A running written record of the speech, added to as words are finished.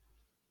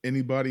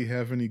Anybody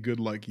have any good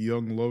like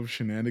young love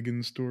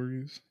shenanigans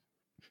stories?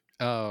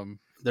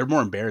 They're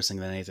more embarrassing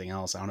than anything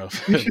else. I don't know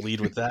if I would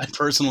lead with that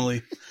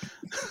personally.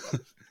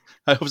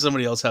 I hope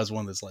somebody else has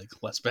one that's like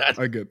less bad.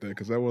 I get that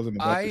because I wasn't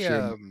about to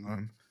share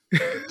mine.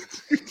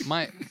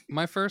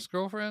 my first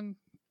girlfriend,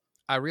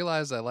 I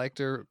realized I liked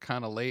her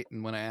kind of late,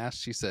 and when I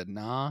asked, she said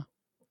nah,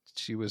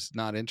 she was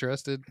not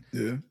interested.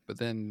 Yeah. But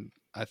then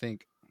I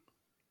think,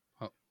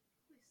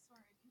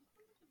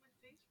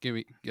 give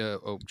me,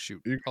 oh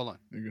shoot, hold on.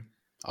 You're good.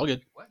 All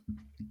good. What?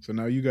 So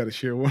now you got to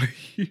share one.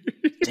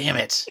 Damn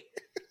it.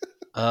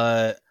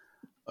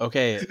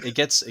 Okay, it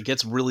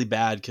gets really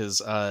bad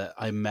because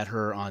I met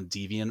her on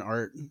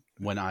DeviantArt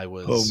when I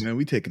was. Oh man,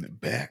 we taking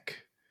it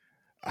back.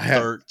 I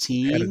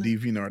 13. had a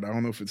DeviantArt. I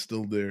don't know if it's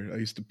still there. I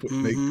used to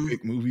make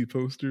fake movie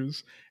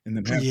posters, and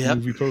then half the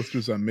movie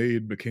posters I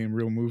made became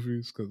real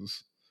movies.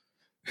 Because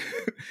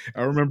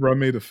I remember I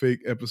made a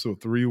fake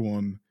episode 3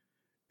 one,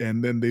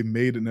 and then they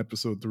made an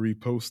episode 3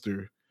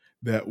 poster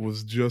that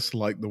was just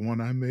like the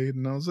one I made,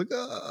 and I was like,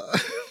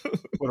 ah.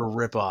 What a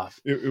ripoff!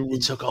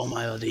 It took all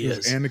my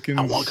ideas. Anakin's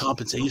I want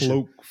compensation.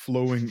 Cloak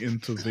flowing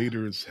into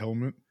Vader's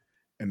helmet,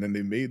 and then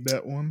they made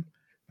that one.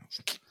 I was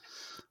like,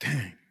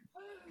 dang.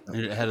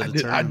 Ahead of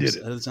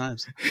the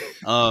times.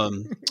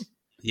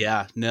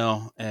 Yeah,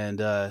 no,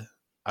 and I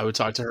would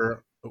talk to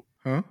her.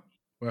 Huh?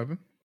 What happened?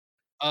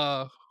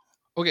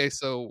 Okay,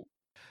 so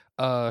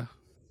love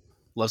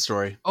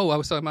story. Oh, I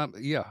was talking about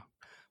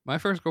my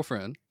first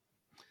girlfriend.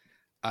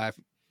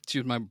 She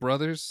was my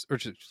brother's,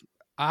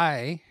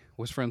 I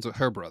was friends with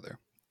her brother,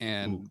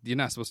 and you're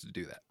not supposed to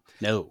do that.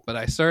 No, but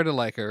I started to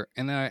like her,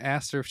 and then I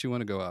asked her if she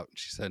wanted to go out.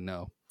 She said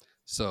no,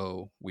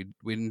 so we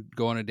didn't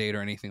go on a date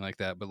or anything like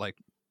that. But like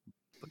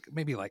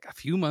maybe like a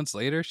few months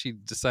later, she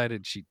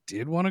decided she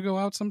did want to go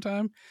out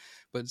sometime,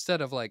 but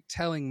instead of like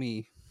telling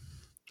me,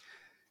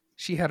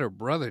 she had her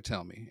brother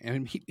tell me,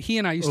 and he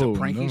and I used to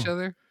prank each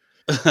other.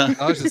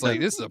 I was just like,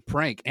 this is a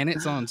prank, and it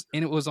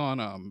was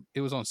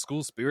on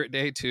School Spirit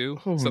Day too.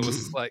 So it was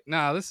just like,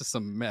 nah, this is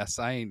some mess.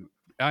 I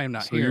am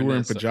not hearing. So you were in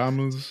this.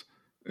 pajamas.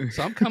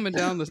 So I'm coming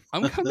down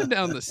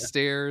the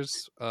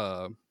stairs,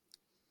 and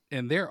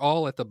they're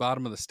all at the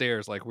bottom of the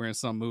stairs like we're in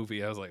some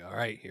movie. I was like, all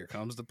right, here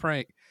comes the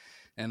prank.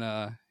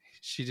 And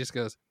she just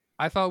goes,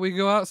 I thought we'd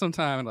go out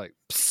sometime. And like,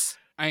 psst,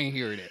 I ain't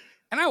hearing it.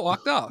 And I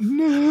walked off.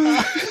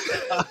 No.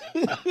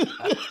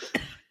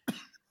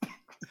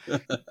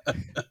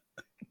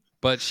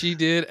 But she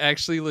did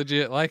actually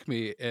legit like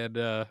me.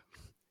 And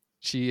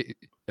she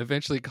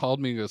eventually called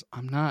me and goes,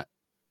 I'm not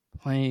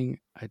playing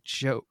a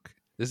joke.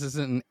 This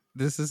isn't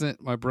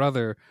my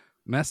brother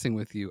messing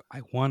with you.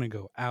 I want to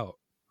go out.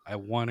 I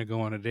want to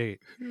go on a date.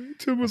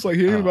 Tim was like,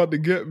 he ain't about to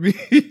get me.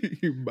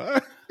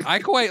 Bye. I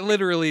quite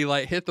literally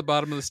like hit the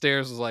bottom of the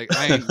stairs. Was like,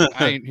 I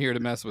ain't here to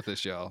mess with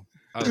this, y'all.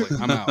 I was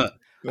like, I'm out.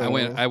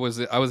 I was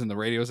in the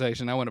radio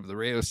station. I went up to the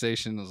radio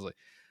station. I was like,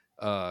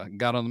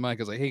 got on the mic.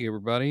 I was like, hey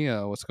everybody,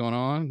 what's going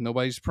on?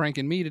 Nobody's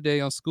pranking me today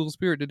on School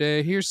Spirit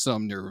today. Here's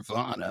some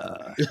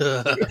Nirvana.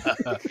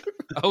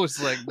 I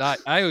was like,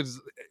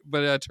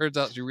 but it turns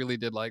out she really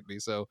did like me.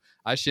 So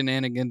I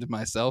shenaniganed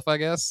myself, I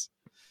guess.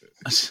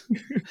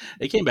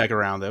 It came back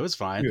around though. It was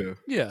fine.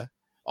 Yeah.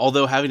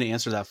 Although having to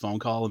answer that phone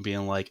call and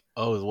being like,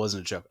 "Oh, it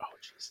wasn't a joke." Oh,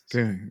 Jesus.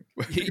 Dang.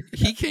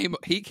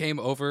 he came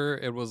over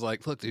and was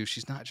like, "Look, dude,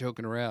 she's not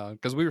joking around."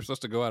 Because we were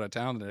supposed to go out of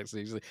town the next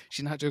day. He's like,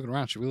 "She's not joking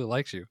around. She really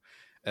likes you."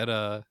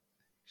 And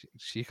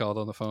she called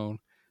on the phone,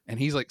 and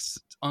he's like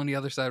on the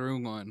other side of the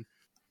room going,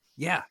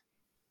 "Yeah,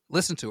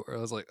 listen to her."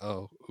 I was like,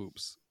 "Oh,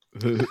 oops."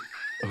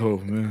 Oh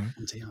man,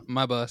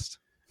 my bust.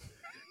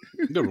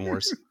 No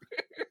remorse.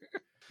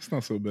 It's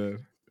not so bad.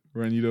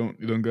 Ren, you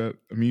don't got.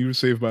 I mean, you were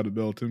saved by the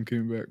bell. Tim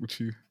came back with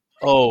you.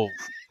 Oh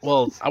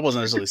well, I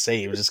wasn't necessarily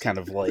saved. It was just kind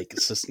of like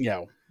it's just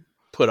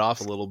put off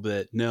a little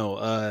bit.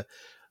 No,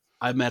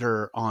 I met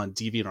her on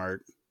DeviantArt.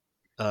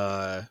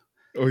 Oh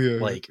yeah,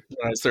 like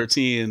when I was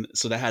 13,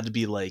 so that had to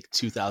be like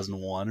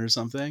 2001 or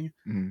something.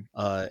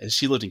 And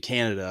she lived in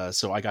Canada,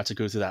 so I got to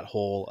go through that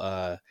whole.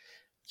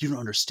 You don't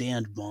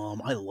understand,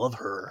 Mom. I love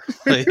her.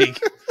 Like,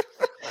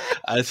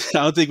 I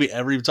don't think we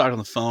ever even talked on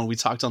the phone. We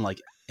talked on like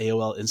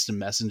AOL Instant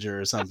Messenger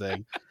or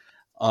something,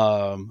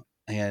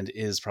 and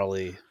is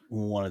probably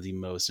one of the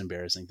most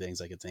embarrassing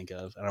things I could think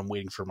of. And I'm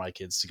waiting for my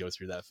kids to go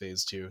through that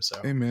phase too. So,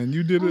 hey man,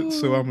 you did it.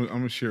 So I'm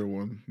gonna share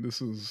one.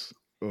 This is,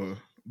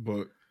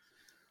 but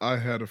I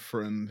had a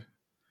friend.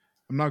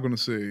 I'm not gonna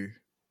say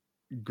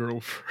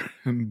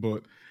girlfriend,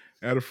 but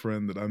I had a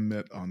friend that I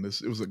met on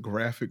this. It was a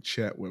graphic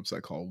chat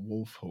website called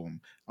Wolf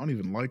Home. I don't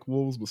even like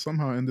wolves, but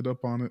somehow I ended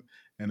up on it,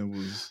 and it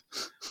was.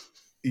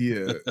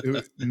 Yeah,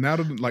 now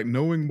that like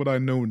knowing what I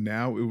know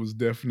now, it was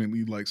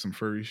definitely like some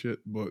furry shit.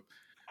 But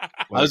like,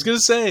 I was gonna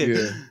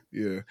say,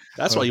 yeah,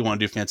 that's why you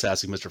want to do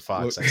Fantastic Mr.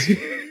 Fox.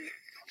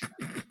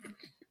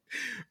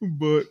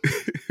 But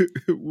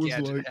it was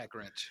like, hack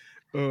wrench.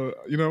 I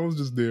was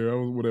just there. I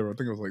was whatever. I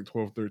think I was like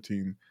 12,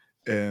 13,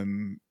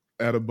 and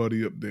I had a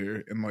buddy up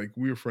there, and like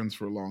we were friends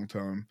for a long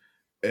time.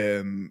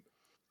 And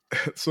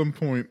at some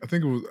point, I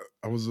think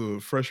I was a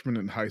freshman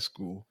in high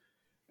school,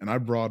 and I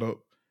brought up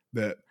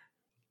that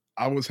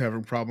I was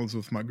having problems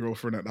with my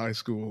girlfriend at high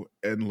school,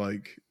 and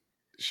like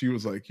she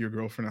was like, "Your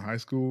girlfriend at high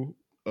school,"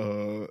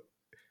 and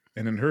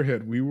in her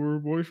head, we were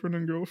boyfriend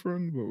and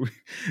girlfriend, but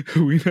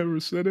we never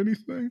said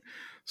anything.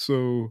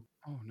 So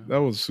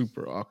that was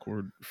super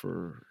awkward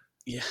for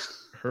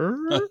her.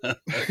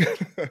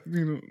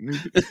 Maybe.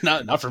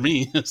 not for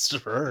me. It's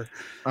for her.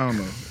 I don't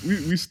know.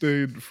 We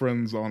stayed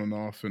friends on and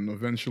off, and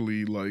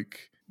eventually,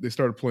 like, they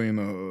started playing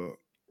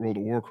World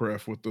of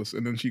Warcraft with us,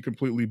 and then she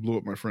completely blew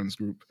up my friends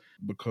group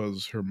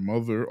because her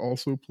mother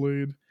also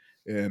played,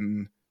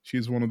 and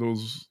she's one of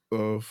those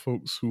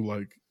folks who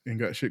like ain't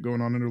got shit going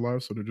on in their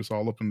lives, so they're just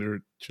all up in their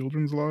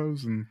children's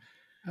lives, and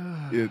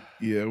it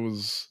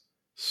was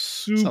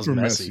super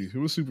messy. It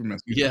was super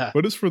messy. Yeah,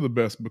 but it's for the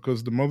best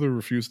because the mother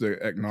refused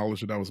to acknowledge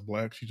that I was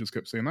black. She just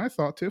kept saying, "I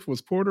thought Tiff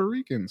was Puerto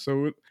Rican,"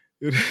 so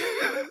it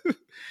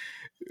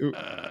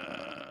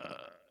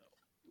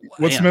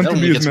what's meant to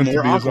be is meant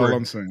to be is all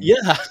I'm saying.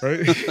 Yeah.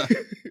 Right?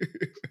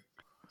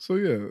 So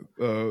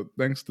yeah,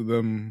 thanks to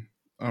them,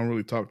 I don't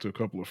really talk to a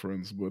couple of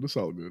friends, but it's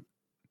all good.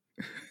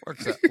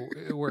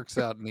 It works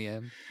out in the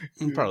end.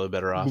 I'm probably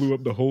better off. Blew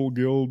up the whole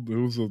guild. It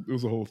was a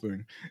whole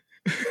thing.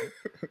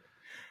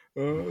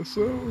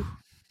 So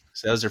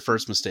that was your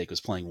first mistake,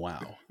 was playing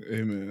WoW.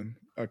 Hey man,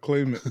 I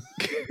claim it.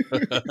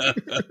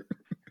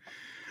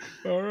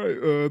 All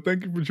right.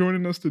 Thank you for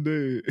joining us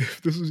today.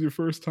 If this is your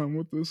first time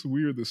with us,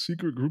 we are the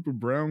secret group of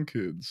brown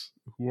kids.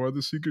 Who are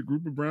the secret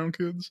group of brown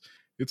kids?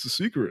 It's a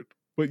secret,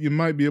 but you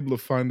might be able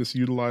to find us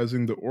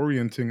utilizing the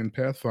orienting and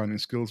pathfinding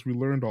skills we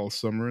learned all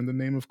summer in the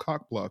name of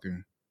cock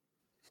blocking.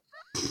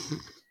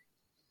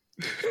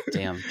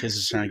 Damn, kids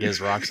just trying to get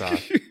his rocks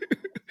off.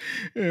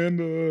 And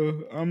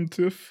I'm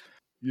Tiff,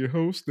 your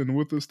host, and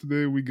with us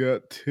today we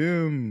got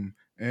Tim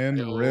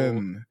and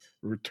Ren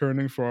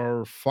returning for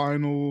our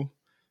final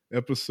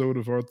episode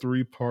of our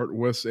 3-part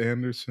Wes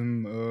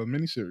Anderson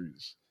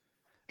miniseries.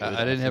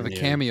 I didn't have a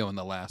cameo in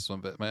the last one,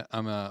 but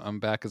I'm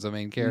back as a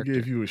main character. We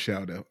gave you a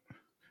shout out.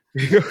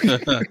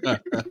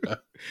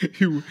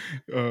 You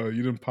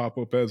didn't pop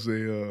up as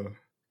the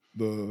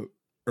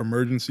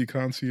emergency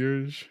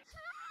concierge.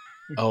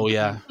 Oh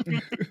yeah,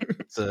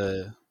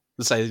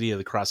 this idea of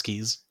the cross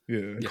keys.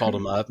 Yeah, called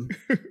him up,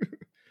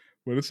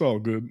 but it's all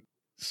good.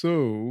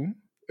 So,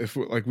 if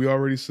like we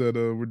already said,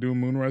 we're doing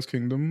Moonrise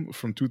Kingdom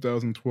from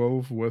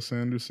 2012. Wes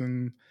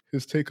Anderson,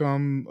 his take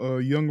on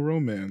young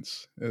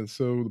romance. And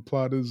so the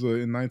plot is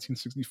in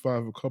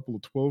 1965, a couple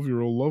of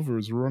 12-year-old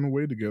lovers run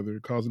away together,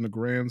 causing a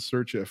grand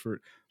search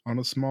effort on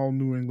a small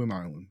New England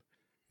island,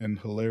 and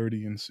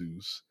hilarity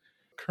ensues.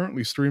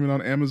 Currently streaming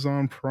on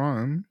Amazon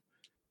Prime,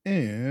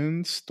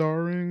 and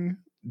starring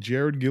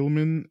Jared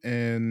Gilman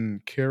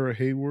and Kara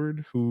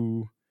Hayward,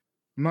 who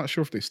I'm not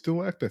sure if they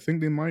still act. I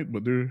think they might,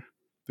 but they're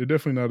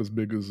definitely not as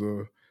big as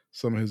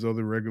some of his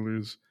other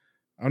regulars.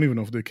 I don't even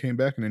know if they came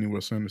back in any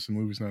Wes Anderson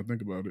movies now I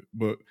think about it.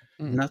 But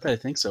not that I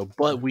think so.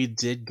 But we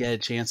did get a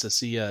chance to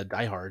see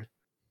Die Hard.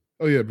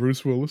 Oh yeah,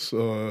 Bruce Willis.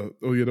 Those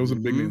are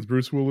the big names.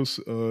 Bruce Willis,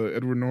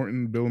 Edward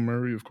Norton, Bill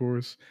Murray, of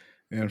course,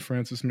 and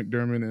Frances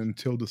McDermott and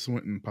Tilda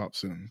Swinton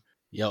pops in.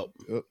 Yep.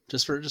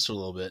 Just for a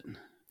little bit.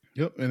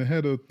 Yep, and it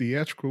had a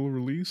theatrical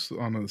release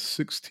on a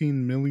 $16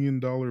 million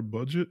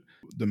budget.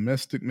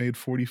 Domestic made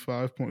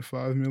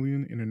 $45.5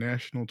 million,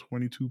 international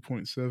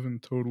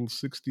 $22.7, total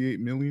 $68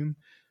 million,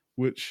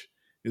 which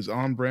is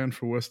on brand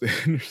for Wes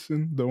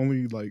Anderson. The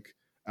only like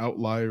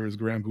outlier is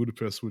Grand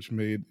Budapest, which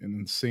made an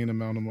insane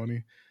amount of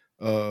money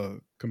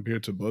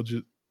compared to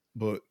budget.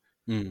 But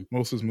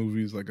most of his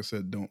movies, like I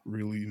said, don't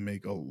really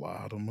make a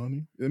lot of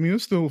money. I mean,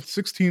 it's still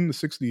 16 to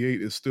 68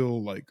 is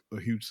still like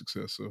a huge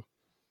success. So.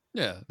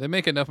 Yeah, they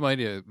make enough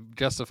money to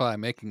justify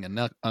making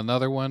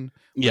another one.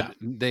 Yeah.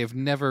 They've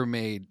never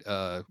made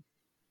Die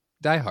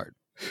Hard.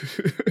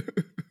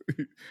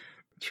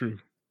 True.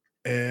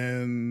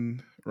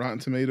 And Rotten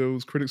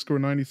Tomatoes, critic score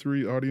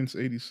 93, audience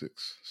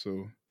 86.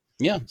 So,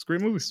 yeah. It's a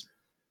great movie.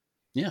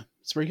 Yeah,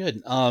 it's pretty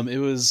good. It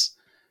was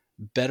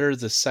better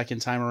the second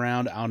time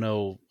around. I don't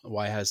know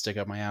why I had to stick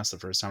up my ass the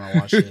first time I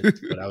watched it,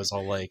 but I was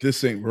all like,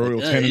 this ain't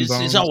Royal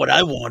Tenenbaums. It's not what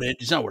I wanted.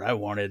 It's not what I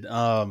wanted.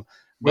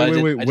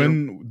 Wait.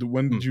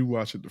 When did you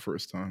watch it the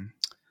first time?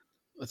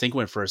 I think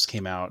when it first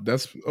came out.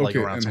 That's okay. Like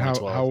around and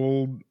how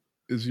old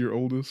is your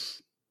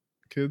oldest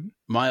kid?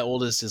 My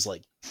oldest is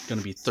like going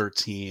to be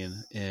 13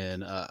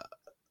 in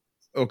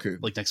okay,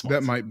 like next month.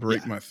 That might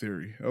break my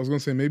theory. I was going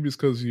to say maybe it's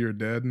because you're a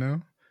dad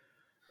now,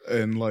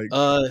 and like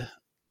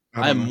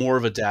I'm more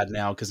of a dad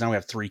now because now we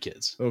have 3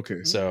 kids.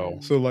 Okay, so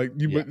like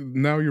you, but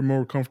now you're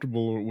more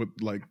comfortable with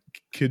like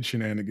kid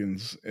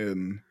shenanigans,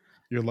 and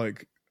you're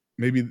like.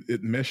 Maybe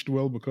it meshed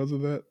well because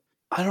of that?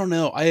 I don't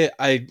know.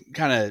 I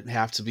kind of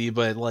have to be,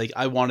 but like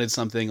I wanted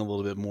something a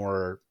little bit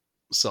more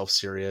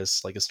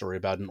self-serious, like a story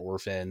about an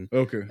orphan.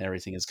 Okay. And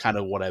everything is kind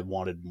of what I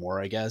wanted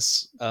more, I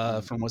guess,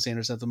 from Wes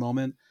Anderson at the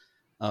moment.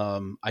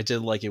 I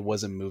did like it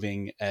wasn't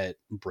moving at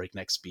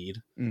breakneck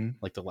speed,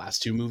 like the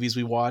last 2 movies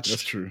we watched.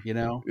 That's true. You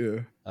know?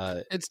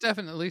 Yeah. It's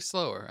definitely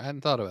slower. I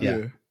hadn't thought about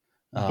it.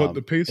 But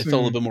the pacing it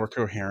felt a little bit more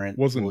coherent.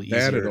 Wasn't a little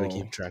bad easier at all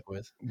to keep track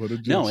with. But it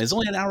just... No, it's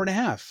only an hour and a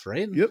half,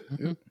 right? Yep.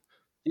 Mm-hmm. Yep.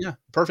 Yeah,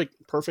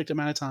 perfect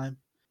amount of time.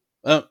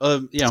 A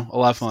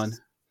lot of fun.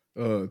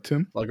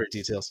 Tim? A lot of great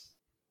details.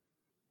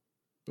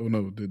 Oh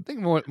no! I think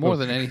more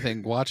than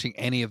anything, watching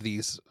any of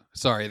these.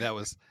 Sorry, that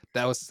was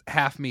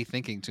half me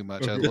thinking too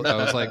much. Okay. I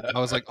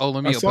was like, oh,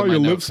 let me I saw open my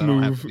your notes. lips I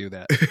don't have move. to do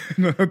that.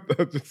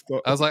 I just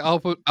thought. I was like,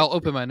 I'll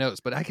open my notes,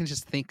 but I can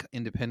just think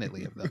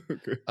independently of them.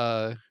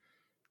 Okay.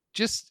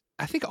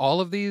 I think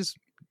all of these,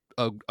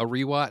 a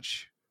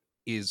rewatch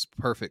is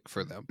perfect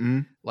for them. Mm-hmm.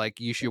 Like,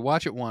 you should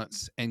watch it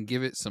once and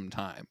give it some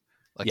time.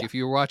 Like, Yeah. if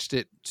you watched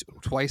it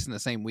twice in the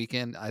same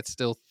weekend, I'd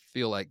still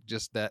feel like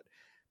just that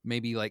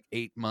maybe like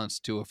 8 months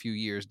to a few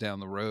years down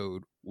the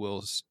road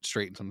will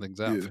straighten some things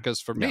out. Yeah.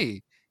 Because for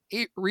me,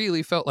 it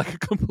really felt like a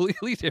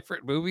completely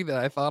different movie that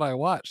I thought I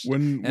watched.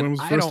 When was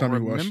the first time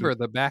you watched it? I don't remember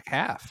the back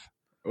half.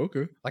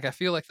 Okay. Like, I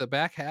feel like the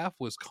back half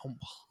was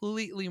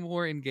completely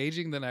more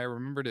engaging than I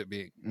remembered it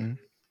being. Mm-hmm.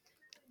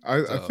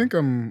 I think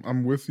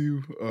I'm with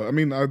you. I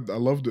mean, I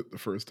loved it the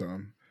first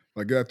time.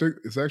 Like, I think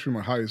it's actually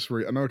my highest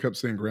rate. I know I kept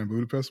saying Grand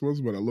Budapest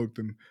was, but I looked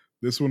and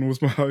this one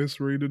was my highest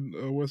rated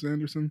Wes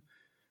Anderson.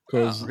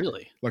 Because,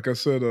 really, like I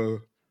said,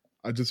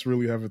 I just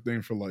really have a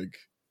thing for like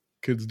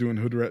kids doing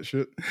hood rat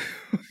shit.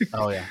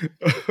 Oh yeah.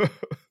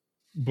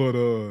 But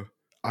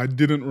I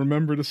didn't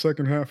remember the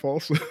second half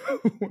also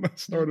when I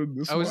started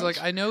this. I was watch.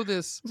 like, I know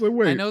this. I was like,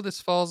 wait. I know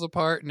this falls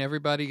apart and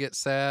everybody gets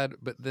sad,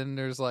 but then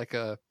there's like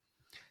as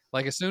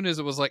soon as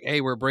it was like,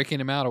 hey, we're breaking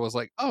him out, I was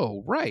like,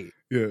 oh right.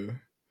 Yeah.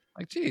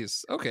 Like,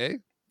 geez, okay.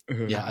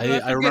 Yeah,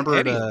 I remember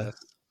it.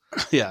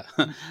 Yeah,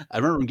 I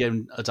remember him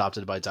getting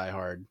adopted by Die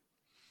Hard.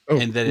 Oh,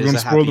 and then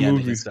it's a happy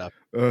ending and stuff.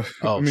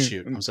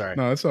 Shoot, I'm sorry.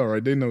 No, it's all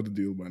right. They know the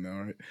deal by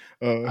now,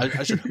 right?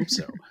 I should hope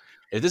so.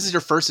 If this is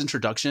your first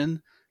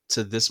introduction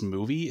to this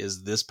movie,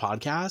 is this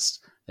podcast,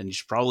 then you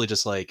should probably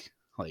just like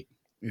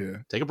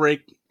take a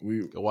break.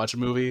 Go watch a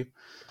movie.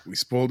 We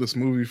spoiled this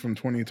movie from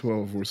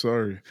 2012. We're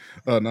sorry.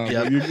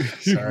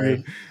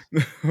 Sorry.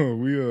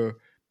 No,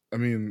 I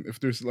mean, if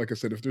there's, like I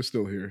said, if they're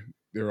still here,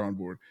 they're on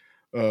board.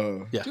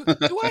 Yeah.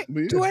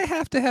 Do I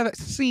have to have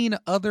seen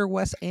other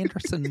Wes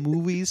Anderson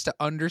movies to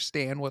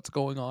understand what's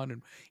going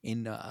on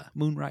in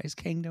Moonrise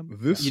Kingdom?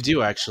 You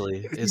do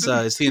actually. It's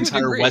the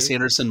entire Wes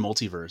Anderson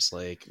multiverse.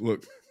 Like,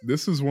 look,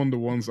 this is one of the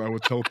ones I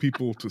would tell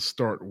people to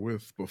start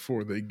with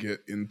before they get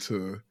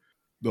into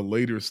the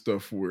later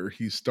stuff where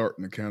he's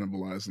starting to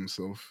cannibalize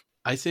himself.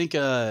 I think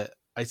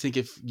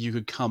if you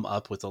could come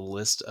up with a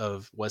list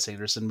of Wes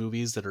Anderson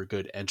movies that are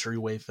good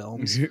entryway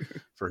films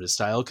for his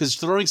style, because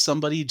throwing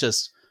somebody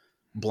just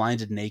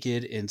blinded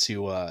naked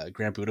into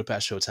Grand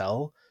Budapest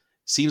Hotel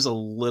seems a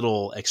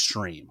little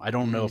extreme. I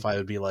don't know if I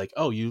would be like,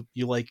 oh, you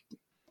like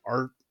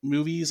art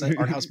movies,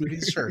 art house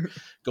movies? Sure,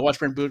 go watch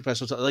Grand Budapest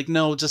Hotel. Like,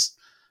 no, just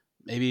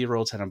maybe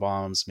Royal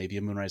Tenenbaums, maybe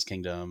a Moonrise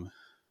Kingdom,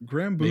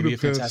 Grand Budapest,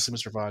 maybe a Fantastic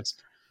Mr. Fox.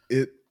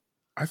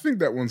 I think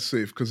that one's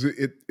safe because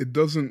it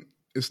doesn't.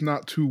 It's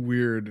not too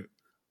weird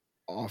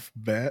off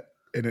bat,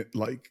 and it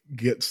like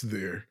gets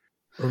there.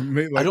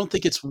 I don't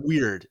think it's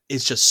weird.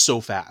 It's just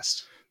so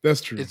fast.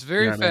 That's true. It's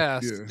very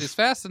fast. Yeah. It's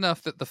fast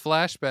enough that the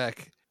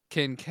flashback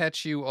can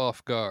catch you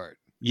off guard.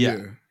 Yeah.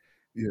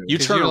 You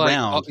turn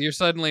around. Like, you're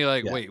suddenly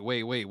like,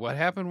 wait, what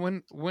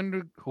happened?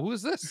 Who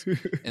is this?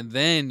 And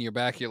then you're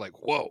back. You're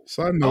like, whoa.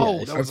 Side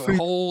note, that was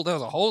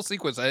a whole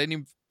sequence. I didn't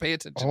even pay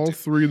attention. All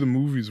three of the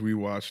movies we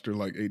watched are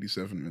like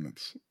 87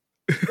 minutes.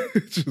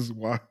 It's just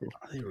wild.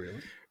 Are they really?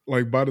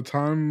 Like, by the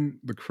time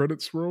the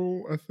credits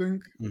roll, I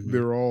think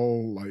they're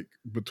all like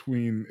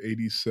between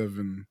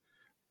 87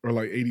 or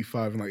like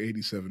 85 and like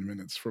 87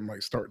 minutes from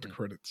like start to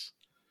credits.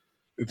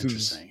 It's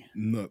just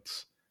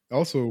nuts.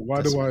 Also,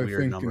 why do I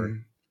think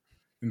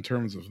in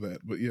terms of that?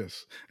 But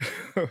yes.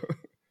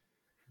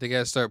 They got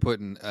to start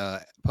putting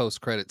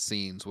post-credit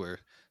scenes where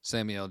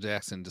Samuel L.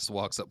 Jackson just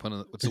walks up to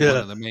one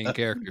of the main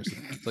characters.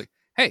 It's like,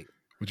 hey,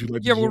 would you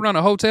like you ever run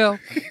a hotel?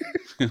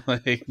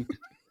 Like, he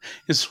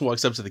just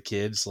walks up to the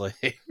kids,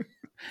 like,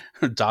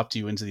 adopt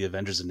you into the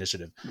Avengers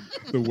Initiative.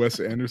 The Wes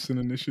Anderson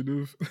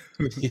Initiative.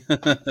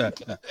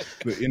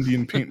 The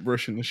Indian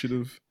Paintbrush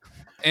Initiative.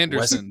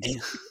 Anderson's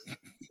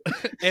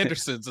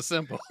a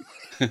symbol.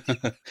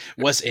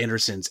 Wes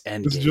Anderson's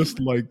Endgame. It's just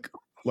like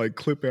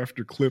clip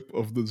after clip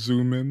of the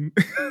zoom in.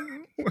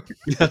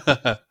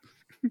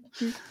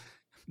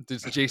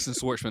 This is Jason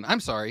Schwartzman. I'm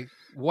sorry.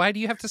 Why do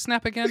you have to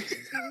snap again?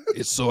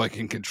 It's so I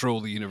can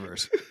control the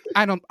universe.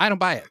 I don't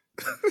buy it.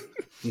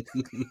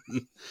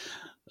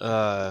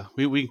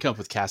 We can come up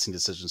with casting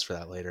decisions for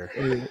that later.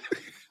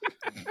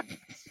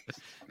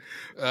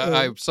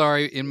 I'm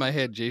sorry. In my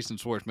head, Jason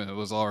Schwartzman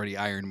was already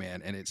Iron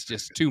Man, and it's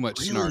just too much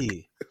snark.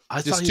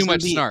 Just too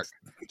much snark.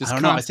 Just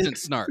constant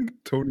snark.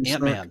 Tony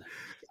Ant-Man.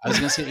 I was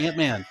gonna say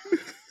Ant-Man.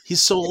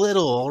 He's so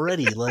little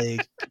already.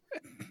 Like,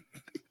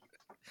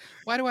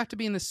 why do I have to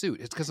be in the suit?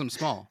 It's because I'm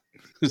small.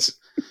 It's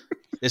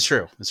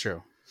true. It's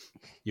true.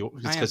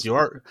 It's because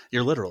you're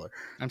literal.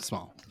 I'm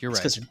small. You're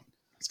right. It's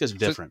because you're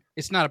different. So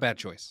it's not a bad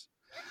choice.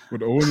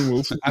 Would Owen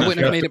Wilson? I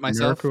wouldn't have made it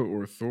myself. America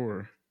or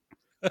Thor?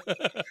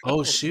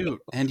 Oh shoot!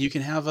 And you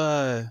can have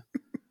a.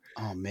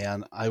 Oh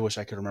man, I wish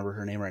I could remember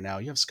her name right now.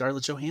 You have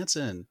Scarlett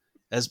Johansson.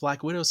 as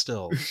Black Widow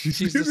still.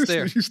 She's just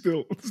there. She's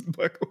still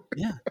Black Widow.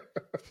 Yeah.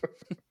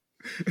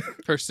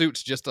 Her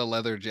suit's just a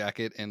leather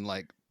jacket and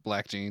like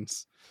black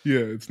jeans. Yeah,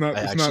 it's not.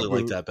 I It's actually not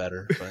like that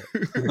better.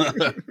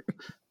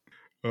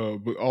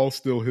 but all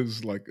still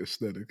his like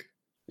aesthetic.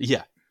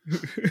 Yeah.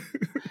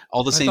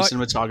 All the I same thought-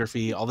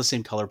 cinematography, all the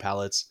same color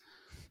palettes.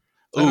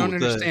 I don't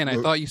understand.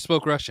 I thought you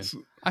spoke Russian.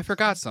 So- I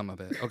forgot some of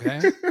it. Okay.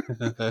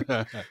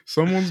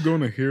 Someone's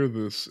going to hear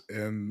this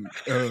and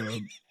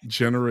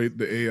generate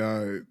the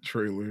AI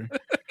trailer.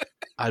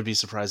 I'd be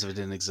surprised if it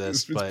didn't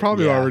exist. It's but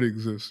probably yeah. already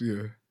exists.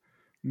 Yeah,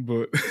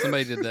 but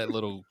Somebody did that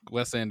little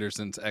Wes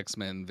Anderson's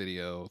X-Men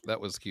video. That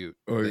was cute.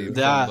 Oh, They yeah. filmed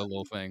That- the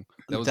little thing.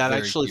 That was That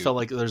very actually cute. felt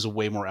like there's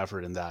way more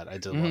effort in that. I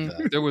did love Mhm.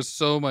 that. There was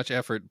so much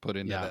effort put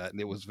into Yeah. that, and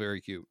it was very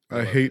cute. I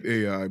loved hate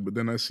it. AI. But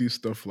then I see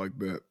stuff like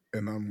that,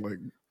 and I'm like,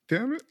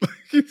 damn it! Like,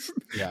 it's-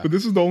 Yeah. But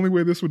this is the only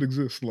way this would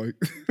exist. Like,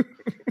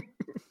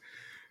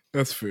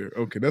 that's fair.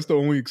 Okay, that's the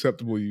only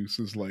acceptable use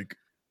is like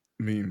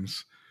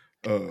memes.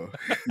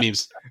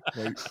 Memes.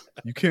 Like,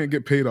 you can't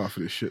get paid off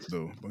of this shit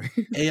though. Like,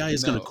 AI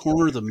is going No. to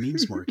corner the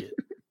memes market.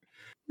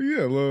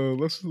 yeah,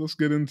 let's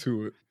get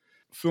into it.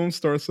 Film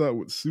starts out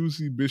with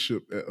Susie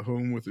Bishop at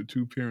home with her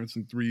 2 parents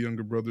and 3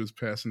 younger brothers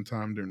passing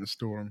time during the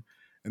storm,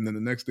 and then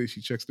the next day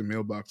she checks the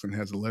mailbox and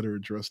has a letter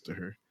addressed to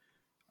her.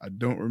 I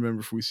don't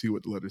remember if we see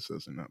what the letter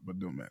says or not, but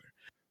don't matter.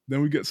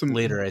 Then we get some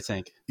Later, I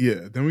think.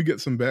 Yeah, then we get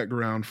some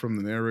background from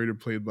the narrator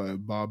played by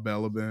Bob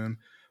Balaban,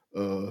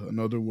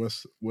 another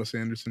Wes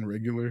Anderson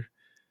regular.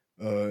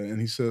 And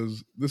he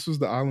says, this is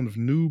the island of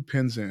New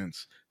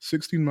Penzance,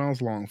 16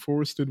 miles long,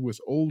 forested with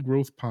old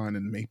growth pine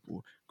and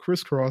maple,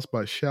 crisscrossed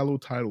by shallow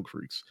tidal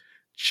creeks.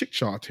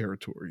 Chickasha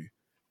territory,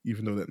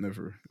 even though that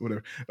never,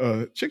 whatever.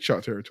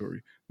 Chickasha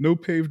territory. No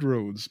paved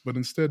roads, but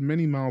instead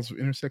many miles of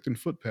intersecting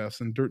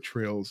footpaths and dirt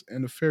trails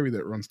and a ferry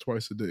that runs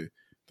twice a day.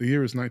 The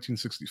year is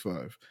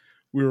 1965.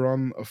 We are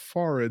on a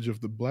far edge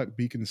of the Black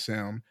Beacon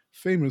Sound,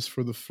 famous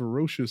for the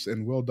ferocious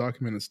and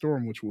well-documented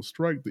storm which will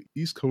strike the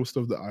east coast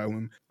of the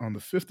island on the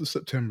 5th of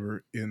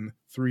September in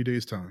 3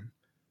 days' time.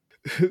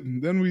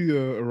 Then we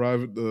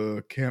arrive at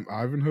the Camp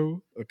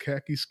Ivanhoe, a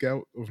khaki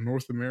scout of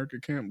North America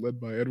camp led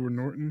by Edward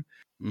Norton.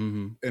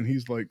 Mm-hmm. And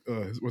he's like,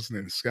 what's his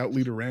name? Scout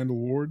leader Randall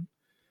Ward.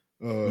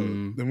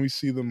 Then we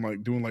see them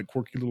like doing like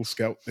quirky little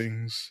scout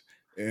things.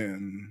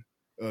 And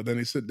then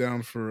they sit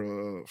down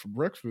for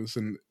breakfast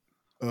and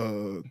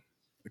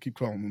I keep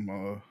calling him,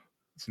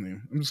 what's his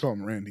name? I'm just calling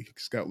him Randy,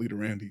 Scout Leader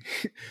Randy.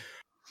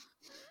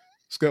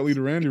 Scout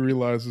Leader Randy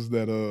realizes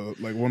that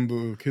like one of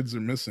the kids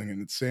are missing,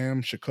 and it's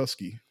Sam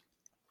Shakusky.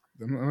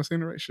 Am I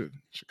saying the right shit?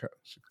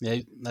 Yeah,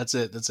 that's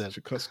it. That's it.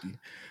 Shakusky.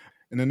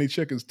 And then they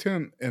check his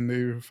tent, and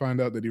they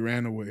find out that he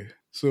ran away.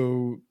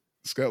 So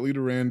Scout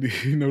Leader Randy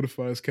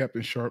notifies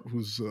Captain Sharp,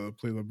 who's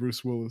played by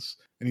Bruce Willis,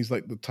 and he's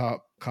like the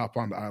top cop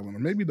on the island, or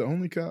maybe the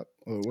only cop.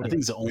 I think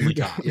he's the only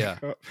cop. Yeah.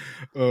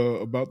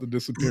 About the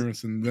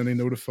disappearance, and then they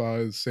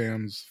notify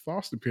Sam's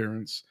foster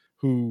parents,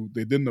 who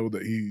they didn't know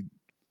that he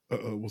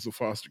was a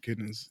foster kid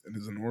and is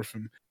an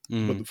orphan.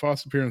 Mm. But the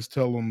foster parents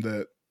tell him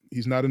that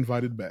he's not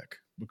invited back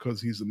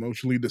because he's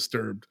emotionally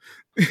disturbed.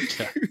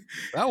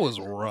 That was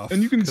rough.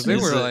 And you can because see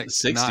they were the like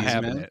 60s, not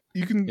having man. it.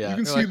 You can Yeah.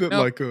 see They're like, that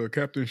 "Nope, like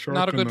Captain Sharp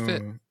not a good and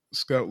fit."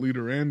 Scout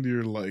Leader Randy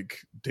are like,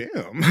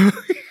 damn.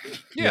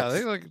 Yeah,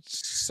 they like,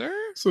 sir.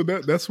 So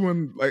that's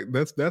when like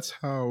that's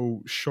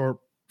how Sharp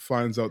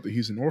finds out that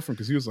he's an orphan,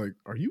 because he was like,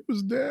 "Are you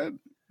his dad?"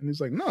 And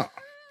he's like, "Nah,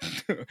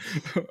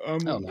 Hell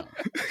no.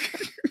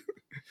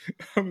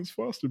 I'm his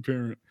foster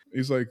parent."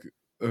 He's like,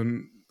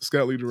 and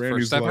Scout Leader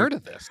Randy's First I've like, heard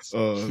of this.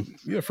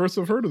 yeah, first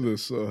I've heard of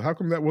this. How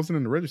come that wasn't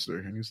in the register?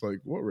 And he's like,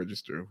 "What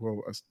register?"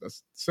 "Well, I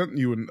sent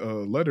you a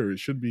letter. It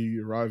should be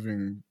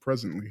arriving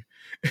presently."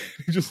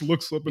 He just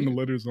looks up in the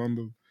letters on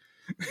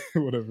the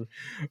whatever.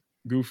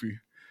 Goofy.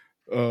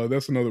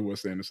 That's another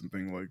Wes Anderson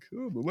thing. Like,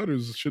 oh, the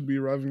letters should be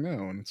arriving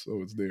now, and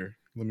so it's there.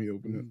 Let me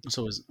open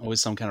So it's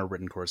always some kind of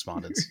written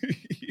correspondence.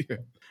 it.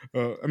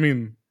 Yeah. I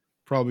mean,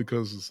 probably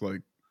because it's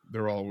like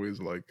they're always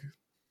like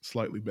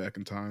slightly back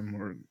in time,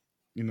 or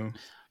you know.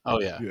 Oh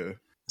yeah, Yeah.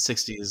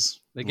 60s.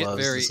 They get loves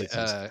the very.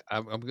 60s.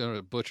 I'm going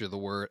to butcher the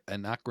word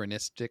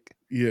anachronistic.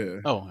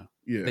 Yeah. Oh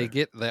Yeah. They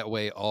get that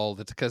way all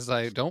the because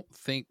I don't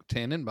think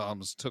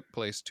Tannenbaums took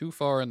place too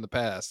far in the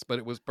past, but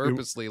it was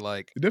purposely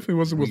like It definitely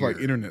wasn't with like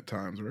weird. internet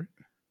times, right?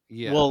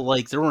 yeah, well,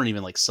 like there weren't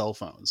even like cell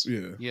phones.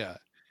 Yeah. yeah.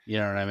 You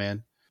know what I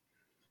mean?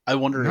 I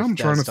wonder. Now if I'm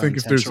trying to that's think done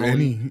if there's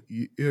intentionally.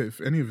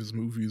 if any of his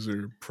movies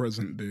are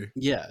present day.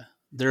 Yeah,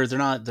 they're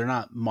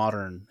not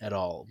modern at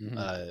all.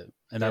 Mhm.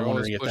 And They're I'm always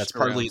wondering if pushed that's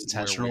partly around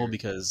somewhere intentional weird.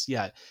 because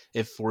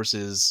it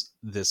forces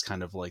this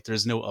kind of like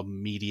there's no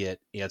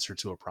immediate answer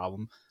to a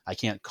problem. I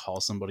can't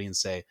call somebody and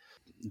say,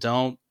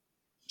 "Don't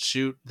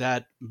shoot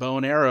that bow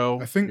and arrow.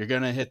 I think- you're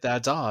gonna hit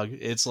that dog."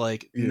 It's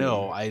like, Yeah.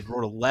 no, I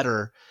wrote a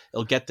letter.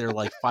 It'll get there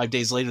like 5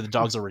 days later. The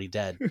dog's already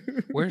dead.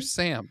 Where's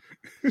Sam?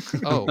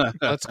 Oh,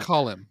 let's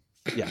call him.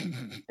 Yeah,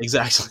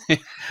 exactly.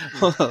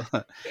 Well,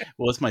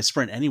 with my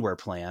Sprint Anywhere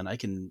plan, I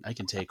can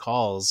take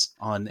calls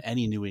on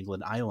any New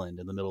England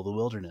island in the middle of the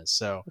wilderness.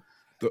 So,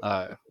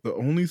 The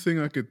only thing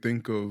I could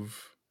think of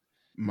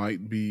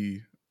might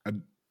be.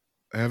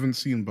 I haven't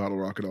seen Bottle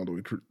Rocket all the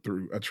way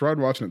through. I tried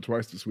watching it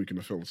twice this week and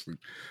I fell asleep.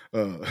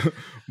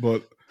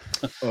 But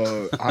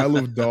Isle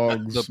of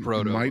Dogs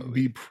might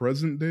movie. be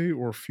present day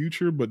or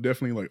future, but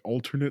definitely like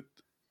alternate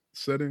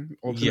setting,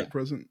 alternate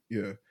present.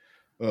 Yeah.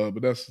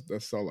 But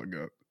that's all I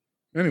got.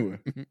 Anyway,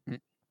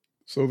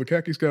 so the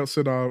Khaki Scouts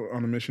set out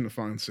on a mission to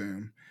find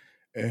Sam.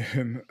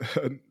 And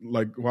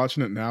like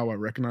watching it now, I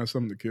recognize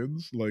some of the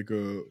kids, like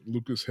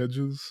Lucas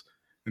Hedges.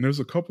 And there's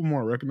a couple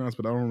more I recognize,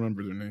 but I don't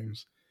remember their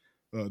names.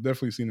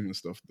 Definitely seen him in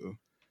stuff though.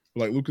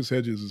 But, like Lucas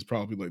Hedges is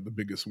probably like the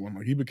biggest one.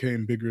 Like he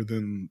became bigger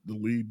than the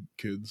lead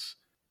kids.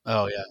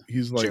 Oh yeah,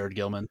 he's like Jared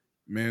Gilman,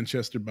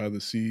 Manchester by the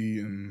Sea,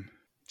 and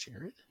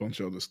Jared, a bunch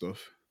of other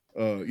stuff.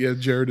 Yeah,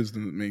 Jared is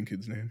the main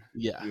kid's name.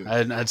 Yeah. I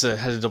had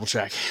to double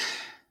check.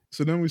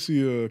 So then we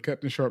see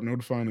Captain Sharp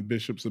notifying the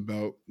bishops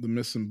about the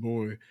missing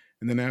boy,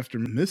 and then after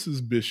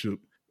Mrs. Bishop,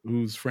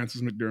 who's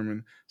Frances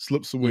McDermott,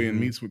 slips away and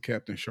meets with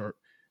Captain Sharp.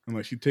 And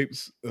like she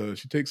takes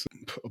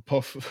a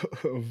puff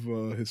of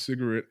his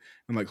cigarette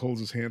and like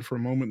holds his hand for a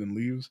moment and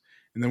leaves.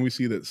 And then we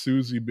see that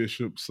Susie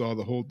Bishop saw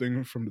the whole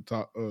thing from the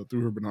top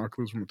through her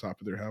binoculars from the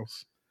top of their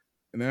house.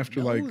 And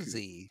after like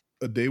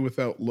a day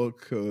without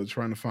luck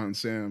trying to find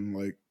Sam,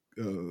 like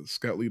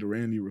Scout Leader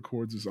Randy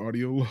records his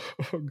audio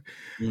log,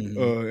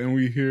 and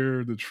we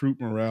hear the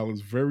troop morale is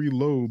very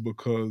low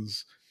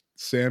because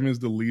Sam is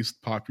the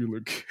least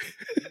popular kid.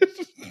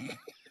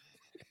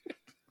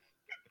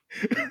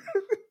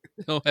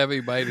 Don't have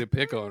anybody to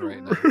pick on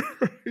right now.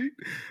 Right?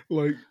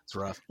 Like it's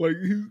rough. Like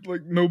he's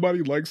like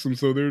nobody likes him,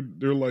 so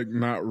they're like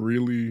not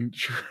really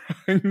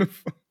trying to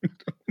find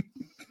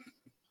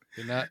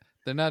him.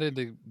 They're not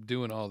into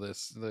doing all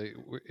this.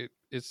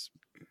 It's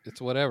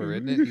whatever,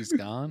 isn't it? He's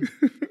gone.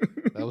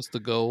 That was the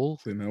goal.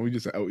 So now we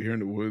just out here in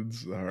the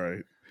woods. All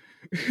right.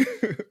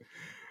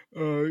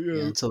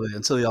 Yeah. Until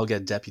they all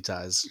get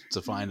deputized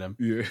to find him.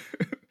 Yeah.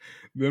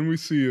 Then we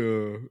see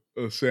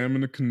Sam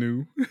in a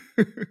canoe.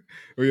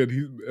 Oh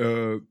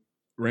yeah,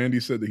 Randy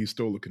said that he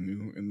stole a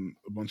canoe and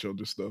a bunch of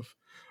other stuff.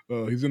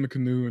 He's in the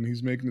canoe and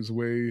he's making his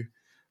way.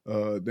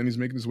 Then he's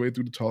making his way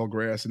through the tall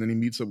grass, and then he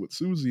meets up with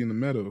Susie in the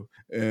meadow.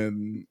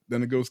 And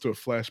then it goes to a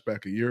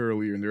flashback a year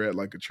earlier, and they're at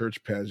like a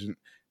church pageant,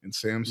 and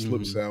Sam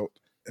slips out,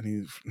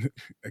 and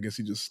I guess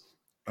he just,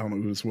 I don't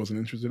know, he just wasn't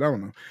interested. I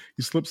don't know.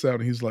 He slips out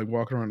and he's like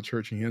walking around the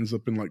church, and he ends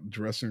up in like the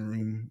dressing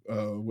room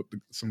with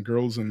some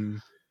girls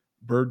in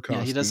bird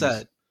costumes.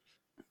 Yeah,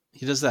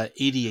 he does that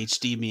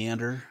ADHD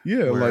meander.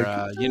 Yeah, where,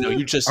 like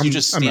you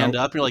just stand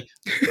up. You're like,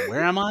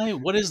 where am I?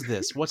 What is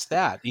this? What's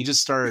that? And you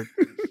just start.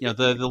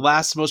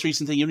 The most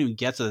recent thing. You don't even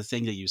get to the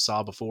thing that you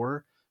saw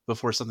before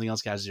something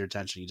else catches your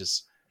attention. He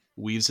just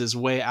weaves his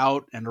way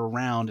out and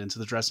around into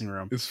the dressing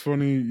room. It's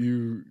funny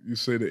you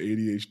say the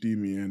ADHD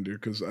meander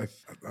because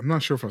I'm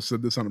not sure if I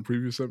said this on a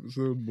previous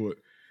episode, but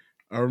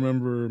I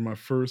remember my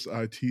first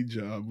IT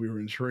job. We were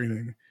in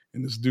training,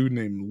 and this dude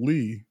named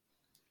Lee,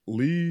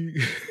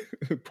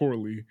 poor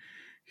Lee,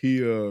 he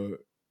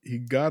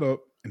got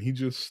up and he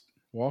just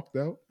walked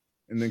out,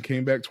 and then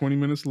came back 20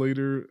 minutes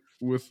later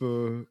with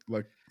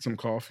like some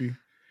coffee.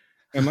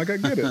 And like I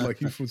get it, like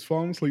he was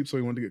falling asleep, so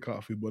he wanted to get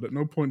coffee, but at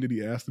no point did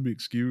he ask to be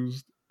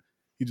excused.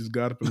 He just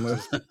got up and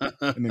left,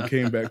 and then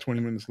came back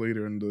 20 minutes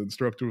later, and the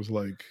instructor was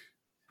like,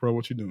 "Bro,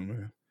 what you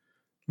doing,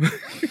 man?"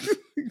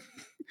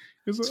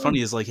 It's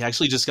funny is like he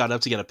actually just got up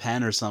to get a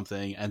pen or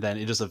something, and then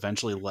it just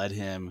eventually led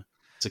him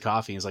to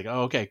coffee. He's like,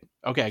 "Oh, okay,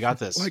 I got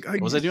this." Like,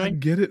 what was I doing? I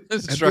get it.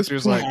 This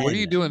instructor's like, "What are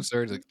you doing,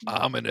 sir?" He's like,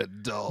 "I'm an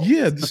adult."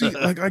 Yeah, see,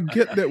 like I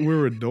get that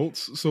we're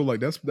adults, so like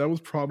that was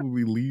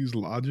probably Lee's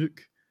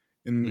logic,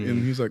 and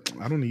he's like,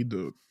 "I don't need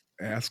to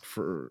ask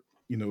for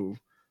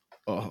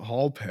a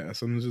hall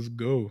pass. I'm gonna just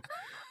go."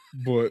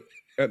 But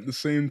at the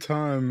same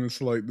time,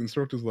 it's like the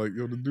instructor's like,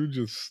 "Yo, the dude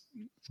just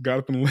got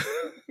up and left."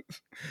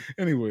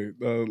 Anyway,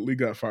 Lee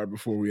got fired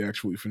before we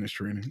actually finished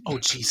training. Oh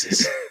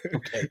Jesus!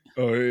 Okay.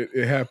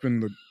 It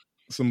happened.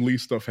 Some Lee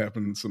stuff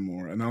happened some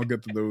more, and I'll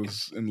get to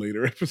those in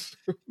later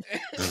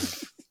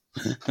episodes.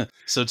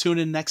 So tune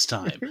in next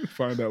time.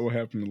 Find out what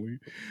happened to Lee.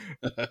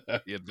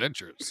 The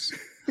adventures.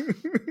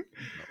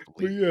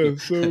 But yeah,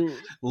 so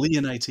Lee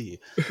and IT.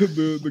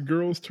 The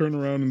girls turn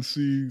around and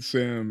see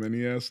Sam, and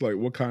he asks like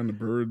what kind of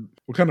bird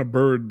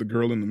the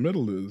girl in the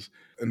middle is,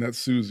 and that's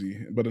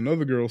Susie. But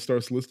another girl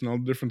starts listing all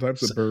the different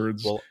types of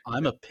birds. Well,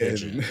 I'm a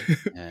pigeon.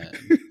 And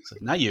it's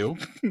like, not you.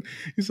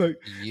 He's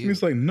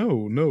like,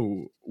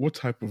 no. What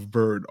type of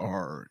bird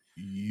are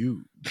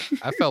you?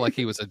 I felt like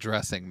he was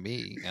addressing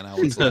me, and I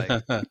was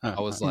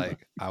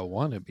like, I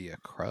want to be a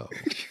crow.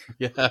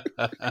 Yeah.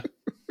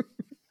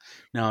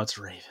 No, it's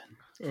Raven.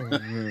 Oh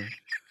man.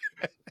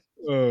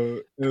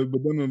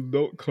 But then an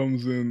adult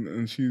comes in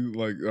and she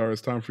like, all right,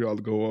 it's time for y'all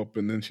to go up.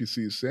 And then she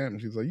sees Sam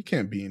and she's like, you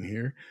can't be in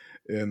here.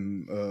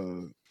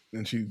 And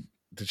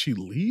did she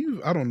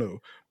leave? I don't know.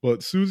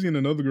 But Susie and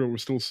another girl were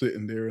still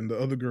sitting there, and the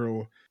other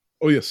girl,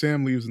 oh yeah,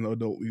 Sam leaves and the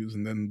adult leaves,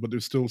 but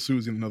there's still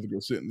Susie and another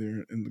girl sitting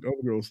there, and the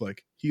other girl's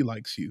like, he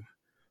likes you,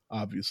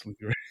 obviously,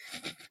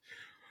 right?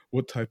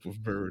 What type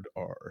of bird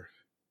are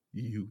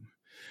you?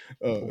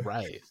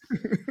 Right.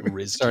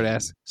 Start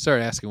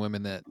asking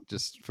women that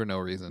just for no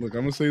reason. Look,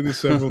 I'm gonna say this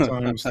several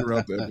times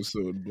throughout the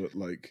episode, but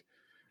like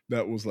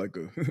that was like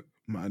a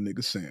my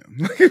nigga Sam.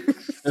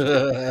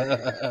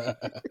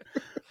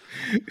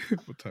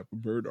 What type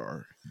of bird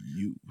are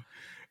you?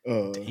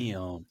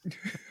 Damn.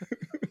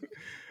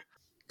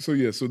 So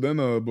yeah, so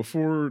then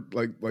before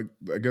like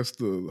I guess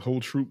the whole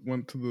troop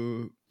went to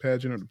the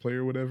pageant or the play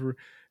or whatever,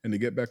 and they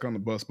get back on the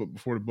bus, but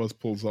before the bus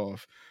pulls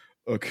off,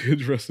 a kid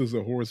dressed as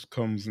a horse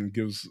comes and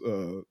gives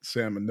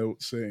Sam a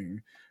note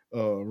saying,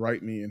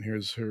 write me, and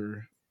here's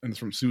her, and it's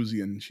from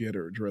Susie, and she had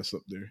her address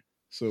up there.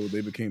 So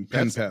they became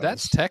pen pals.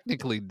 That's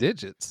technically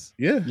digits.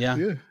 Yeah.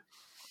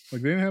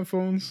 Like they didn't have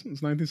phones.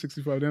 It's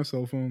 1965. They didn't have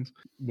cell phones,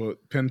 but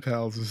pen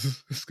pals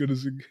is as good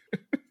as it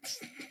gets.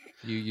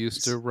 You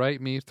used to write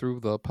me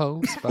through the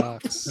post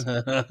box.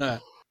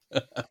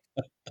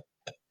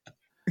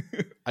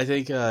 I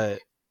think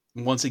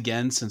once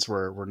again, since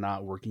we're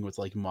not working with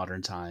like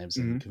modern times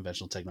and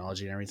conventional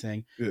technology and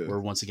everything, we're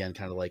once again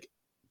kind of like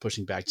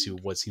pushing back to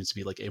what seems to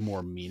be like a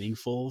more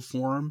meaningful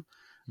form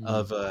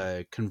of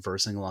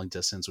conversing long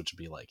distance, which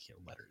would be like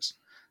letters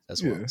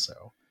as well.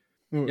 So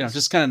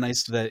just kind of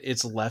nice that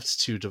it's left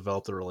to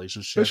develop the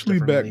relationship. Especially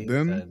back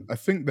then, I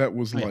think that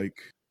was like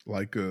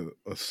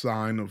a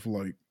sign of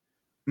like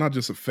not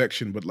just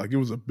affection, but like it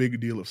was a big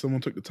deal if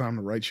someone took the time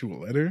to write you a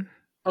letter.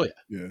 Oh yeah.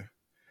 Yeah.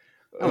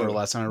 I remember the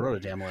last time I wrote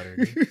a damn letter.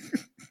 I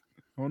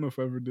don't know if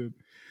I ever did.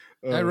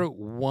 I wrote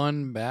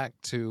one back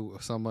to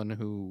someone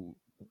who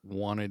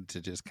wanted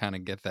to just kind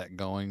of get that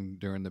going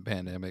during the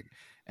pandemic.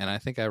 And I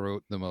think I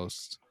wrote the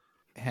most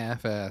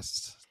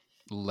half-assed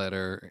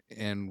letter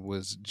and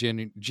was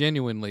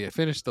genuinely, I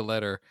finished the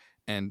letter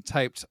and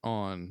typed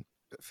on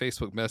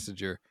Facebook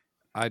Messenger,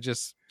 I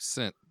just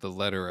sent the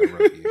letter I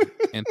wrote you,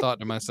 and thought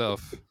to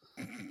myself,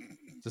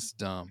 this is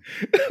dumb.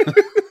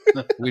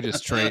 We're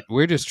just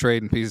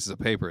trading pieces of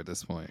paper at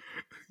this point.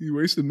 You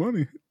wasted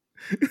money.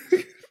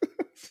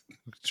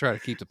 Try to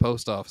keep the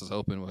post office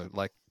open with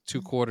like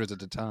 2 quarters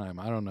at a time.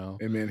 I don't know.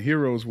 Hey man,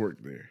 heroes work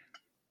there.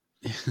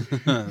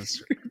 That's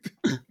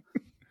true.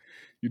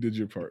 You did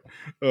your part.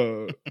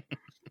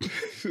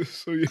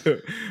 So yeah,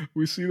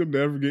 we see them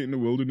navigating the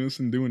wilderness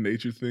and doing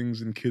nature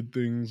things and kid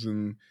things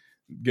and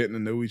getting to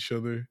know each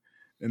other.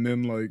 And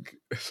then like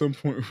at some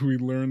point we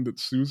learn that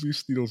Susie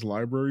steals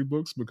library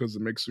books because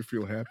it makes her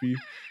feel happy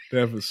to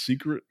have a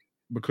secret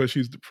because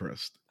she's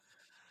depressed.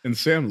 And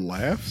Sam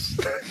laughs.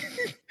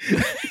 He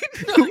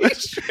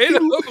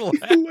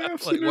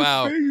laughs like, in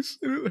wow, her face,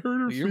 and it hurt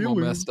her you're feelings.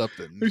 more messed up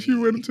than me. And she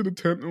went into the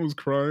tent and was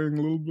crying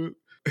a little bit.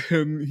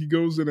 And he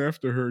goes in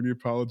after her and he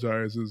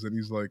apologizes and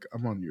he's like,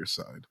 "I'm on your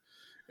side."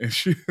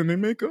 And they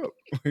make up.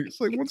 Like,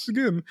 it's like once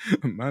again,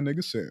 my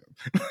nigga Sam.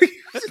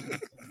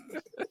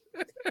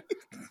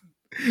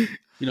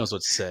 He knows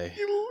what to say.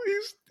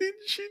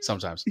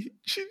 Sometimes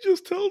she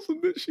just tells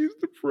him that she's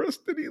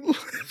depressed and he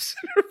laughs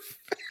in her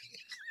face.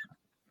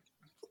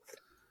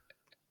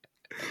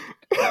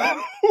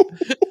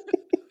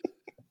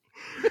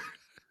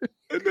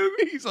 And then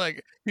he's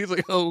like,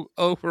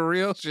 oh, for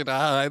real? Should I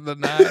hide the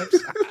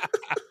knives?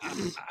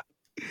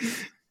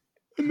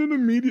 And then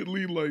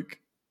immediately like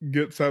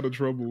gets out of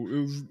trouble. It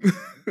was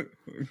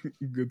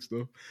good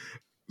stuff.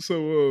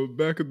 So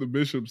back at the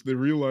Bishops, they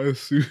realize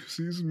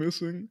Susie's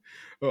missing.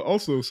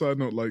 Also, side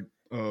note, like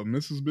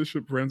Mrs.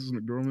 Bishop, Frances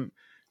McDormand,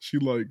 she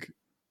like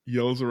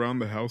yells around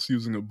the house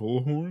using a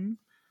bullhorn.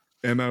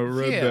 And I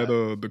read that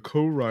the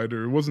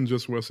co-writer, it wasn't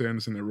just Wes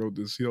Anderson that wrote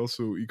this. He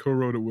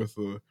co-wrote it with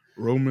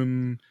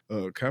Roman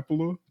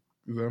Coppola.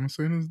 Am I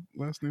saying his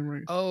last name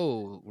right?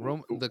 Oh,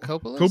 the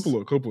Coppola?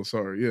 Coppola,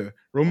 sorry, yeah.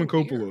 Roman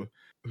Coppola,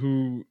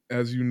 who,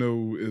 as you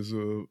know, is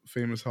a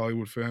famous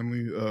Hollywood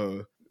family.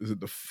 Is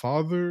it the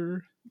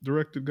father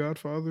directed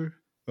Godfather?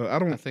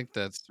 I think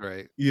that's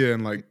right. Yeah,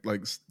 and like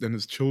then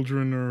his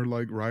children are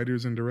like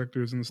writers and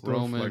directors and stuff.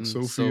 Roman, like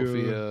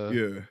Sophia.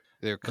 Yeah.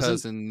 Their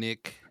cousin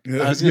Nick.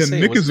 I was gonna say,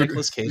 Nick is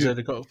Nicolas Cage at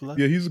a Coppola?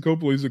 Yeah, he's a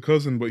Coppola. He's a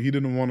cousin, but he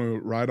didn't want to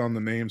write on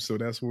the name, so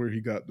that's where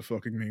he got the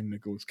fucking name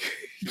Nicolas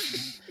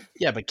Cage.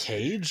 Yeah, but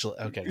Cage?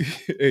 Okay.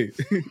 Hey,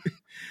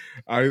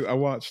 I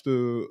watched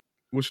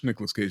which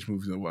Nicolas Cage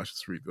movies I watched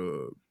this week?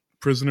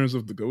 Prisoners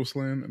of the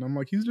Ghostland, and I'm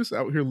like, he's just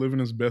out here living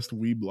his best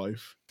weeb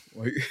life.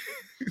 Like,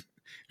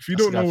 if you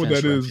don't know what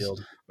that is,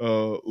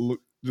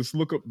 just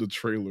look up the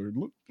trailer.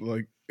 Look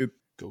like it.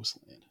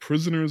 Ghostland.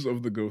 Prisoners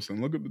of the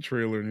Ghostland. Look at the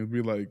trailer and you'll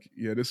be like,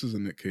 yeah, this is a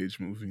Nick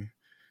Cage movie.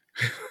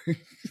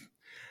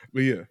 But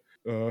yeah,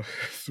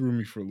 threw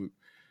me for a loop.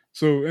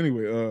 So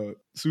anyway,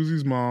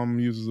 Susie's mom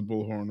uses a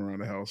bullhorn around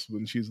the house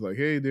when she's like,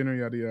 hey, dinner,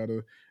 yada yada.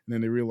 And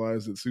then they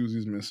realize that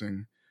Susie's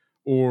missing.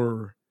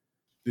 Or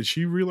did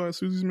she realize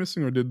Susie's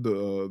missing, or did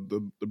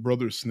the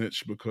brother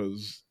snitch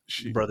because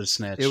brother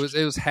snitched?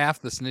 It was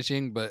half the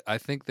snitching, but I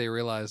think they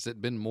realized it'd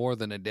been more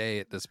than a day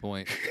at this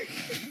point.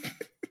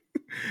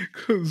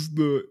 Because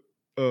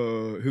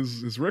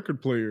his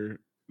record player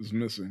is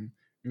missing.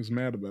 He was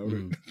mad about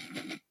it.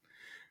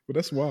 But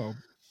that's wild.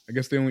 I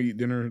guess they only eat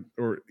dinner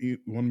or eat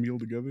one meal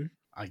together.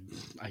 I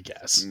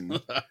guess.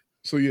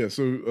 So yeah,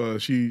 so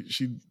she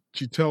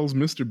she tells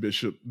Mr.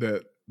 Bishop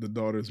that the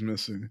daughter's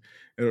missing.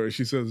 Or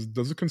she says,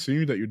 "Does it concern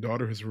you that your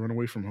daughter has run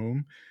away from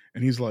home?"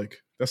 And he's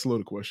like, "That's a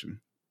loaded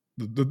question."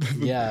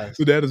 Yeah.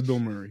 The dad is Bill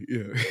Murray.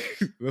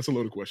 Yeah, that's a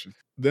loaded question.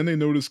 Then they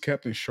notice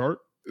Captain Sharp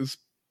is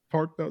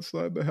parked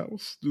outside the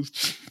house,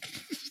 just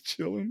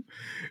chilling.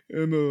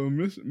 And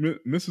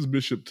Mrs.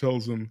 Bishop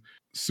tells him,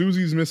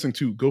 "Susie's missing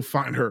too. Go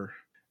find her."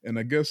 And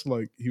I guess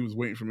like he was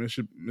waiting for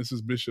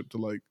Mrs. Bishop to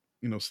like,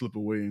 slip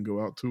away and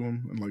go out to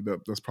him, and like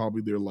that's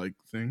probably their like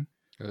thing.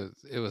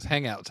 It was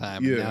hangout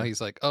time, Yeah. and now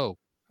he's like, "Oh,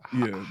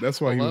 yeah, that's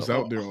why he was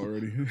out there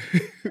already."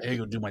 I gotta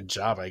go do my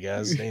job, I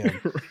guess. Damn.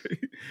 Right.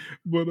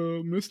 But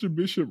Mr.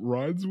 Bishop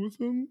rides with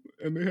him,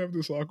 and they have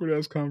this awkward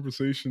ass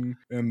conversation.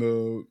 And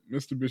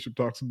Mr. Bishop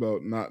talks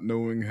about not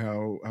knowing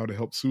how to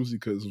help Susie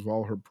because of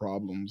all her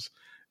problems.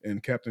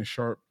 And Captain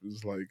Sharp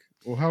is like,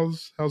 "Well,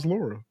 how's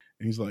Laura?"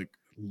 And he's like,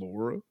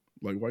 "Laura?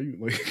 Like, why you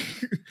like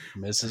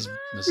Mrs.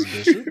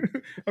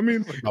 Bishop? I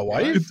mean, My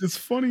wife? It's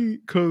funny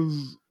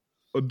because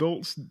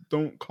adults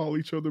don't call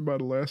each other by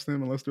the last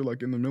name unless they're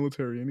like in the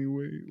military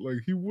anyway. Like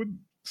he would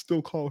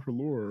still call her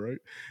Laura, right?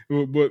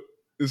 But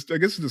I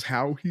guess it's just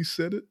how he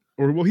said it,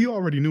 or well, he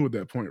already knew at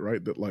that point,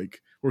 right? That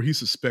like, or he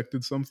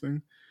suspected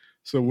something.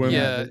 So when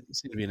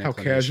how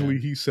casually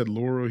he said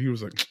Laura, he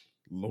was like,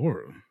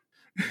 "Laura."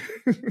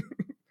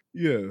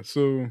 Yeah,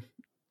 so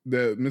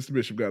that Mr.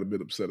 Bishop got a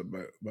bit upset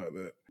about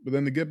that. But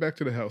then to get back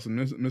to the house, and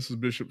Mrs.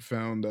 Bishop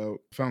found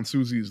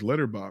Susie's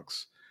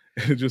letterbox,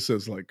 and it just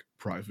says like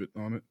private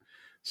on it.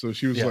 So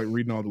she was like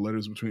reading all the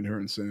letters between her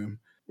and Sam,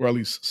 or at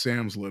least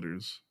Sam's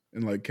letters.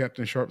 And like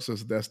Captain Sharp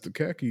says, that's the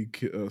khaki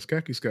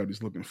scout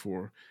he's looking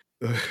for.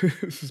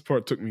 This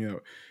part took me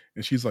out.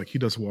 And she's like, he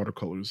does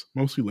watercolors,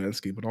 mostly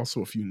landscape, but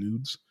also a few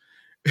nudes.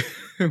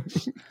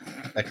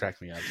 That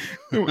cracked me up.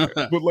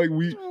 But like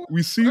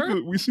we see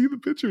the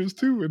pictures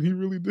too, and he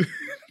really did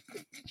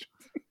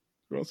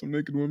draw some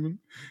naked women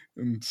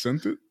and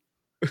sent it.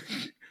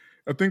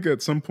 I think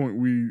at some point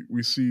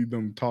we see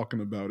them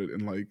talking about it,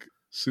 and like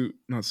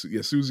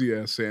Susie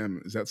asked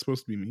Sam, "Is that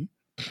supposed to be me?"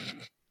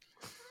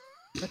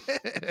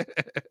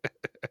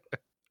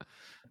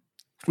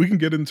 We can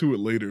get into it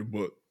later,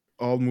 but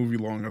all movie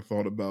long I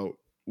thought about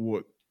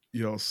what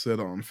y'all said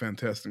on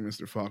Fantastic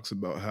Mr. Fox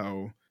about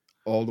how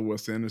all the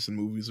Wes Anderson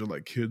movies are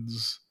like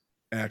kids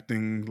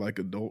acting like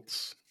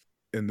adults,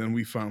 and then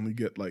we finally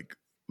get like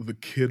the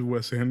kid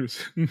Wes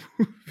Anderson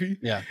movie,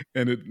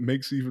 and it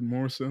makes even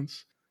more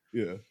sense.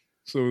 Yeah.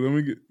 So then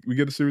we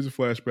get a series of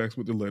flashbacks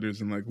with the letters,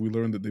 and like we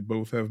learn that they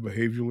both have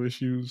behavioral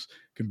issues,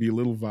 can be a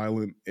little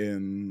violent,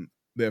 and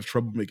they have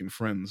trouble making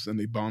friends, and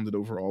they bonded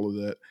over all of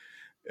that,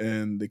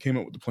 and they came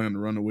up with the plan to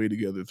run away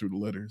together through the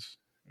letters.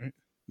 Right.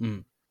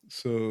 Mm.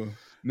 So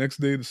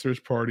next day, the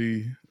search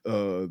party,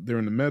 they're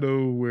in the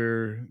meadow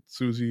where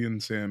Susie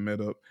and Sam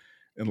met up,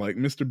 and like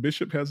Mr.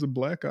 Bishop has a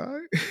black eye.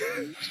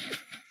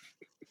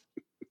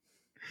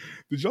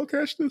 Did y'all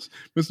catch this?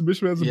 Mr.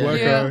 Bishop has a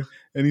black eye,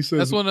 and he says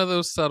that's one of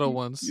those subtle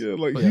ones. Yeah,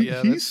 like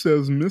he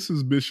says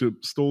Mrs.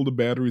 Bishop stole the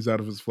batteries out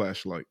of his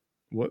flashlight.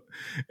 What?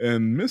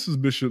 And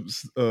Mrs. Bishop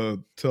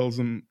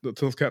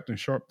tells Captain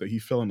Sharp that he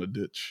fell in a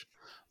ditch.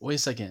 Wait a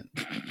second.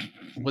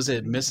 Was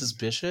it Mrs.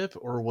 Bishop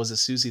or was it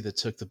Susie that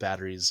took the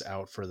batteries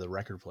out for the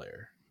record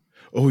player?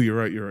 Oh, you're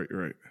right.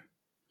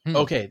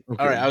 Okay. All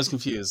right. I was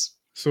confused.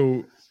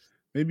 So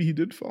maybe he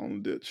did fall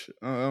in the ditch.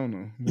 I don't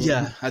know. Well,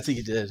 yeah, I think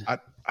he did.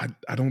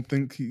 I don't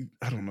think he.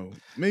 I don't know.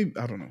 Maybe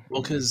I don't know.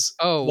 Well, because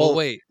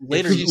wait.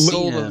 Later if she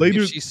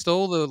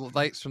stole the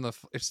lights from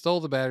stole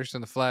the batteries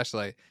from the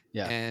flashlight.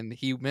 Yeah. And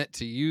he meant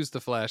to use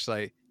the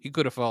flashlight. He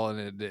could have fallen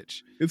in a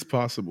ditch. It's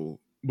possible,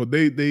 but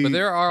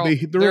there are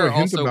hints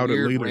also about it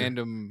weird later.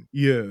 Random.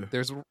 Yeah.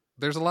 There's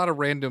a lot of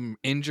random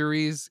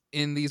injuries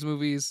in these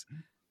movies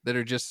that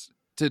are just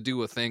to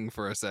do a thing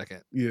for a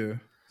second. Yeah.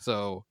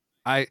 So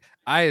I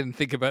didn't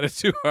think about it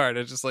too hard. I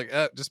was just like,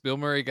 just Bill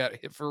Murray got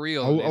hit for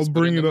real. I'll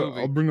bring it up.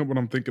 I'll bring up what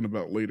I'm thinking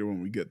about later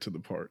when we get to the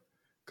part,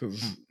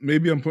 because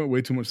maybe I'm putting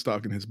way too much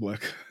stock in his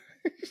black.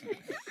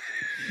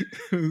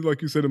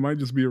 Like you said, it might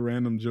just be a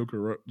random joke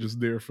or just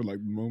there for like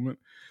the moment.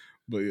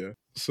 But yeah.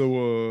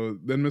 So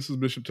then Mrs.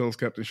 Bishop tells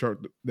Captain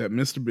Sharp that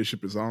Mr.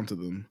 Bishop is onto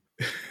them,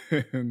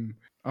 and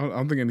I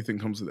don't think anything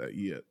comes of that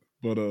yet.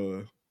 But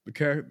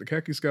the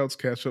khaki scouts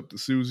catch up to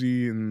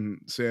Susie and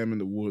Sam in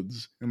the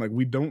woods, and like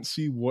we don't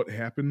see what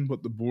happened,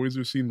 but the boys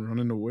are seen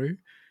running away,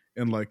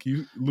 and like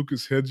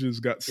Lucas Hedges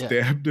got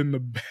stabbed in the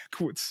back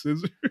with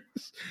scissors,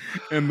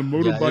 and the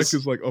motorbike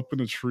is like up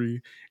in a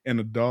tree, and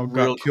a dog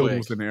got killed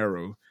with an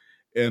arrow,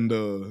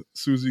 and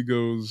Susie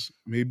goes,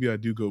 "Maybe I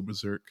do go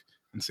berserk,"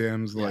 and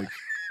Sam's like,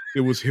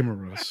 "It was him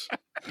or us."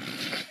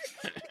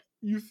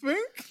 You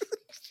think?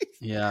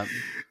 Yeah.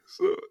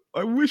 So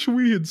I wish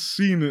we had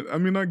seen it. I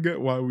mean, I get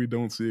why we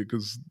don't see it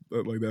because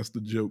like that's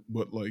the joke.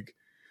 But like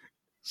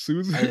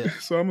Susie,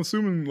 so I'm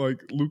assuming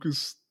like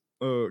Lucas.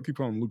 Keep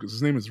calling him Lucas.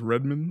 His name is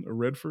Redmond or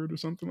Redford or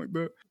something like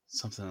that.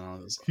 Something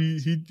along those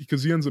lines.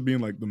 Because he ends up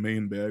being like the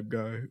main bad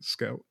guy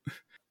scout.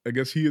 I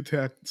guess he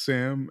attacked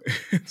Sam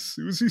and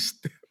Susie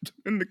stabbed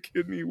him in the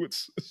kidney with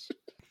scissors.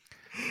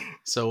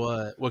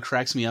 So what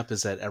cracks me up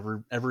is that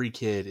every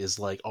kid is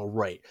like, all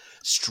right,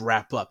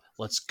 strap up,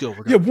 let's go.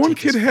 We're Yeah, gonna one take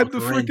kid this had the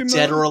fucker in, freaking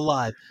dead or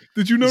alive.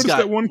 Did you He's notice got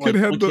that one kid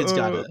like had one kid's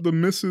got the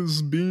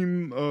Mrs.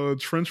 Bean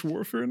trench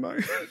warfare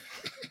knife?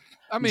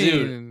 I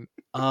dude,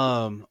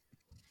 mean,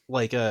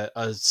 like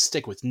a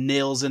stick with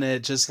nails in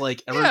it, just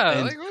like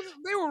yeah, like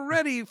they were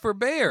ready for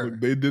bear. Look,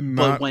 they did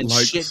But not when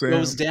like shit Sam.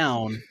 goes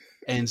down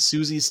and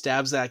Susie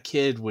stabs that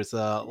kid with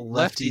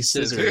lefty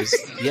scissors,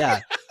 scissors.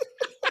 yeah,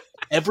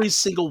 every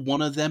single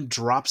one of them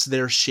drops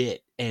their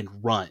shit and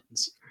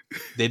runs.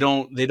 They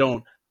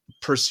don't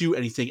pursue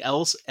anything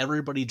else.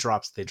 Everybody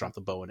drops. They drop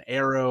the bow and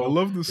arrow. I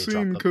love the They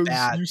drop scene the because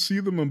bat. you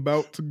see them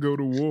about to go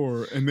to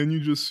war, and then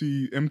you just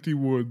see empty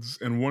woods,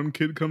 and one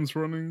kid comes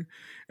running,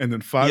 and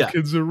then five Yeah.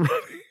 kids are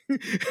running.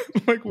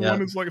 Like Yeah.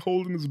 one is like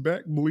holding his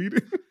back,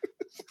 bleeding.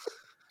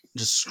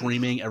 Just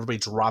screaming. Everybody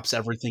drops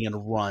everything and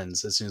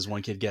runs as soon as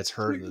one kid gets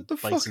hurt. Like, And what the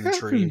bites fuck in the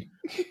tree,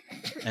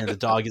 and the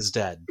dog is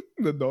dead.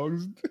 The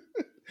dog's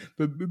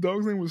the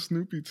dog's name was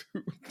Snoopy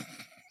too.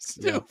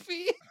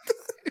 Snoopy.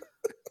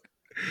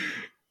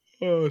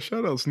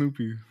 Shout out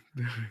Snoopy.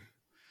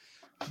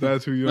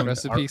 That's too young.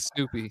 Recipe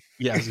Snoopy.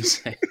 Yeah, I was gonna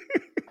say.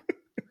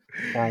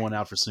 Pour one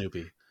out for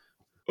Snoopy.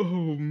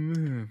 Oh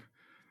man.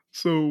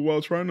 So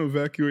while trying to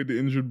evacuate the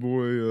injured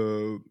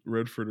boy,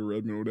 Redford or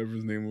Redmond, whatever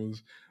his name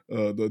was,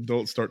 the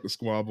adults start to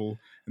squabble,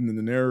 and then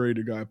the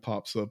narrator guy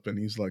pops up, and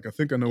he's like, "I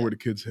think I know where the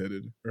kid's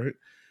headed." Right?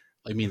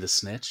 I mean the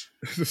snitch.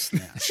 The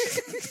snitch.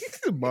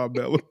 Bob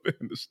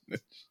Balaban, the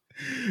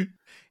snitch.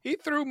 He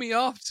threw me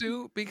off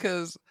too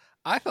because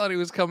I thought he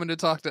was coming to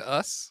talk to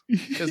us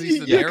because he's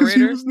the Yeah, 'cause he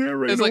narrator. was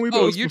narrating It's like, only to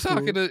oh, us you before.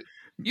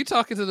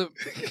 talking to the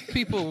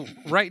people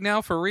right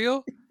now for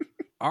real?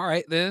 All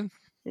right then.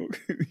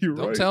 Okay, you're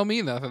Don't right. tell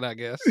me nothing, I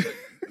guess.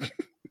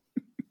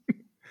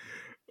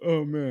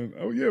 Oh man.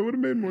 Oh yeah, it would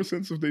have made more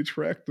sense if they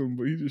tracked him,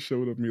 but he just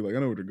showed up and me like, I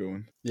know where they're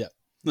going. Yeah.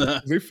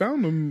 They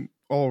found him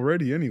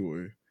already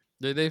anyway.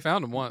 They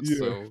found him once, Yeah.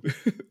 so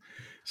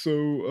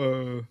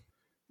So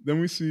then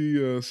we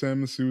see Sam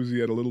and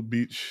Susie at a little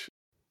beach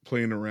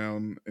playing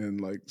around, and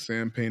like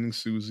Sam painting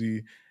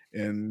Susie,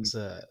 and It's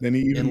then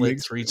he even inlet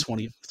makes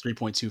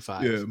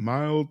 3.25. yeah,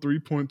 mile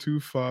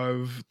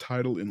 3.25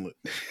 tidal inlet.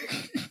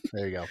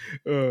 There you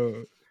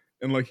go.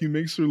 And like he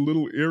makes her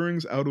little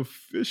earrings out of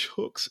fish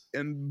hooks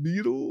and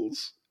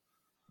beetles,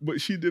 but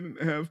she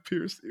didn't have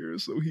pierced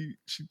ears, so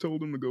she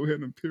told him to go ahead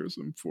and pierce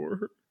them for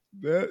her.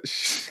 That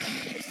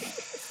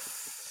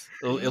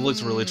It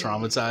looks really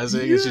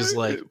traumatizing. It's just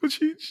like, but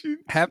she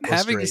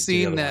having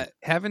seen together.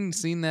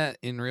 that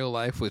in real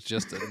life with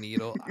just a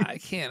needle, I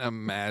can't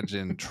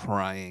imagine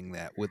trying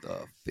that with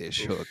a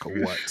fish hook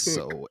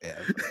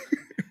whatsoever.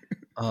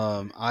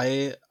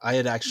 I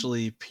had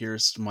actually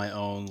pierced my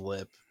own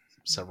lip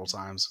several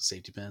times with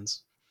safety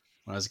pins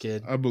when I was a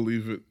kid. I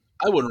believe it.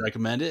 I wouldn't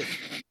recommend it.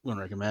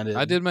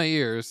 I did my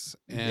ears,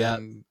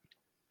 and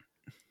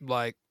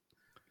like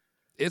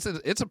it's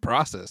a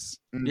process.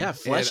 Yeah,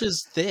 flesh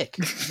is thick.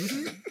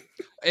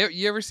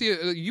 You ever see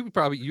you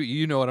probably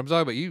you know what I'm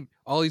talking about.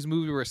 All these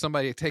movies where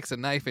somebody takes a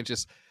knife and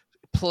just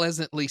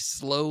pleasantly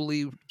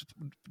slowly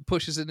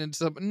pushes it into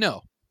something.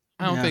 No,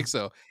 I don't think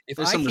so.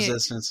 There's some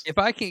resistance. If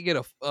I can't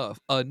get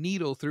a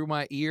needle through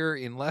my ear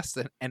in less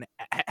than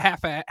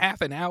half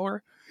an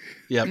hour,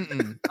 Yep.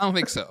 I don't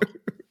think so.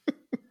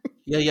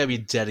 Yeah, you gotta be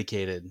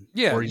dedicated.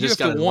 Yeah, or you just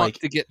have gotta to want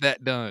to get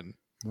that done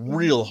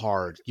real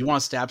hard. You want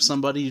to stab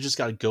somebody, you just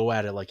gotta go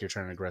at it like you're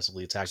trying to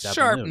aggressively attack that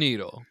sharp balloon.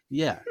 needle.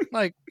 Yeah,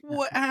 Like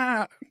what?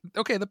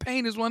 Okay, the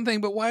pain is one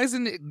thing, but why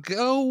isn't it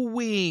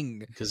going?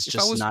 because it's If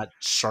just not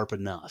sharp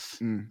enough.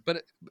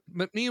 But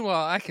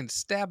meanwhile, I can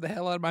stab the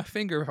hell out of my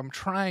finger if I'm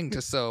trying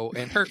to sew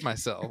and hurt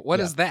myself. What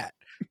is that?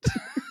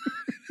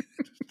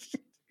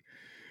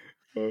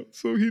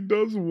 So he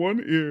does one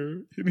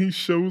ear, and he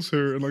shows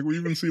her, and like we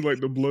even see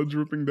like the blood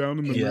dripping down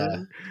in the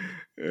mirror,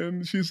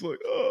 and she's like,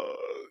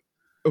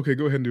 "Okay,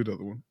 go ahead and do the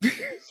other one." I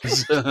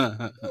was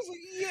like,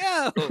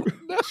 yeah,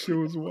 no.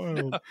 Show is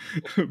wild,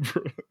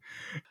 bro.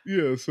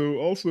 Yeah. So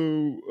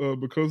also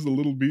because the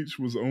little beach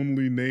was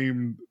only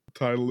named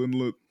Tidal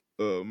Inlet,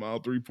 mile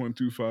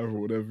 3.25 or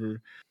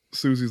whatever,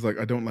 Susie's like,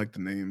 I don't like the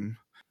name,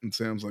 and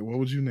Sam's like, what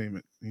would you name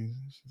it?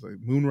 She's like,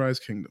 Moonrise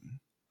Kingdom.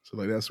 So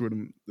like that's where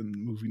the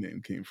movie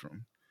name came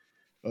from.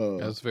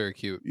 That's very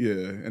cute. Yeah,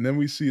 and then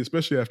we see,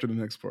 especially after the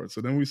next part, so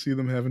then we see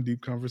them having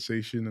deep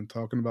conversation and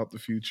talking about the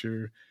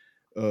future,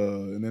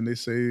 and then they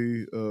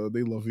say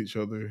they love each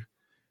other,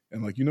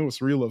 and like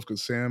it's real love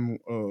because Sam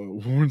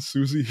warns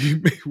Susie he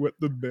may wet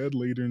the bed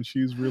later, and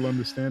she's real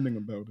understanding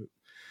about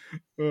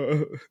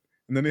it.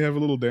 And then they have a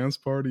little dance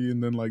party,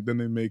 and then then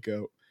they make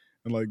out,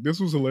 and like this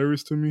was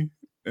hilarious to me,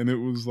 and it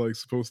was like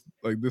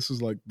this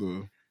is like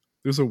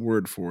there's a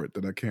word for it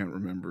that I can't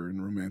remember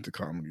in romantic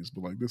comedies,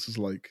 but like this is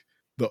like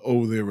the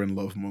they're in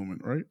love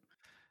moment, right?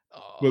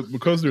 Oh. But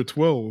because they're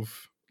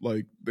 12,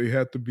 like they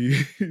had to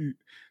be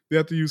they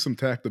had to use some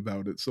tact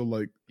about it. So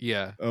like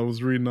yeah, I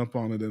was reading up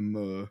on it,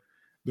 and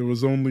there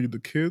was only the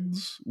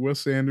kids,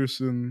 Wes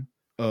Anderson,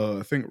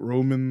 I think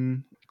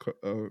Roman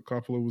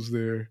Coppola was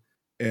there,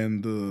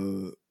 and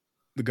the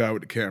guy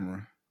with the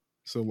camera.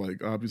 So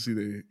like obviously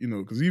they,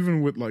 because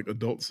even with like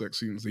adult sex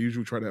scenes, they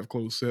usually try to have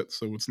closed sets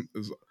so it's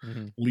as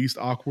least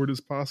awkward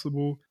as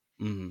possible.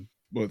 Mm-hmm.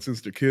 But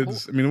since they're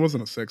kids, I mean, it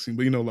wasn't a sex scene,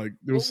 but like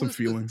there was some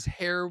feeling. The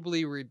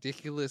terribly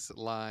ridiculous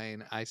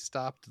line. I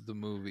stopped the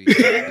movie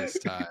this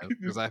time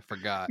because I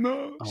forgot.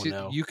 No,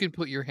 no. You can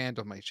put your hand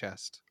on my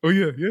chest. Oh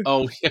yeah.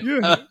 Oh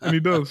yeah, and he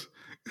does.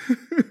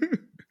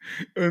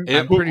 And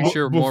I'm pretty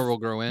sure more will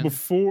grow in.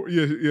 Before,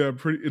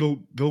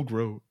 they'll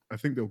grow. I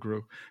think they'll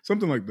grow.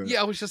 Something like that.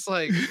 Yeah, I was just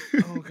like,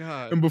 oh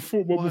god. And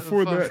before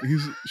that,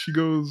 she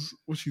goes,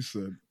 what she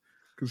said,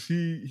 because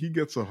he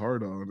gets a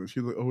hard on, and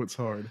she's like, oh, it's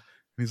hard, and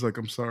he's like,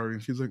 I'm sorry,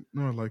 and she's like,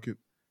 no, I like it,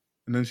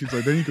 and then she's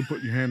like, then you can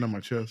put your hand on my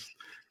chest.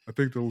 I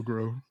think they'll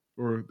grow,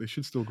 or they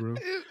should still grow.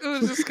 It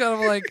was just kind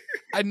of like,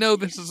 I know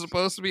this is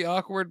supposed to be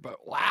awkward, but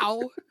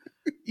wow.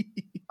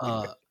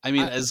 I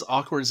mean, as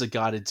awkward as it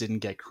got, it didn't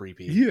get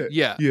creepy.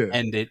 Yeah.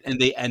 And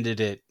they ended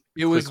it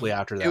quickly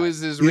after that. It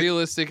was as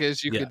realistic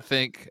as you could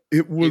think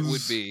it would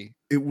be.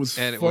 It was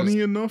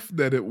funny enough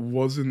that it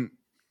wasn't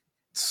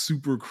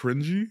super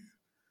cringy.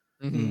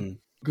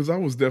 Because I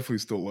was definitely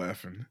still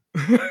laughing.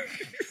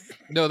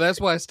 No, that's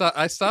why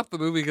I stopped the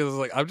movie, because I was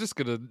like, I'm just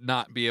gonna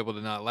not be able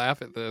to not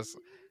laugh at this.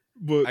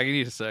 But I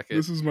need a second.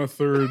 This is my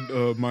third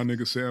My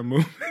Nigga Sam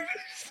movie.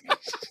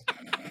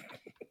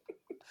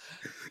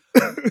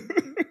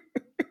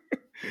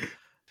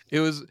 It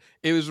was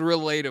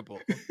relatable.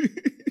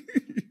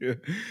 Yeah,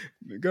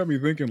 it got me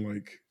thinking.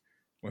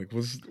 Like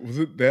was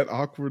it that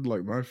awkward?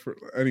 Like my first.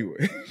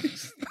 Anyway.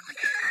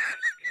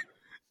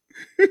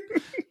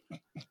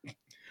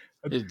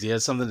 Do you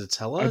have something to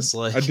tell us?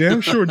 I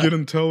damn sure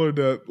didn't tell her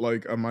that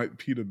like I might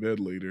pee to bed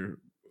later.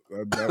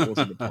 That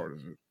wasn't a part of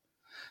it.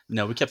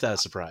 No, we kept that a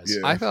surprise.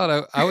 Yeah. I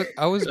thought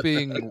I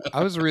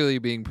was really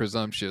being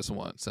presumptuous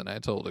once, and I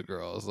told a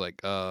girl, I was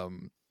like,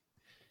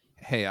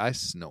 hey, I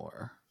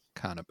snore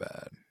kind of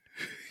bad.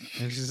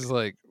 And she's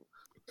like,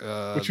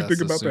 what you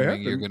think about that?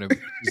 You're gonna.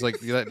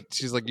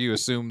 She's like, you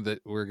assume that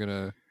we're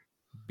gonna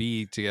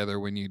be together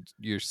when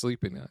you're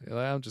sleeping.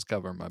 I'm just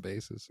covering my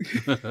bases.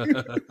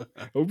 I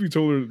hope you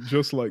told her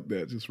just like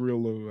that, just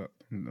real low.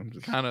 I'm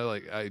just kind of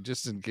like,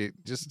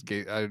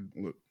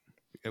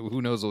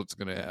 who knows what's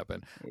gonna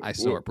happen. I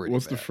snore pretty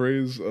What's bad. the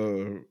phrase?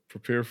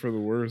 Prepare for the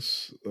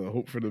worst,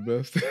 hope for the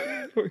best.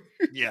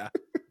 Yeah.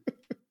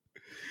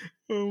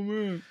 Oh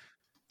man.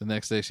 The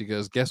next day she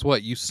goes, guess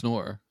what? You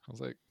snore. I was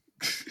like,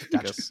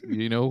 guess,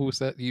 you know who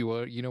said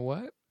you know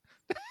what?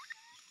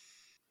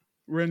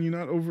 Ren, you're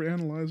not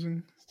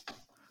overanalyzing.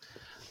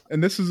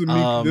 And this is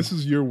this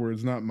is your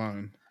words, not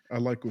mine. I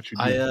like what you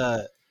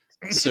did.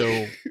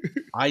 So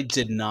I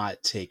did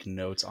not take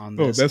notes on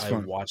this. Oh, that's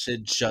fine. I watched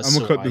it just I'm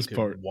gonna so cut this I could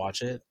part.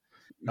 watch it.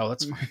 No,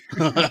 that's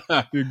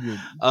fine. You're good.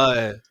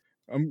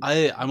 I'm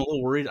a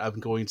little worried I'm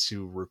going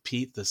to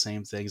repeat the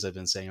same things I've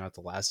been saying about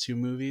the last two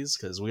movies,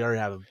 because we already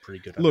have a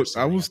pretty good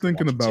understanding. I was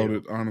thinking about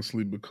it,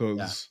 honestly,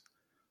 because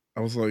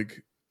I was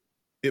like,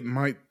 it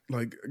might,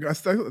 like, I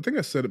think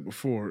I said it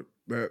before,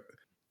 that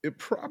it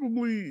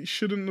probably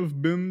shouldn't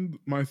have been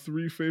my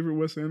 3 favorite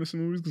Wes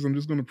Anderson movies, because I'm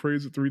just going to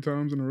praise it 3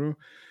 times in a row,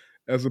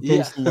 as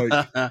opposed to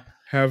like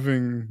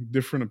having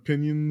different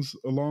opinions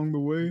along the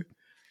way.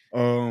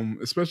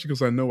 Especially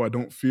because I know I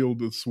don't feel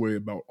this way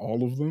about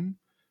all of them,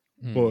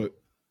 but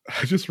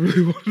I just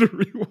really wanted to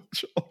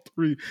rewatch all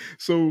 3.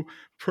 So,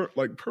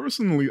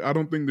 personally, I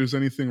don't think there's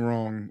anything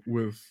wrong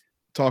with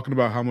talking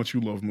about how much you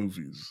love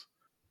movies.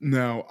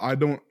 Now, I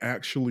don't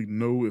actually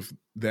know if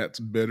that's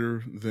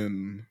better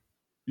than,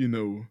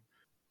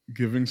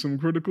 giving some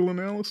critical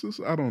analysis.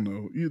 I don't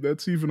know.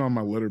 That's even on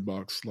my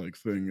Letterboxd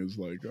thing. Is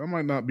like, I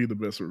might not be the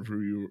best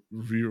reviewer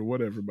or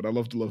whatever, but I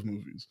love to love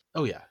movies.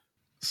 Oh yeah.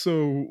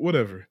 So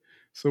whatever.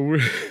 So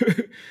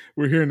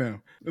we're here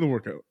now. It'll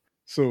work out.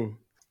 So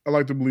I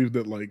like to believe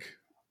that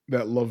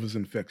that love is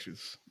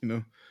infectious,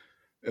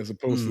 as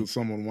opposed to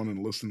someone wanting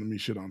to listen to me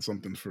shit on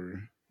something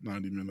for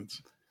 90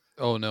 minutes.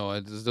 Oh no,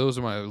 those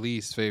are my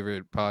least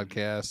favorite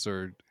podcasts,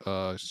 or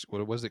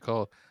what was it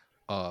called?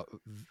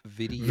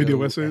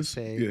 Video essays.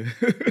 Yeah.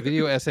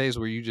 Video essays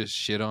where you just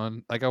shit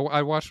on. Like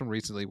I watched one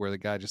recently where the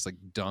guy just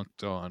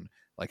dunked on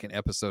an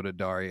episode of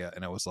Daria,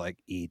 and I was like,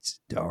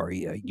 "It's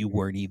Daria. You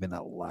weren't even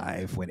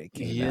alive when it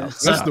came out."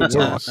 That's the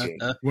worst.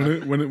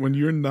 When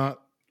you're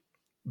not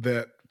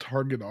that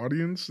target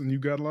audience and you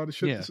got a lot of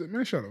shit to say,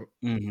 man, shut up.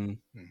 Mm-hmm.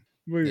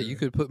 Yeah, you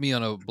could put me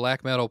on a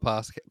black metal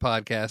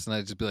podcast, and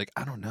I'd just be like,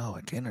 I don't know,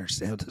 I can't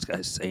understand what this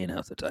guy's saying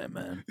half the time,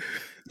 man.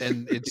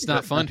 And it's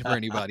not fun for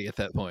anybody at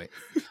that point.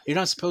 You're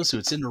not supposed to.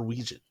 It's in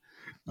Norwegian.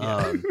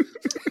 Yeah.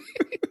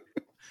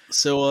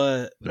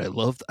 But I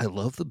love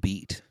the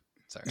beat.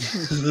 Sorry.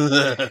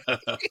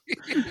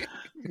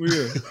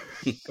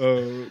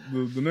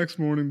 The next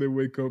morning they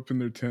wake up in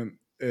their tent,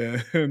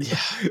 and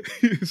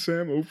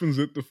Sam opens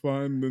it to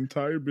find the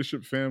entire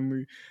Bishop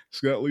family,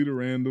 Scout Leader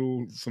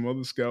Randall, some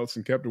other scouts,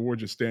 and Captain Ward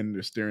just standing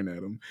there staring at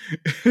him.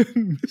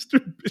 And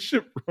Mr.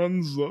 Bishop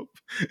runs up,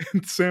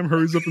 and Sam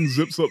hurries up and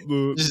zips up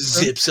the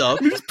zips up.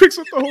 He just picks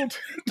up the whole tent.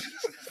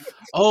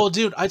 Oh,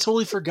 dude, I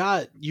totally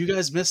forgot. You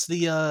guys missed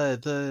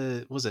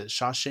the was it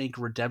Shawshank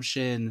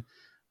Redemption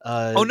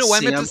Oh no, I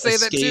meant to say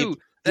that too.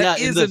 That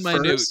is in my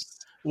notes.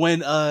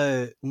 When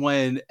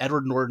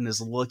Edward Norton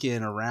is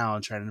looking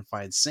around trying to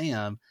find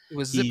Sam, it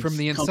was zipped from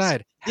the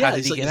inside. How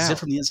did he get out? Zipped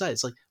from the inside.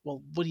 It's like,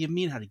 well, what do you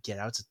mean how to get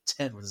out? It's a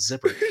tent with a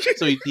zipper.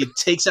 So he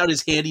takes out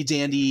his handy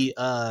dandy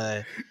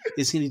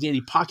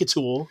pocket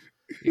tool,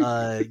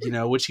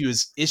 which he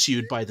was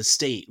issued by the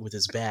state with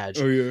his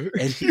badge. Oh yeah,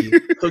 and he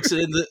hooks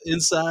it in the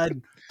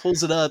inside,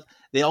 pulls it up.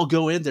 They all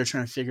go in there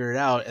trying to figure it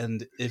out,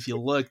 and if you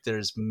look,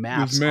 there's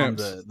maps on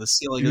the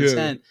ceiling of the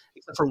tent,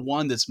 except for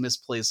one that's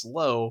misplaced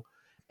low.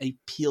 And he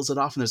peels it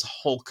off, and there's a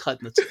hole cut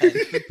in the tent.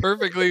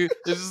 Perfectly,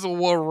 this is a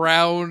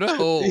round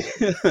hole.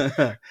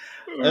 I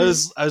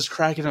was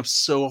cracking up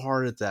so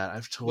hard at that.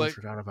 I've totally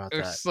forgot about that.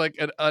 It's like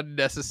an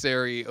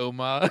unnecessary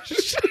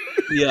homage.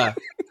 Yeah,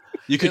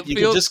 you could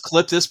just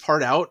clip this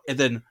part out and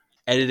then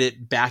edit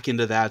it back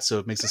into that, so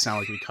it makes it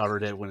sound like we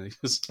covered it when it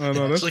was. Oh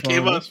no, that's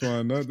fine. That's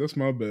fine. That's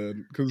my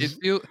bad. Because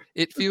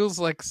it feels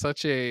like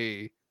such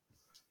a.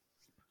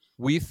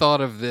 We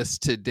thought of this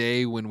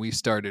today when we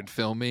started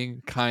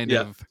filming, kind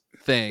of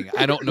thing.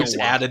 I don't know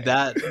why. Added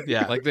that.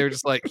 Yeah, like they're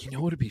just like,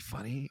 what would be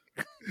funny?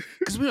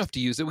 Because we don't have to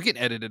use it. We can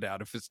edit it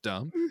out if it's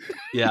dumb.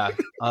 Yeah.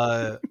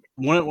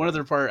 One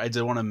other part I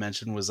did want to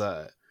mention was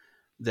that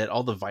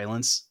all the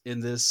violence in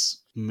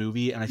this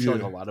movie, and I feel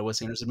like a lot of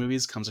Wes Anderson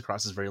movies, comes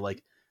across as very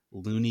like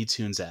Looney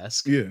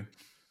Tunes-esque. Yeah.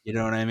 You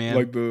know what I mean?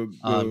 Like the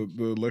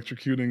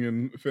electrocuting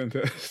and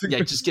Fantastic. Yeah,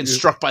 just getting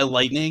struck by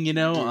lightning. It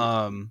would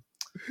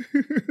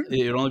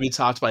only be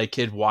topped by a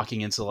kid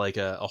walking into like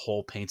a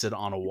hole painted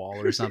on a wall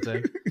or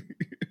something.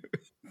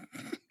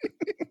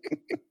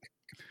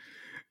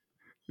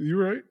 You're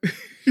right.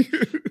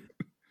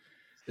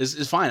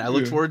 It's fine. I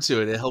look forward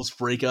to it. It helps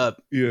break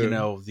up,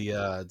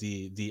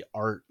 the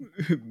art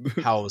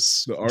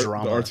house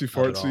drama, the artsy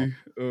fartsy.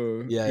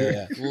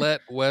 Yeah.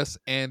 Let Wes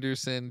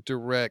Anderson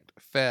direct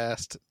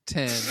Fast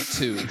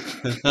 10-2.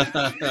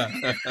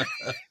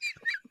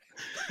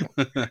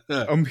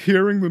 I'm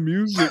hearing the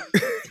music.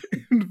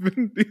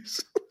 Vin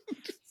Diesel.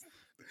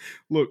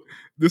 Look,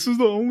 this is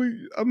the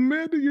only. I'm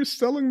mad that you're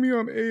selling me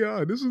on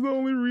AI. This is the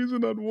only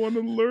reason I'd want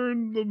to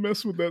learn to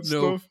mess with that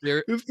stuff.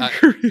 Is to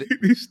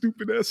create these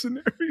stupid ass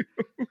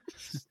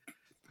scenarios.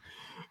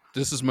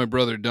 This is my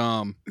brother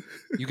Dom.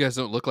 You guys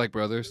don't look like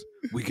brothers.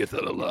 We get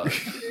that a lot.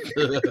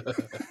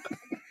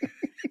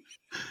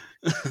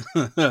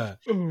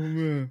 Oh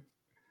man.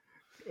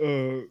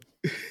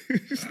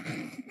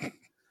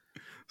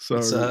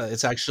 Sorry.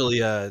 It's actually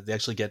they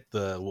actually get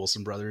the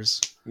Wilson brothers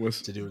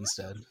to do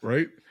instead.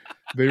 Right?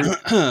 They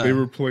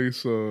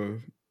replace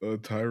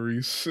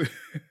Tyrese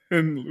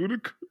and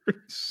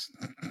Ludacris.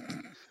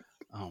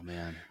 Oh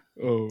man.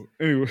 Oh,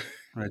 anyway,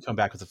 we're gonna come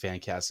back with a fan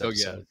cast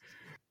episode.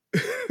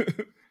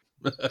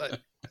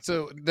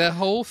 So the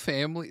whole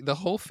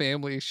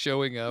family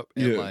showing up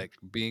and like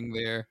being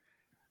there.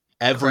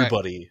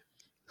 Everybody.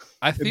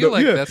 I feel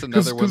like that's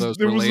another one of those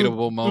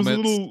relatable moments. There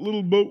was a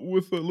little boat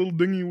with a little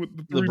dinghy with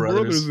the three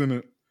brothers in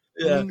it.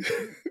 Yeah.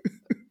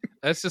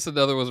 That's just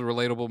another one of those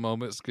relatable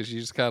moments because you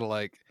just kind of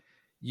like,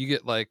 you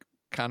get like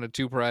kind of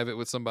too private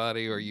with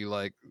somebody, or you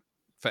like,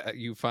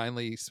 you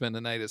finally spend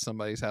the night at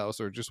somebody's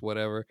house or just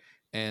whatever,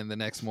 and the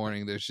next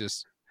morning there's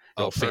just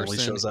a family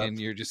person shows up, and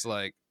you're just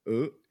like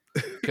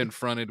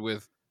confronted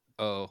with,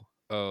 but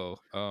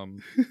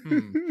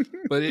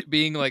it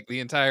being like the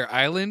entire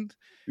island.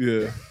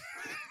 Yeah.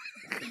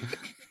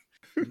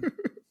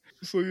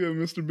 So yeah,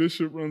 Mr.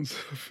 Bishop runs up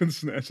and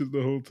snatches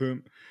the whole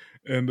tent,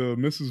 and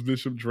Mrs.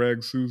 Bishop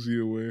drags Susie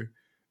away,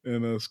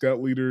 and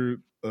Scout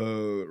Leader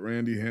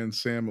Randy hands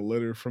Sam a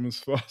letter from his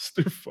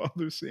foster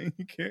father saying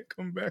he can't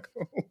come back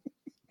home.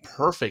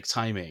 Perfect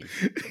timing.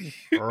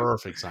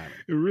 Perfect timing.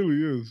 It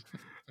really is.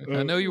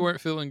 I know you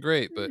weren't feeling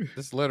great, but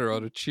this letter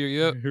ought to cheer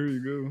you up. Here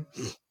you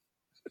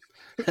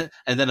go.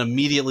 And then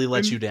immediately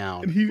lets you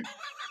down. And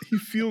he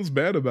feels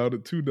bad about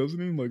it too, doesn't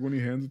he? Like when he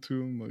hands it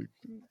to him, like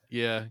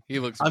yeah, he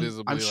looks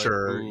visibly. I'm like,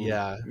 sure. ooh.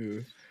 Yeah.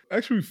 I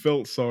actually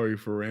felt sorry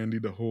for Randy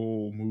the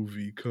whole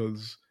movie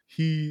because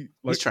he's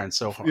trying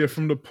so hard. Yeah,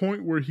 from the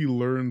point where he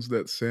learns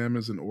that Sam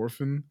is an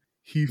orphan,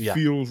 he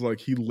feels like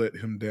he let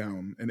him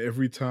down, and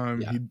every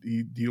time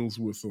he deals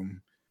with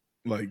him,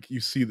 like you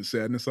see the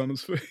sadness on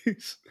his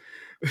face.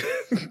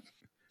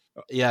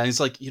 Yeah, he's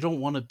like, you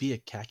don't want to be a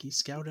khaki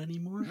scout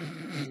anymore,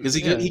 because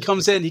he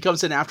comes in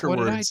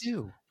afterwards. What did I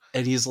do?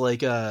 And he's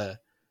like,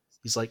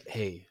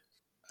 hey,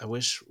 I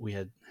wish we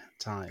had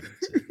time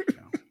to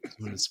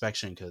do an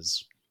inspection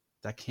because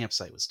that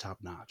campsite was top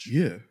notch.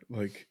 Yeah,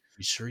 like,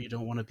 you sure you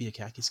don't want to be a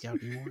khaki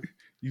scout anymore?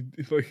 You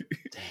like,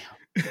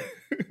 damn.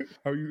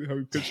 how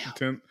he pitched the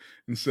tent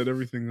and set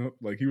everything up.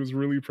 Like he was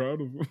really proud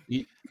of him.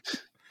 He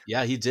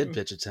did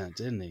pitch a tent,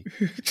 didn't he?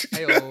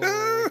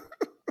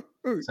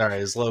 Sorry,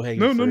 it's low hanging.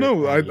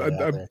 No.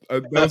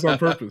 That was on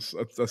purpose.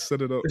 I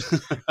set it up.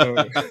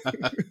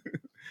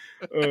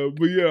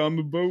 But yeah, on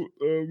the boat,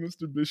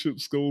 Mr. Bishop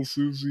scolds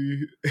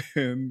Susie,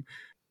 and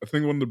I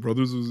think one of the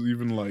brothers was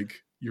even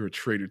like, "You're a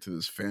traitor to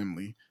this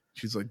family."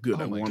 She's like,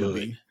 "Good, I want to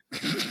be."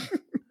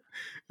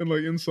 And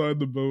like inside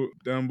the boat,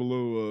 down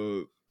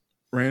below,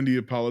 Randy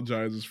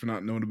apologizes for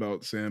not knowing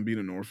about Sam being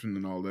an orphan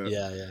and all that.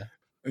 Yeah.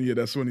 And yeah,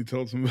 that's when he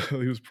tells him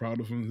he was proud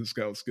of him, his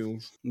scout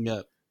skills.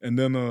 Yeah. And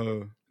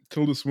then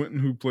Tilda Swinton,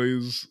 who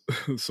plays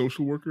a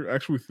social worker, I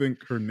actually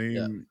think her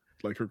name,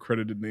 like her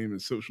credited name,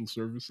 is social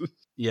services.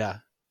 Yeah.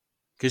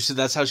 Because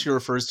that's how she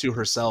refers to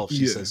herself.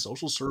 She says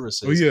social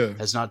services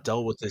has not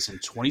dealt with this in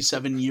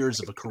 27 years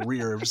of a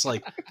career. I'm just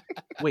like,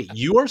 wait,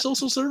 you are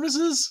social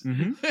services?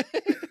 Mm-hmm.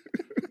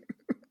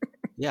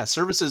 Yeah,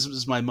 services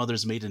was my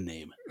mother's maiden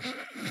name.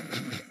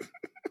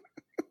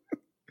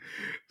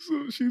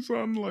 So she's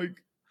on,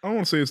 like, I don't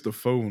want to say it's the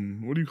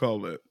phone. What do you call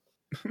that?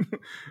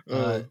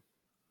 I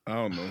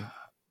don't know.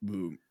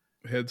 The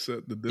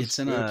headset, the dispatch. It's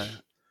in a...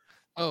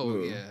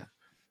 Oh,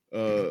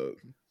 yeah.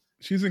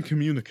 She's in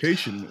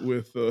communication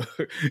with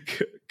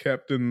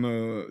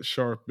Captain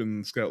Sharp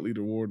and Scout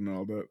Leader Ward and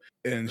all that.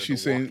 And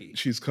she's saying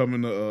she's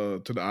coming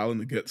to the island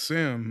to get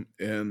Sam.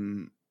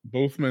 And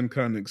both men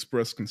kind of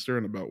express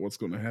concern about what's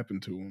going to happen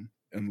to him.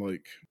 And,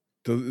 like,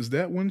 is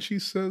that when she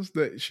says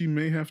that she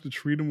may have to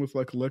treat him with,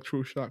 like,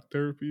 electroshock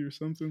therapy or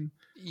something?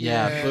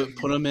 Yeah,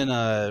 put him in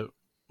a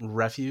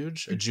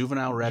refuge, a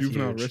juvenile refuge.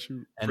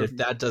 And if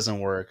that doesn't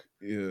work,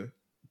 it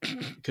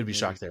could be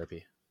shock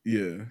therapy.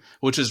 Yeah.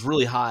 Which is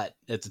really hot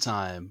at the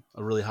time,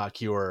 a really hot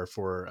cure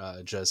for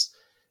just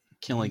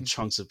killing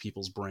chunks of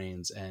people's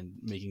brains and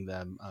making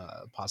them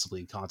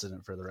possibly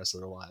incontinent for the rest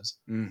of their lives.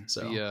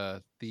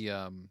 So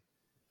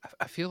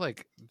I feel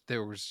like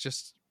there was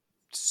just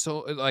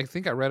I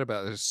think I read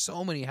about it. There's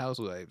so many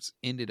housewives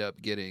ended up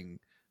getting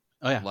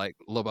like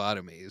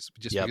lobotomies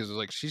just because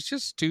like she's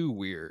just too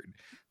weird.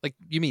 Like,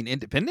 you mean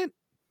independent?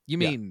 You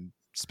mean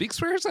speaks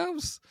for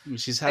herself?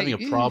 She's having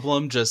a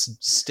problem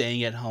just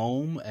staying at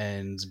home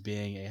and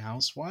being a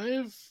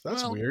housewife?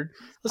 That's weird.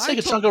 Let's take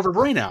a chunk of her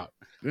brain out.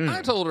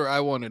 I told her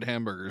I wanted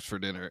hamburgers for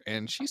dinner,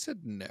 and she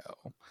said no.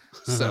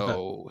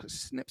 So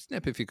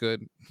snip if you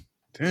could.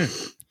 Damn.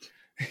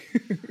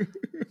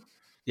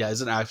 Yeah,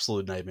 it's an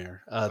absolute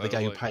nightmare. The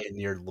guy who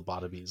pioneered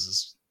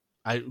lobotomies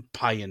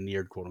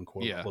pioneered quote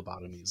unquote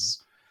lobotomies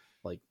is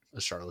like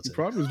a charlatan. He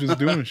probably was just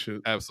doing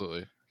shit.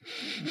 Absolutely.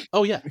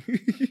 Oh yeah,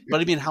 but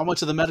I mean, how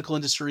much of the medical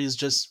industry is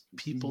just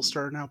people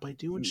starting out by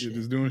doing shit?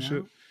 Just doing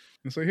shit.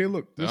 It's like, hey,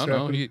 look, this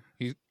happened.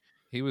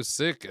 He was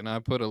sick, and I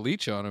put a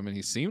leech on him, and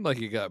he seemed like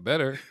he got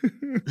better,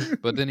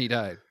 but then he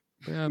died.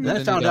 Yeah, and then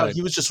I found out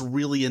he was just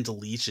really into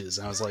leeches.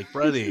 And I was like,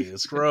 buddy,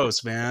 it's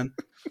gross, man.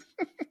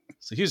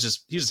 So he was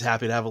just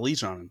happy to have a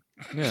leech on him.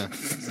 Yeah,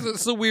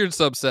 it's a weird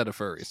subset of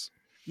furries.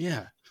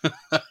 Yeah,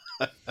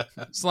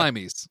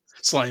 slimies.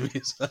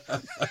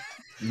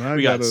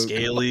 We got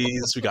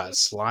scalies. We got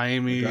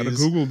slimies. Gotta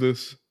Google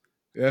this.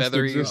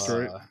 Feathery,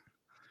 right?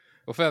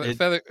 Well,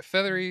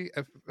 feathery.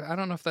 I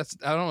don't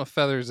know if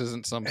feathers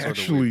isn't some sort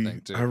of weird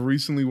thing too. I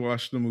recently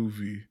watched a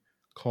movie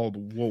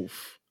called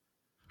Wolf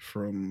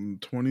from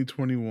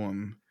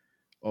 2021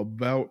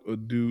 about a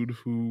dude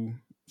who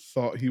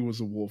thought he was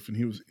a wolf, and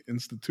he was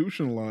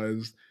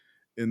institutionalized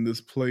in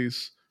this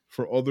place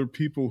for other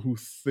people who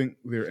think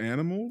they're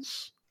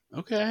animals.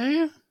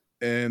 Okay.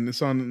 And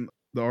it's on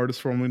the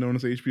artist formerly known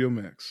as HBO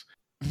Max.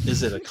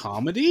 Is it a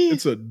comedy?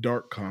 It's a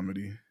dark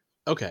comedy.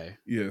 Okay.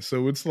 Yeah,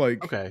 so it's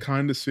like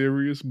kind of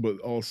serious, but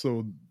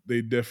also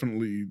they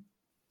definitely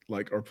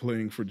like are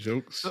playing for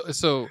jokes.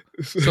 So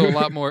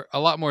a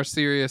lot more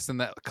serious than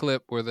that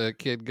clip where the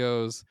kid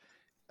goes,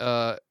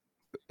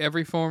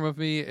 every form of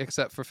me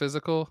except for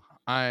physical,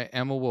 I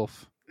am a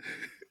wolf.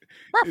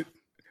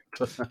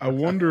 I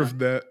wonder if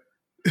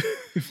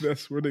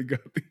that's where they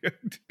got the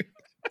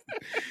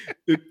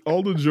idea.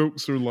 All the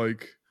jokes are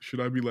like, should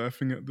I be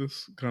laughing at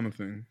this kind of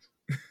thing?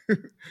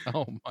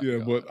 Oh my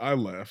God. But I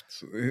laughed.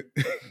 So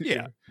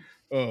yeah.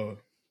 But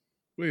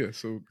yeah,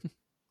 so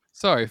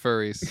sorry,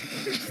 furries.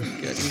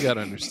 You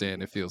gotta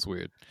understand, it feels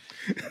weird.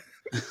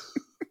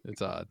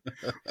 It's odd.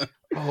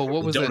 Oh,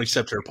 what was Don't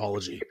accept her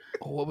apology.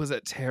 Oh, what was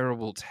that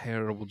terrible,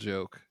 terrible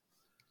joke?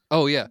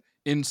 Oh yeah.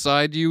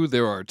 Inside you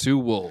there are two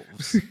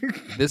wolves.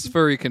 This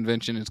furry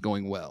convention is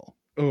going well.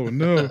 Oh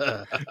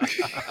no.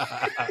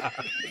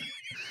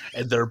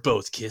 And they're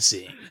both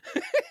kissing.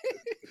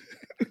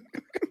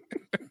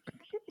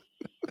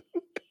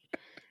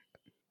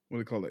 What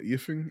do they call that?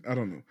 Yiffing? I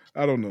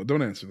don't know.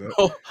 Don't answer that.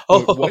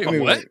 Look, wait,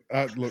 anyway,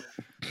 what?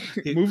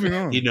 Moving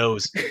on. He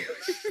knows.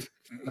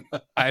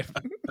 I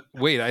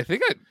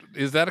think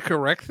is that a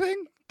correct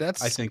thing? I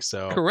think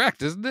so.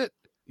 Correct, isn't it?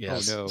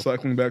 Yes. Oh, no.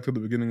 Cycling back to the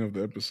beginning of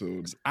the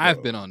episode.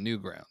 I've been on new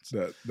grounds.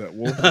 That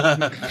wolf.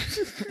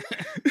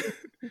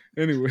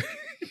 Anyway.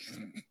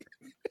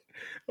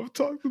 I've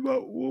talked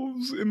about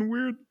wolves in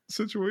weird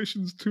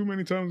situations too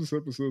many times this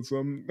episode, so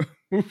I'm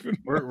moving.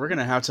 We're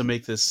gonna have to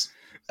make this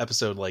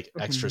episode like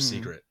extra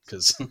secret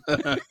because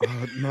I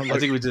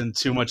think we did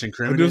too much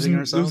incriminating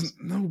ourselves.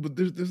 But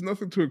there's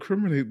nothing to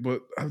incriminate.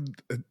 But I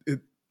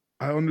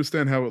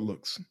understand how it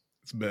looks.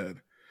 It's bad.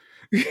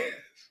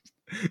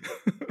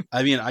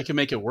 I mean, I can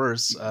make it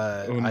worse.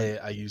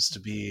 I used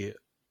to be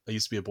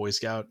a Boy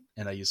Scout,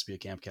 and I used to be a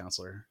camp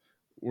counselor.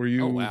 Were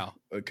you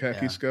a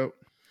khaki scout?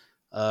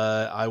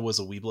 I was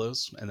a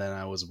Weeblos, and then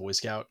I was a Boy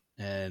Scout,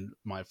 and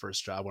my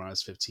first job when I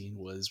was 15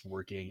 was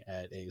working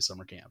at a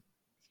summer camp.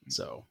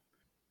 So,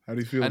 how do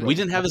you feel? We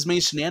didn't have as many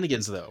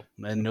shenanigans though,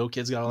 and no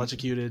kids got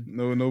electrocuted.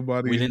 No,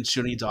 nobody. We didn't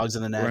shoot any dogs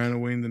in the neck. Ran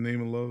away in the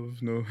name of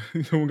love. No,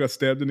 no one got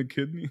stabbed in the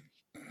kidney.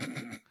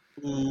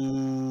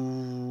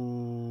 Ooh,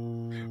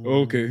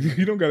 okay,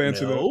 you don't got to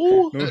answer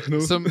no? that. No.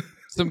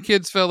 Some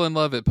kids fell in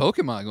love at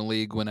Pokemon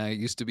League when I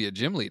used to be a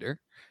gym leader.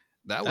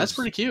 That's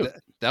pretty cute.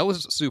 That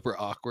was super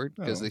awkward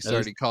because they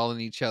started calling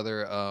each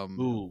other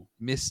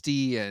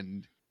Misty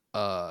and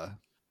Brock.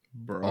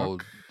 oh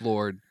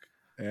Lord,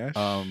 Ash.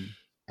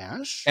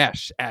 Ash.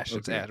 Ash. Okay.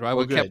 It's Ash.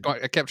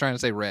 I kept trying to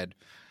say Red.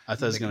 I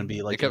thought it was going to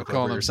be like they kept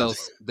calling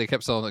themselves. They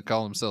kept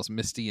calling themselves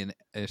Misty and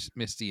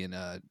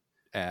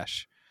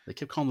Ash. They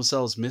kept calling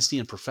themselves Misty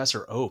and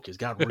Professor Oak. It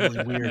got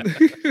really weird.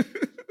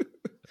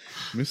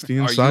 Misty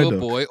and Are Psyduck. you a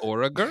boy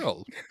or a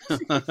girl?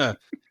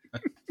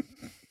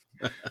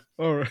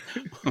 All right.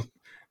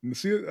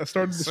 See, I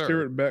started to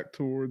steer it back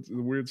towards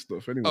the weird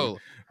stuff. Anyway.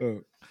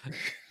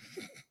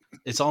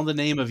 It's all in the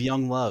name of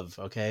young love.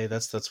 Okay,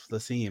 that's the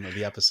theme of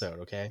the episode.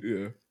 Okay.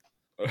 Yeah.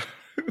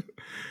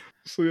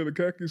 So yeah, the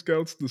Khaki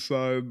Scouts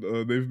decide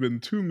they've been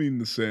too mean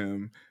to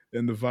Sam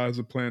and devise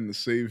a plan to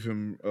save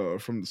him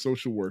from the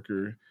social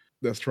worker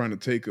that's trying to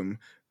take him,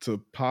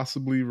 to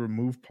possibly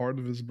remove part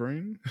of his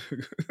brain.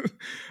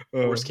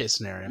 Worst case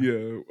scenario.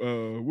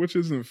 Yeah, which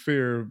isn't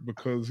fair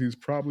because he's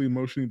probably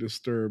emotionally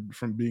disturbed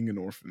from being an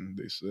orphan,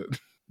 they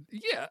said.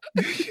 Yeah.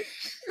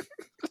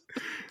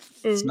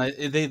 It's nice.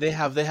 They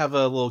have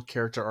a little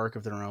character arc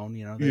of their own,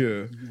 you know.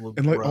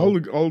 And like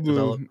all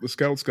the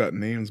scouts got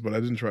names, but I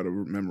didn't try to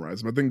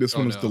memorize them. I think this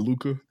one is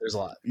DeLuca. There's a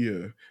lot.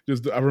 Yeah,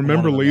 just I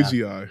remember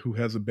Lazy Eye, who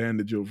has a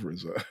bandage over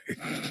his eye.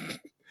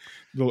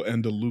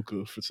 And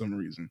DeLuca for some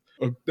reason.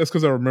 That's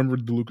because I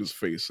remembered DeLuca's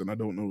face, and I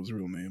don't know his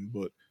real name,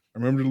 but I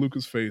remember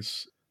DeLuca's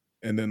face,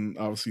 and then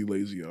obviously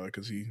Lazy Eye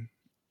because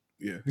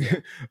yeah.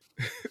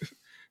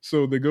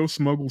 So they go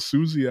smuggle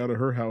Susie out of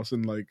her house,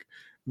 and like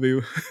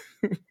they.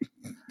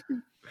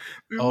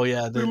 They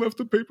left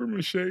a paper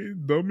mache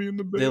dummy in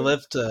the bed. They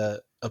left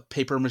a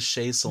paper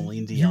mache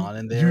Celine Dion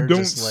in there. You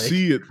don't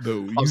see it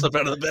though. Pops up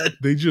out of the bed.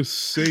 They just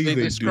say they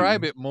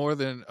describe it more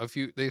than a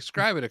few. They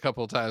describe it a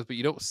couple of times, but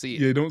you don't see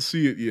it. Yeah, you don't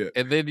see it yet,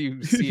 and then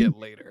you see it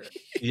later.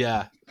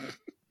 Yeah,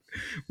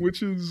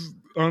 which is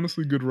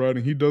honestly good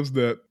writing. He does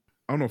that.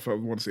 I don't know if I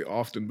want to say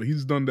often, but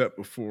he's done that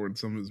before in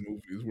some of his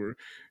movies where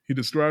he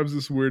describes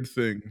this weird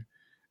thing.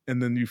 And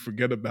then you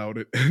forget about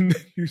it, and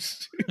then you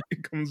see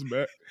it comes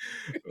back.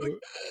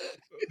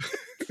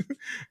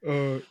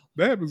 That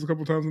happens a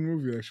couple times in the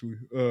movie, actually.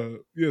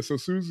 Yeah, so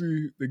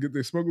Susie,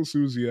 they smuggle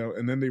Susie out,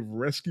 and then they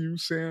rescue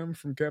Sam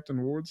from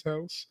Captain Ward's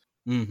house,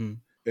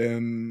 and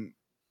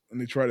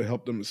they try to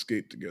help them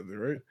escape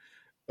together.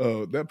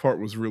 Right? That part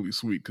was really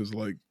sweet because,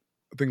 like,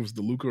 I think it was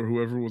DeLuca or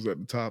whoever was at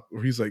the top,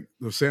 or he's like,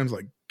 Sam's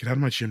like, get out of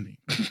my chimney.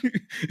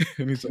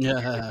 And he's like,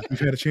 we've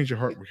had to change your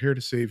heart. We're here to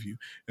save you.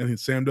 And then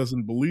Sam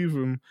doesn't believe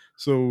him.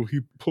 So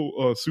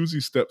Susie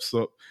steps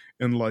up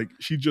and like,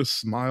 she just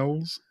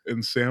smiles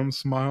and Sam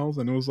smiles.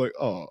 And it was like,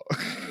 oh,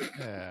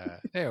 yeah,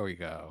 there we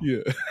go.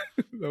 Yeah,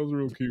 that was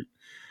real cute.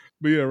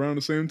 But yeah, around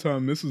the same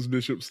time, Mrs.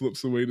 Bishop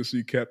slips away to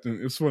see Captain.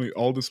 It's funny,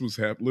 all this was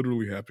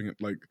literally happening.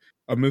 Like,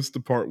 I missed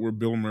the part where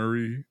Bill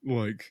Murray,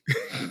 like,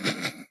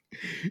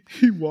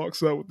 he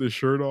walks out with his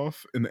shirt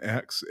off, an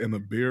axe, and a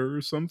bear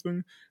or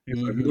something. He's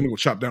like, I'm going to go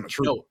chop down a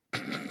tree. No,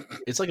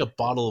 it's like a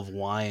bottle of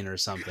wine or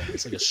something.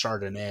 It's like a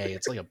Chardonnay.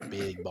 It's like a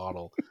big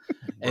bottle.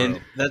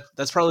 And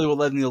that's probably what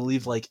led me to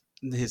leave, like,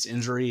 his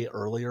injury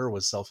earlier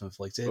was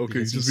self-inflicted. Okay,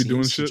 because just be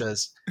doing shit.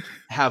 Just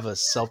have a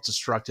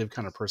self-destructive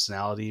kind of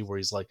personality where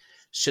he's like,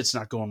 shit's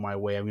not going my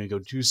way. I'm going to go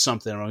do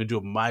something. I'm going to do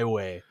it my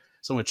way.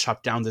 So I'm going to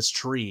chop down this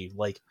tree,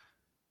 like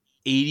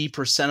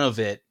 80% of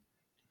it,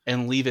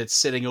 and leave it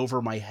sitting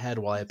over my head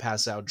while I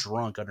pass out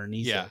drunk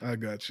underneath it. I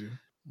got you.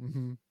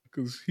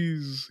 Because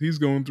he's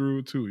going through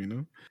it too, you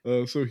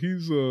know? So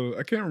he's,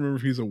 I can't remember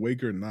if he's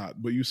awake or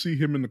not, but you see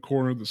him in the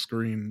corner of the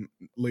screen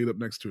laid up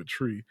next to a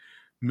tree.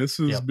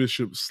 Mrs.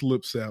 Bishop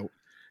slips out,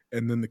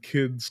 and then the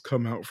kids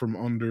come out from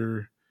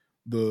under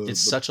it's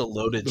such a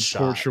loaded the shot,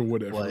 porch or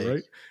whatever, like,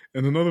 right?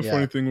 And another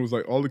funny thing was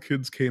like all the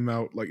kids came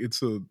out like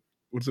it's a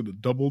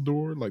double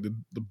door, like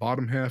the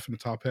bottom half and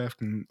the top half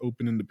can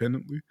open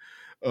independently.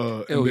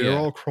 And they're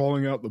all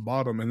crawling out the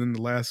bottom, and then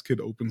the last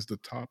kid opens the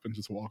top and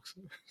just walks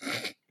in.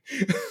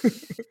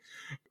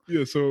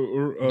 Yeah,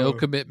 so no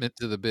commitment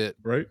to the bit,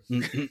 right?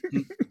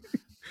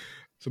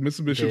 So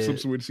Mr. Bishop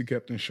slips away to see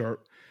Captain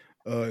Sharp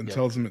and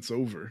tells him it's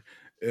over.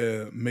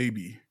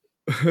 Maybe,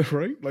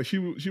 right? Like she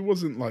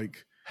wasn't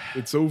like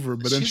it's over,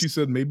 but then she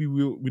said maybe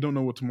we don't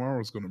know what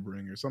tomorrow's going to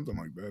bring or something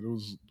like that. It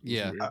was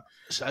weird.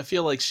 I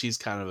feel like she's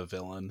kind of a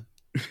villain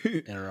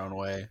in her own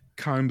way.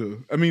 Kind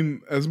of. I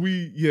mean,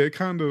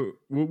 kind of.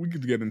 Well, we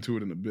could get into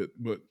it in a bit,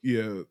 but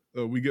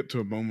we get to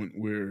a moment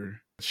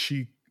where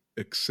she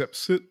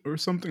accepts it or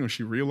something, or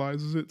she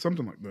realizes it,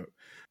 something like that.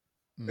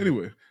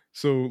 Anyway,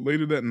 so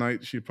later that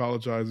night, she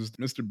apologizes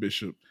to Mr.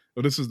 Bishop,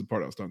 Oh, this is the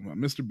part I was talking about.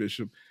 Mr.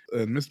 Bishop.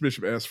 And Mr.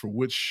 Bishop asks for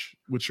which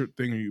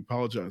thing are you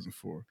apologizing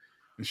for?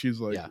 And she's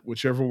like,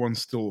 whichever one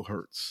still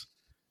hurts.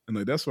 And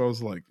like that's what I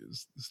was like,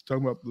 is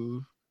talking about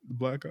the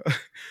black eye?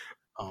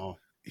 Oh.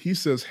 He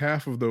says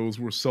half of those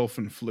were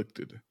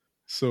self-inflicted.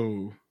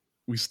 So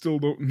we still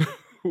don't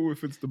know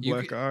if it's the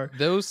black eye.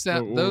 Those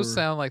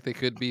sound like they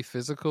could be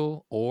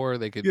physical, or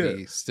they could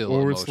be still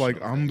or it's like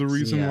emotional I'm the things.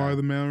 reason why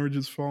the marriage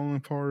is falling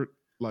apart.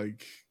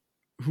 Like,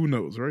 who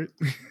knows, right?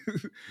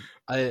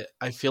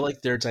 I feel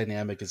like their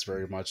dynamic is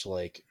very much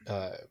like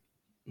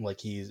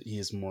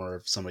he's more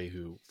of somebody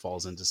who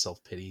falls into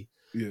self-pity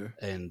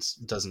and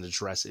doesn't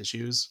address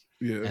issues.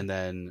 Yeah. And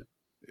then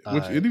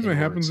which it even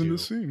happens in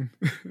this scene.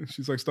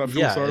 She's like, stop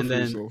feeling sorry for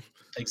yourself.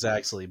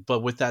 Exactly.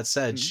 But with that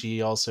said,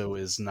 she also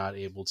is not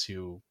able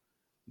to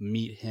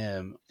meet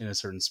him in a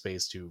certain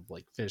space to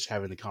like finish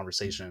having the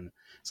conversation.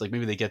 It's like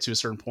maybe they get to a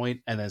certain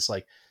point and then it's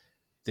like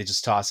they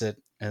just toss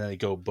it and then they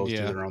go both do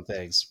their own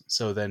things.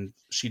 So then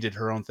she did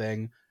her own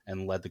thing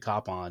and led the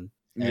cop on,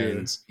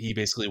 and he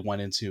basically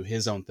went into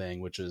his own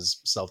thing, which is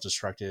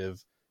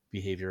self-destructive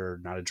behavior,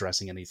 not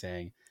addressing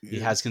anything. He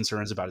has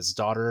concerns about his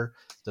daughter,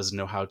 doesn't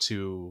know how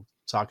to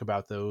talk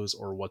about those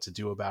or what to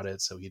do about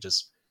it, so he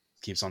just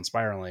keeps on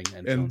spiraling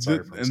and feeling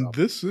sorry for himself.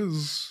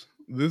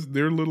 And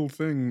their little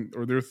thing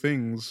or their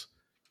things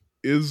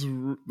is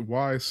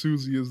why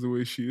Susie is the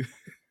way she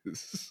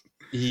is.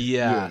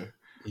 Yeah,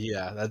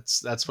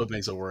 that's what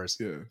makes it worse.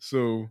 Yeah,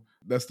 so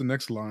that's the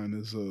next line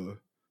is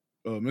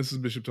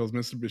Mrs. Bishop tells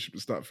Mr. Bishop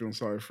to stop feeling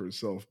sorry for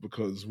herself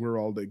because we're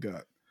all they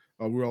got.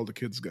 We're all the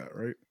kids got,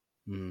 right?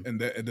 And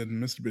then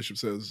Mr. Bishop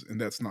says,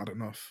 and that's not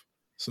enough.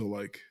 So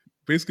like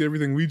basically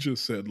everything we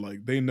just said,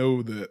 like they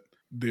know that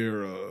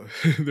they're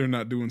they're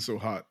not doing so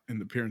hot in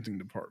the parenting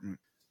department,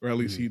 or at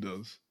least he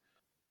does.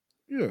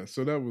 Yeah,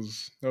 so that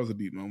was a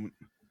deep moment.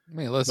 I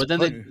mean, but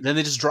then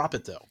they just drop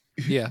it though.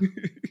 Yeah.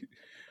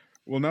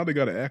 Well, now they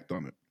got to act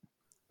on it.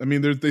 I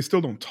mean, they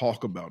still don't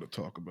talk about it.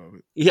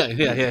 Yeah.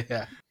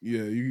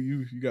 Yeah,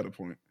 you got a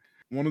point.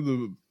 One of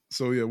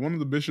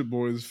the Bishop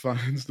boys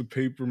finds the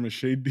paper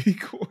mache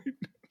decoy.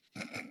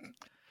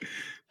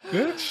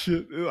 That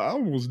shit, I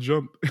almost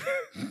jumped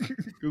because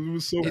it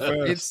was so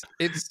fast.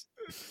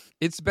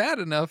 It's bad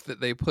enough that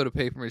they put a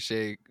paper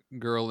mache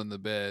girl in the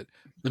bed.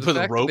 They put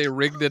the rope. They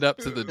rigged it up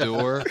to the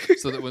door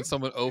so that when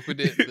someone opened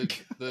it,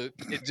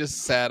 it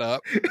just sat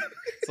up.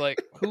 It's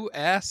like, who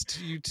asked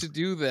you to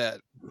do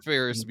that,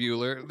 Ferris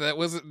Bueller? That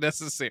wasn't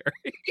necessary.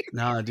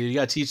 Nah, dude, you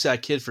gotta teach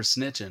that kid for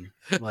snitching.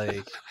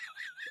 Like,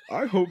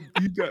 I hope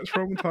he got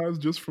traumatized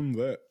just from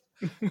that.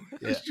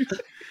 Yeah.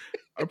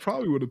 I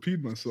probably would have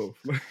peed myself.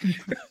 Like,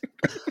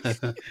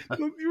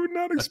 you were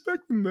not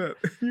expecting that.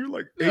 You're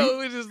like, 8?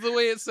 No, it's just the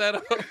way it sat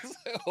up. I was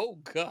like, oh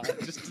god,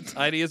 just the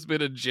tiniest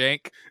bit of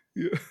jank.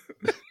 Yeah.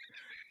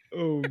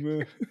 Oh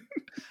man.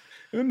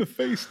 In the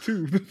face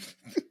too.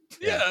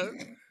 Yeah.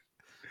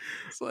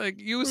 It's like,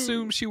 you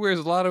assume she wears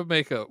a lot of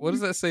makeup. What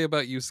does that say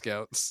about you,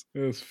 Scouts?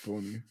 That's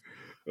funny.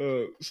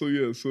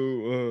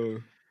 So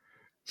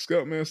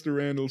Scoutmaster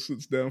Randall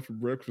sits down for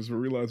breakfast but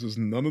realizes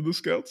none of the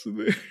scouts are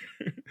there.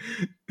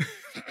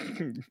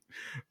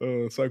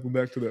 Cycle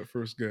back to that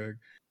first gag.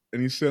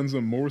 And he sends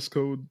a Morse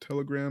code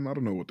telegram. I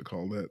don't know what to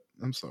call that.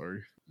 I'm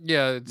sorry.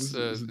 Yeah, it's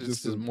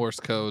just a Morse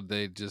code.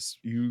 They just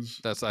use.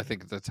 I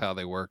think that's how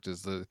they worked.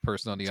 Is the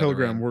person on the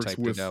telegram other end works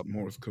with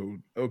Morse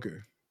code? Okay.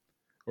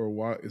 Or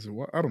why is it?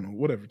 Why I don't know.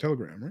 Whatever.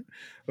 Telegram, right?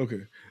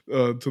 Okay.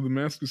 To the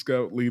Master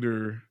Scout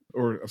leader,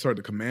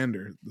 the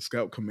commander, the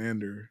Scout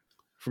commander.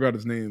 Forgot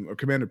his name. Or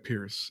Commander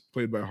Pierce,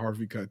 played by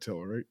Harvey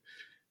Keitel, right?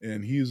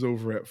 And he's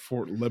over at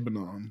Fort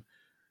Lebanon.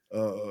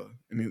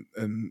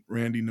 And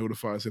Randy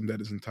notifies him that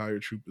his entire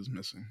troop is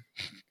missing.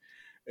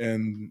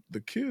 And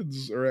the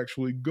kids are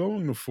actually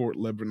going to Fort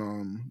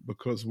Lebanon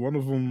because one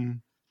of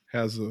them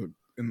has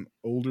an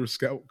older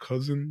scout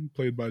cousin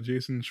played by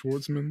Jason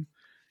Schwartzman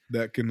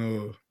that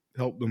can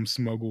help them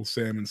smuggle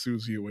Sam and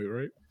Susie away,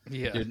 right?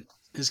 Yeah. Dude,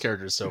 his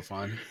character is so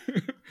fun.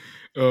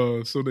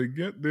 So they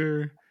get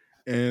there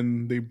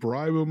and they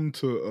bribe him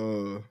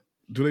to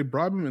do they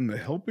bribe him into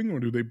helping or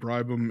do they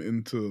bribe him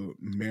into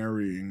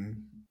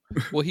marrying?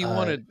 Well, he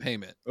wanted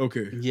payment.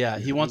 Okay. Yeah,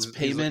 he wants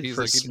payment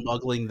for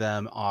smuggling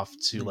them off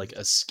to like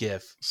a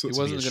skiff. So he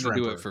wasn't going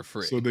to do it for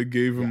free. So they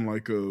gave him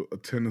like a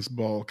tennis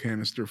ball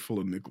canister full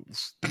of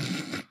nickels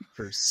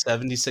for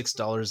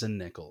 $76 in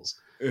nickels.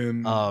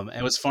 And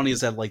what's funny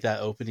is that like that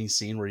opening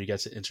scene where you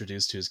get to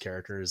introduce to his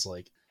character is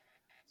like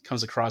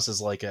comes across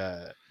as like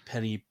a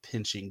penny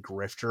pinching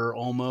grifter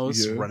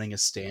almost running a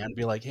stand.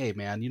 Be like, hey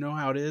man, you know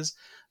how it is.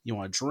 You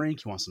want a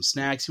drink? You want some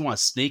snacks? You want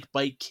a snake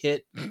bite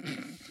kit?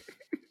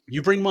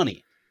 You bring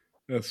money.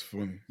 That's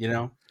funny. You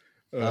know?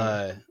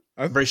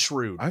 Very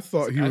shrewd. I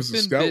thought he was a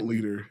scout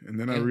leader, and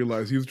then I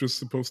realized he was just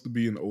supposed to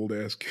be an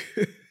old-ass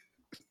kid.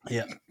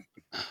 Yeah.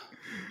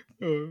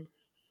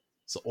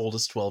 It's the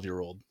oldest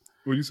 12-year-old.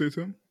 What did you say,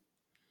 Tim?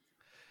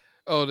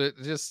 Oh,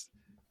 just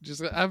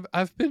Just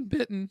I've been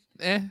bitten.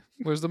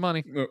 Where's the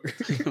money? No.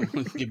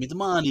 Give me the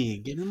money.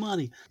 Give me the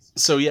money.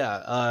 So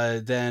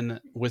yeah, then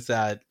with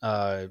that,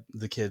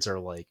 the kids are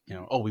like,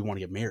 oh, we want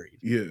to get married.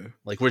 Yeah.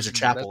 Like, where's your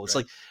chapel? That's It's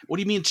right. like, what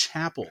do you mean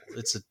chapel?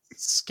 It's a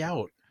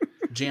scout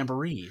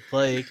jamboree.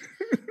 Like,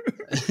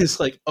 it's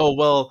like, oh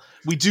well,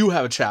 we do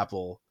have a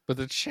chapel. But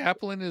the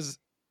chaplain is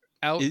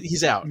out.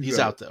 He's out. He's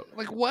out though.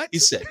 Like what?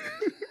 He's sick.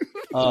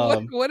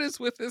 What is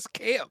with this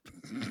camp?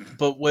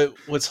 But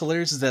what's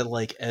hilarious is that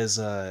like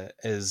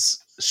as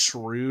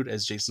shrewd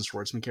as Jason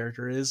Schwartzman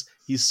character is,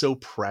 he's so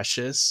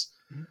precious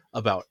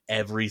about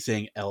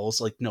everything else.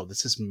 Like, no,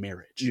 this is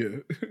marriage. Yeah.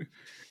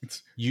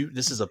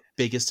 This is the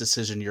biggest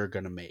decision you're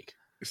gonna make.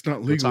 It's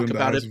not Go legal. talk in the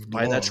about eyes it of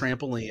by law, that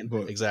trampoline.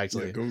 but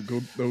Exactly. Yeah,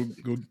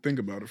 go think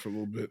about it for a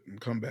little bit and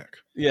come back.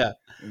 Yeah.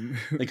 And,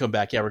 They come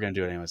back. Yeah, we're gonna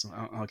do it anyways.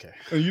 Oh, okay.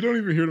 and you don't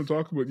even hear them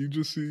talk about it. You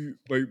just see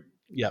like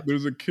Yep.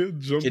 there's a kid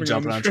jumping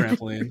on on a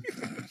trampoline.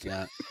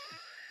 Yeah.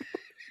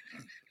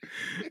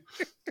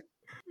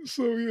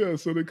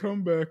 So they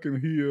come back and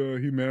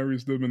he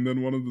marries them, and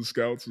then one of the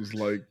scouts is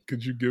like,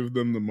 "Could you give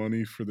them the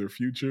money for their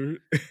future?"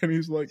 And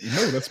he's like,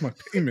 "No, that's my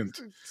payment."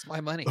 It's my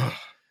money.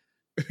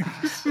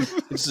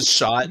 It's a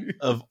shot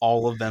of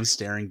all of them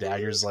staring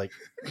daggers. Like,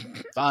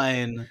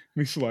 fine.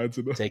 He slides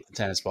it up. Take the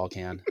tennis ball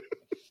can.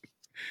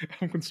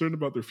 I'm concerned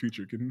about their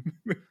future. Can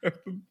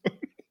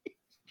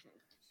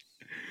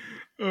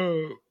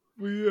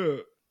but yeah.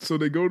 So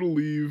they go to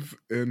leave,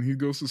 and he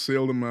goes to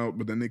sail them out,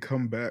 but then they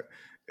come back,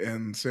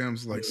 and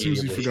Sam's like,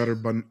 Susie forgot her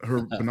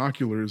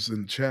binoculars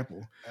in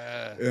chapel,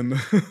 and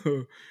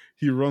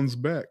he runs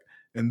back,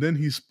 and then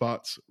he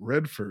spots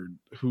Redford,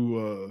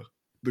 who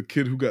the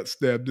kid who got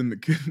stabbed in the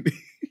kidney,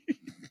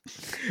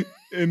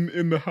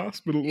 in the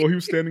hospital. Well, he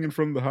was standing in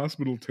front of the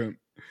hospital tent.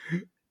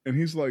 And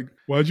he's like,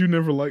 "Why'd you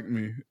never like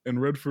me?" And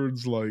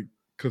Redford's like,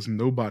 "'Cause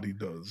nobody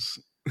does."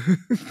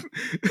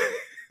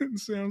 And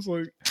Sam's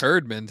like,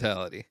 herd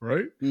mentality,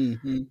 right?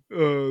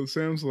 Mm-hmm.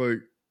 Sam's like,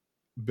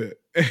 "Bet."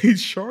 And he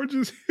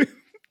charges him,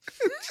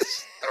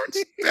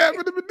 starts stabbing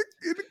him in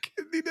the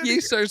kidney.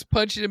 He starts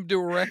punching him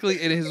directly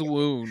in his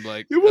wound.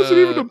 Like it wasn't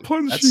even a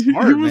punch. That's He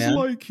smart, was man.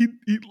 like it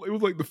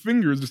was like the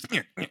fingers just.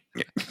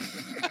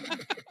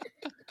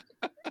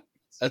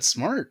 That's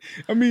smart.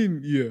 I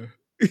mean, yeah.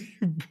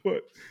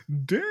 But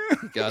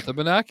damn, got the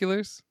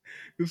binoculars.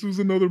 this was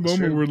another That's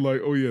moment true. where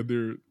like, oh yeah,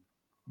 they're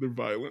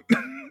violent.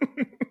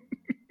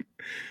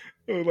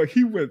 Like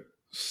he went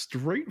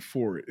straight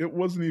for it. It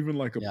wasn't even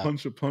like a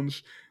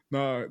punch.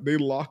 Nah, they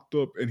locked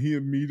up, and he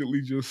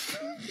immediately just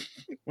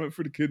went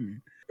for the kidney.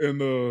 And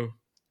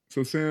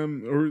so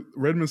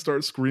Redmond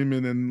starts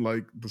screaming, and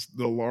like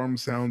the alarm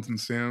sounds, and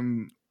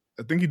Sam,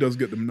 I think he does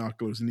get the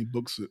binoculars, and he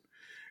books it,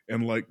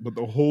 and like, but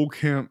the whole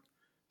camp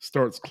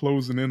starts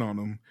closing in on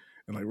him.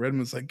 And like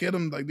Redmond's like, "Get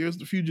him! Like there's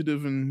the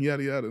fugitive," and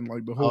yada yada, and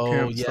like the whole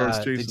camp starts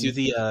chasing. They do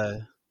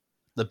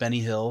the Benny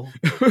Hill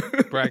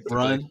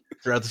run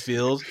throughout the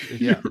field.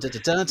 Yeah.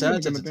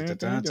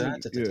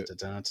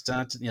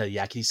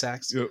 Yakety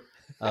sax. Yep.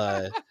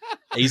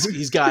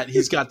 He's got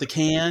the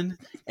can,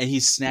 and he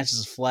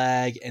snatches a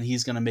flag, and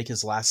he's gonna make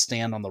his last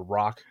stand on the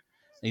rock.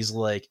 And he's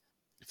like,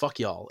 "Fuck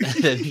y'all!" And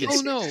then he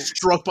gets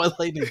struck by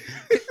lightning.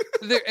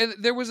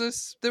 There was a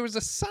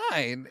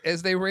sign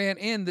as they ran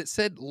in that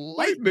said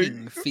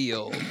lightning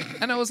field,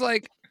 and I was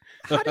like,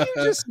 how do you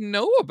just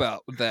know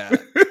about that?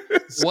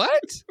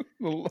 What?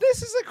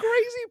 This is a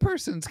crazy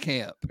person's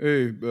camp.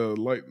 Hey,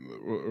 light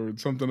or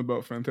something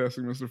about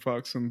Fantastic Mr.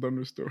 Fox and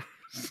Thunderstorms.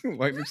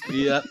 Lightning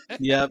storm.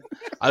 Yep.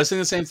 I was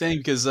saying the same thing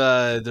because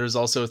there's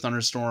also a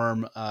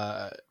thunderstorm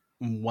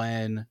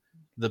when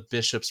the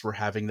bishops were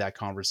having that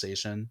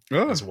conversation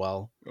as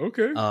well.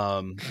 Okay.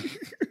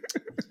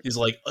 He's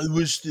like, "I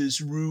wish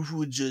this roof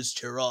would just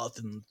tear off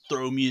and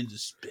throw me into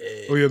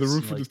space." Oh yeah, the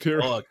roof would just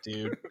tear off. Fuck,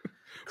 dude.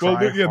 Well,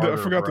 Harder, I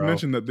forgot to bro.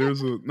 mention that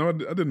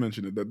I did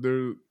mention it, that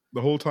the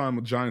whole time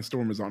a giant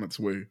storm is on its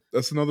way.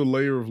 That's another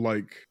layer of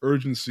like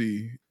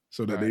urgency,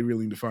 so that they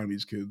really need to find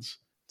these kids.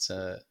 It's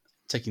a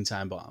ticking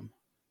time bomb.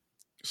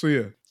 So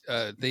yeah,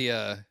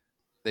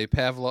 they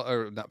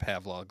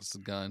Pavlov's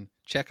gun.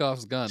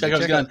 Chekhov's gun. The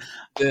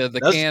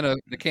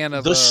can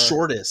of the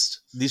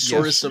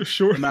shortest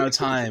amount of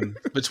time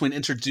between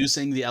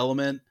introducing the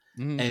element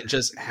and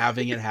just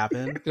having it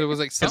happen. It was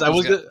like something's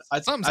got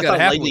to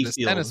happen with this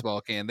tennis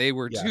ball can. They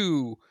were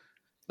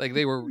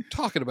they were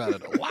talking about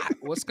it a lot.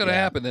 What's going to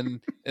happen? And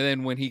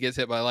then when he gets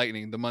hit by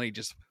lightning, the money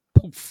just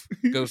poof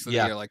goes to the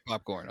air like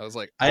popcorn. I was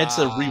like, I had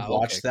to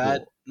rewatch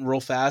that real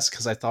fast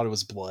because I thought it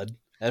was blood.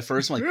 At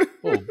first, I'm like,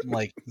 "Oh,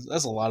 like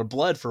that's a lot of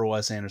blood for a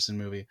Wes Anderson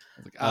movie."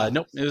 Like,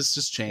 nope, it was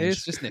just change.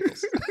 It's just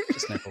nickels.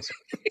 Just nickels.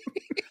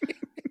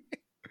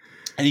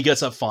 And he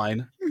gets up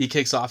fine. He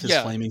kicks off his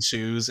flaming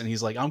shoes, and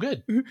he's like, "I'm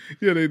good."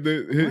 Yeah,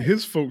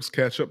 his folks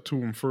catch up to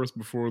him first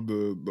before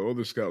the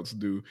other scouts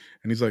do,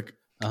 and he's like,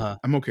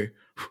 "I'm okay."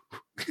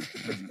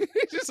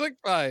 He's just like,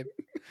 fine.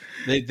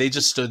 They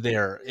just stood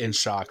there in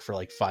shock for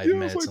like 5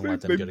 minutes and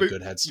let them get a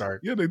good head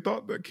start. Yeah, they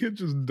thought that kid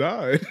just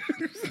died.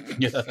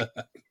 Yeah.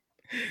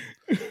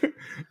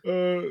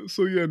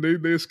 So yeah,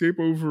 they escape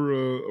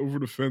over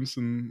the fence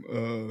and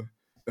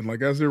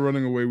like as they're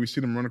running away, we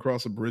see them run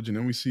across a bridge, and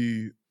then we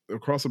see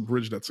across a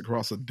bridge that's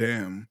across a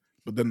dam,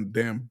 but then the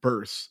dam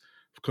bursts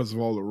because of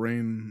all the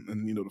rain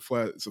and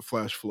it's a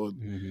flash flood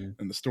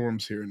and the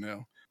storms here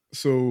now.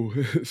 So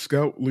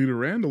Scout Leader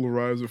Randall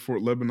arrives at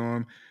Fort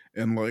Lebanon,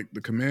 and like the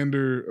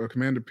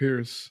Commander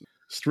Pierce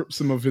strips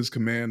him of his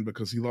command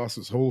because he lost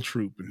his whole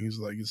troop, and he's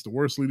like, it's the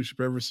worst leadership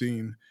ever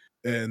seen.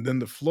 And then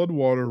the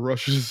floodwater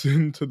rushes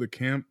into the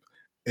camp,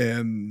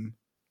 and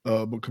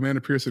but Commander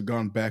Pierce had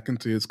gone back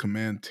into his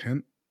command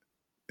tent,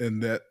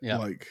 and that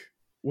like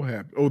what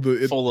happened? Oh,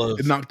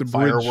 it knocked the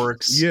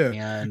fireworks. Bridge.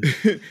 Yeah, and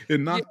it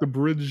knocked the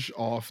bridge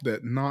off.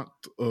 That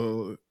knocked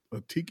a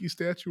tiki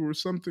statue or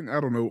something,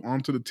 I don't know,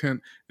 onto the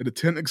tent, and the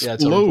tent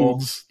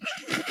explodes.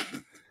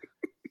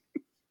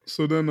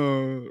 So then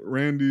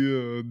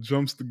Randy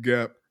jumps the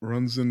gap,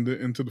 runs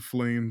into the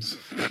flames,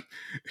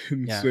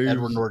 and saves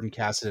Edward Norton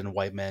Cassidy and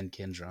White Man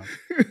Kendra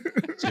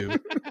too.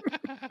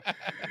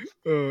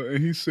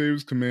 And he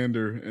saves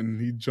Commander, and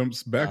he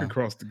jumps back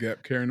across the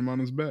gap, carrying him on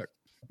his back.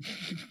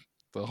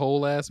 The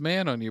whole ass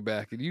man on your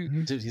back, and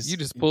you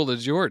just pulled a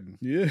Jordan.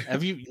 Yeah.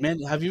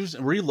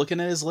 Were you looking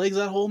at his legs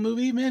that whole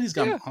movie? Man, he's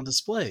got them on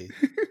display.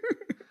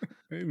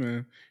 Hey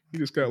man, he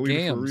just got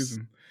leader for a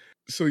reason.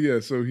 So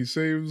he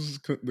saves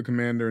the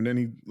commander, and then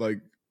he like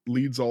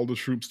leads all the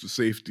troops to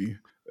safety,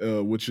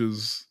 which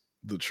is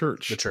the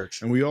church. The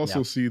church. And we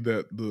also see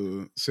that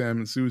the Sam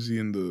and Susie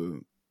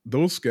and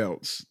those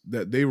scouts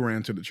that they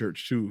ran to the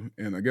church too.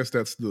 And I guess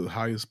that's the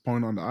highest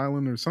point on the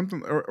island or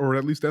something, or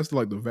at least that's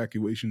like the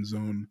evacuation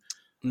zone.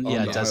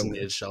 Yeah,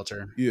 designated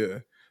shelter. Yeah.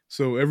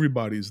 So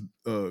everybody's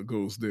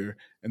goes there,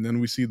 and then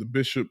we see the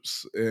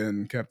bishops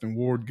and Captain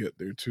Ward get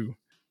there too.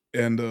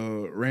 And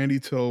Randy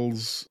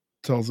tells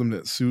him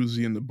that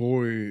Susie and the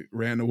boy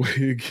ran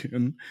away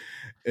again,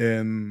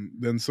 and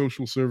then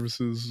social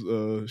services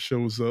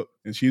shows up,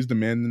 and she's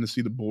demanding to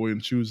see the boy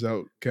and chews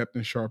out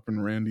Captain Sharp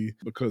and Randy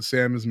because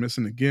Sam is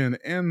missing again,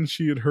 and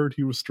she had heard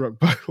he was struck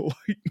by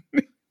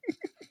lightning.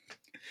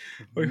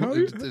 Like how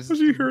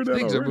she heard that?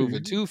 Things already? Are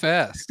moving too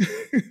fast.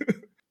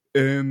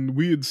 And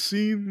we had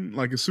seen,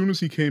 like, as soon as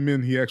he came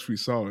in, he actually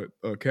saw it.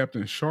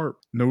 Captain Sharp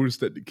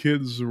noticed that the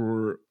kids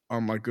were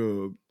on like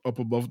up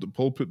above the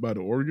pulpit by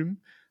the organ,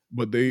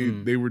 but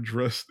they were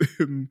dressed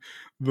in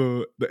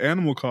the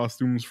animal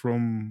costumes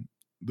from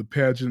the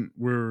pageant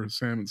where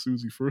Sam and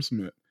Susie first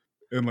met,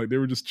 and like they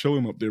were just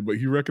chilling up there. But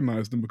he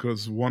recognized them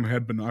because one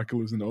had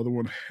binoculars and the other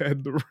one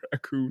had the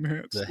raccoon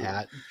hat. The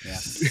hat, yeah.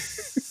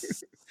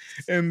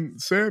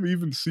 And Sam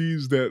even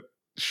sees that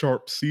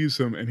Sharp sees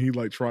him, and he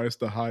like tries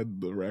to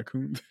hide the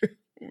raccoon.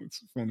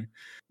 It's funny,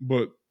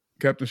 but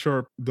Captain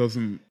Sharp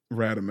doesn't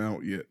rat him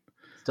out yet.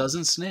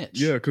 Doesn't snitch.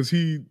 Yeah, because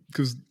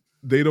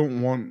they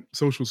don't want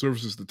social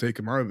services to take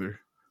him either,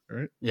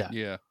 right?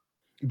 Yeah.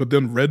 But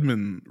then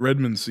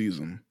Redmond sees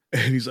him,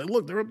 and he's like,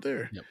 "Look, they're up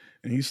there,"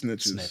 and he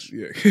snitches. Snitch.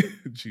 Yeah,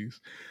 jeez,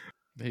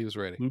 he was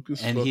ready.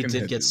 Lucas, and he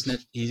did get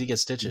stitches. He did get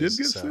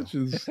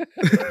stitches.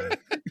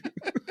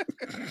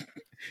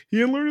 He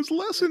didn't learn his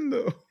lesson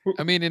though.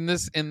 I mean, in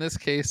this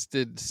case,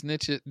 did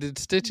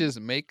stitches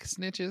make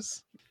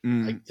snitches?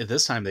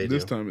 This time they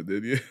This time it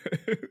did, yeah.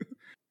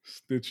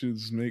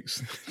 Stitches make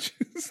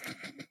snitches.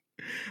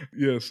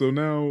 Yeah, so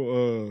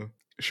now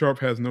Sharp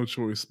has no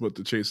choice but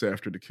to chase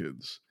after the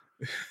kids.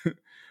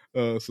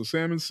 So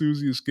Sam and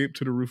Susie escape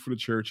to the roof of the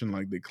church, and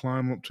like they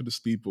climb up to the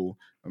steeple.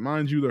 And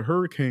mind you, the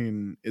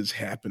hurricane is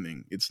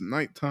happening. It's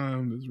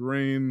nighttime, there's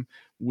rain,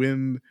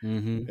 wind,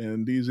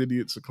 and these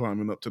idiots are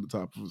climbing up to the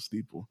top of a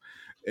steeple.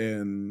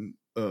 And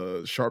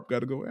Sharp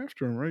got to go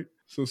after him, right?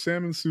 So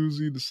Sam and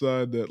Susie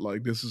decide that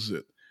like this is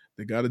it.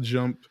 They got to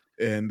jump,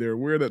 and they're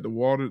aware that the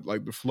water,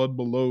 like the flood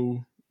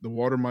below, the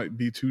water might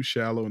be too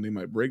shallow and they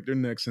might break their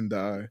necks and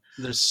die.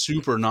 They're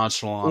super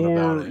nonchalant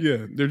about it.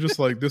 Yeah, they're just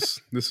like, this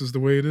is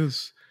the way it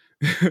is.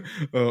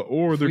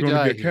 Or they're going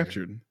to get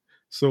captured.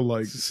 So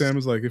like Sam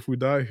is like, if we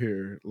die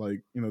here,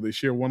 like, they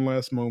share one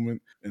last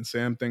moment, and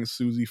Sam thanks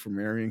Susie for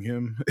marrying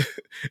him,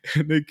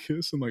 and they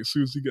kiss, and like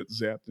Susie gets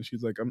zapped, and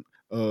she's like,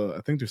 I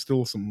think there's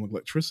still some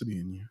electricity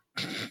in you.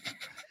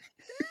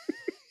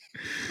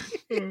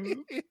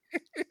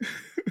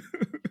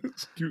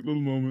 It's a cute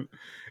little moment.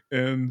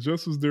 And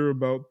just as they're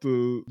about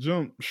to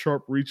jump,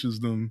 Sharp reaches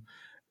them,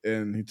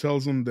 and he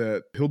tells them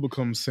that he'll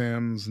become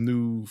Sam's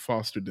new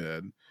foster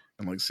dad.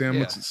 And like Sam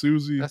looks at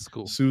Susie. That's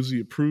cool. Susie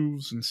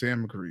approves, and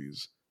Sam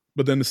agrees.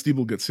 But then the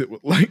steeple gets hit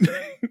with lightning.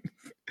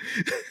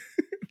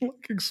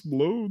 Like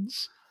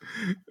explodes.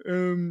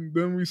 And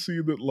then we see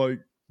that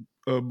like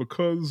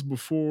because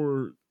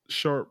before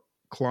Sharp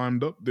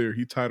climbed up there,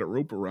 he tied a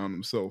rope around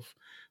himself.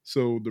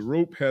 So the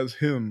rope has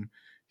him,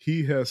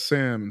 he has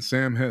Sam, and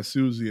Sam has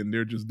Susie, and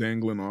they're just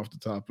dangling off the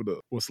top of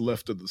what's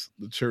left of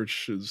the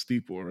church's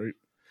steeple, right?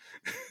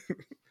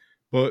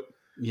 But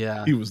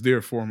yeah, he was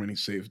there for him, and he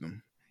saved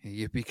them.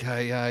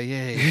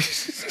 Yippee-ki-yay,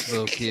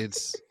 little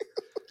kids.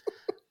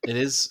 It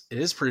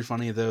is pretty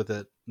funny though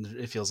that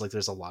it feels like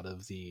there's a lot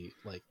of the,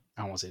 like,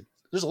 I don't want to say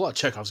there's a lot of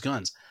Chekhov's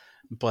guns,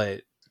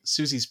 but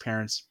Susie's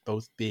parents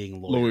both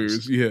being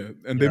lawyers. Yeah,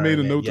 and You they know made what a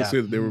I mean? note to Yeah.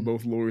 say that they were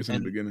both lawyers in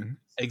And- the beginning.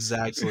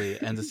 Exactly.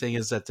 And the thing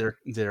is that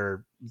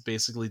they're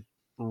basically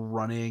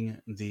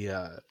running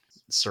the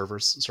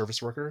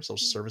service worker,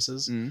 social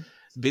services. Mhm.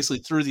 Basically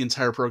through the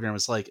entire program,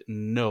 it's like,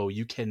 no,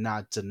 you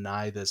cannot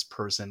deny this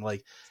person.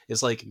 Like,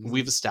 it's like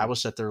we've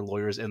established that they're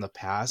lawyers in the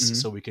past, Mhm.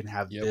 so we can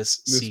have Yep. this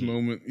This scene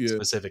moment, yeah,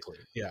 specifically.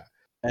 Yeah.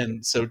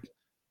 And so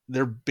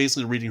they're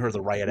basically reading her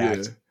the riot yeah.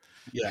 act.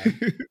 Yeah.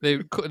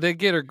 They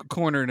get her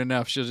cornered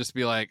enough, she'll just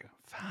be like,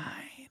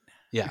 fine.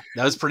 Yeah,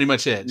 that was pretty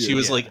much it. She Yeah.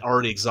 was like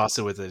already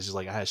exhausted with it. She's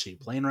like, I had she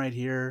playing right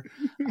here.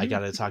 I got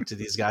to talk to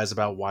these guys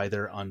about why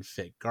they're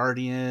unfit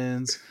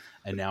guardians.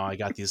 And now I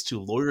got these 2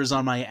 lawyers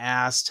on my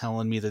ass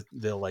telling me that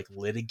they'll like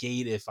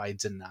litigate if I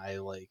deny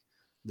like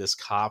this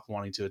cop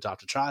wanting to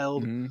adopt a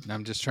child. Mhm. And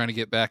I'm just trying to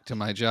get back to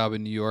my job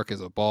in New York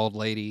as a bald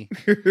lady.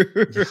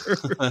 Protecting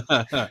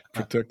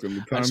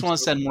the time. I just want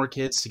to send more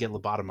kids to get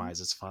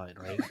lobotomized. It's fine,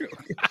 right?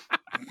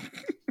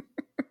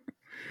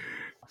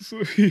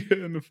 So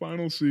yeah, in the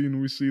final scene,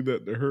 we see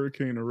that the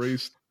hurricane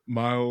erased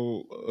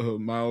mile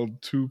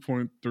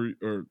 2.3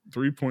 or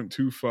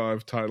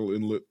 3.25 tidal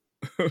inlet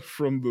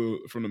from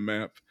the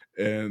map,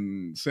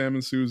 and Sam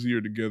and Susie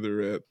are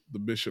together at the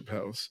Bishop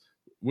house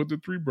with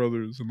the 3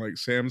 brothers, and like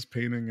Sam's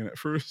painting, and at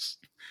first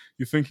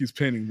you think he's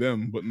painting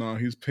them, but nah,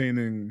 he's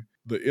painting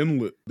the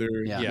inlet,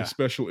 their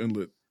special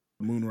inlet,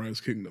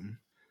 Moonrise Kingdom.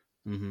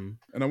 Mm-hmm.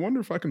 And I wonder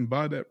if I can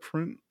buy that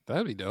print.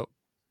 That'd be dope.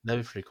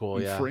 That'd be pretty cool.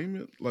 And Yeah. frame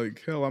it.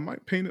 Like, hell, I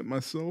might paint it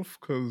myself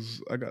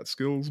because I got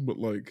skills, but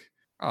like,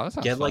 Oh, that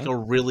sounds Get fun. like a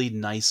really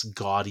nice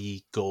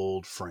gaudy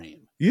gold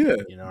frame. yeah,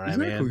 You know what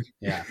exactly. I mean?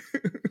 Yeah.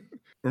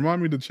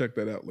 Remind me to check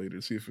that out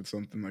later. See if it's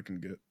something I can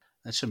get.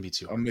 That shouldn't be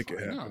too hard. I'll make to it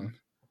find. happen. No.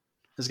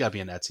 There's got to be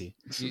an Etsy.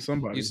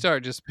 Somebody. You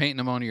start just painting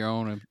them on your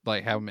own and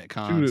like have them at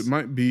cons. Dude, it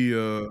might be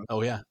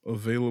Oh yeah.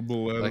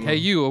 available. At, like, hey,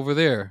 you over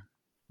there,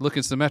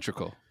 looking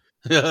symmetrical.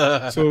 So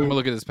I'm gonna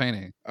look at this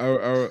painting.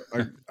 I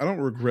don't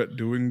regret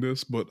doing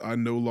this, but I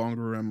no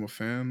longer am a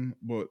fan.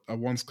 But I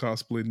once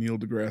cosplayed Neil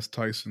deGrasse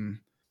Tyson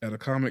at a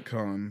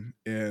Comic-Con,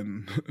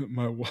 and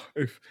my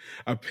wife,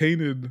 I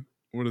painted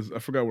I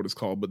forgot what it's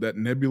called, but that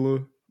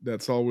nebula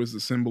that's always the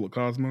symbol of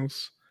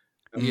cosmos.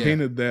 I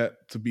painted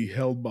that to be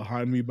held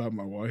behind me by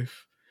my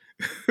wife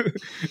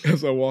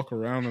as I walk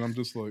around, and I'm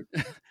just like,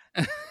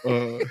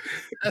 I'll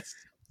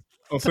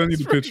send you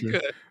the picture.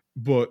 Good.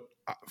 But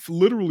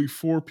literally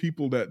 4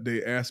 people that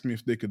day asked me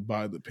if they could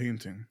buy the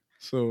painting.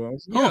 So I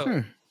was like,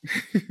 okay.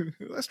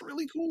 That's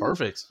really cool.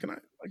 Perfect. Can I?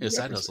 It's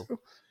side hustle.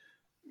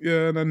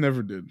 Yeah, and I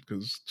never did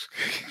because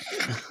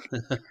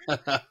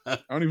I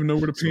don't even know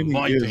where the painting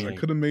is. I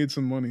could have made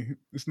some money.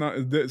 It's not.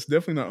 It's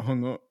definitely not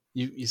hung up.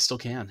 You still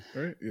can,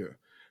 right? Yeah.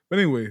 But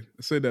anyway,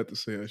 I say that to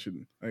say I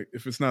shouldn't.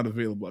 If it's not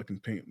available, I can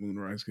paint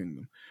Moonrise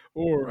Kingdom.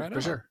 Or Right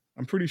for sure.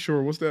 I'm pretty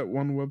sure. What's that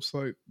one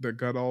website that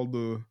got all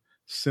the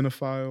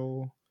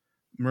cinephile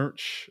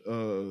merch?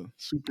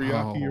 Super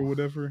Yaki or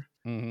whatever.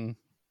 Mm-hmm.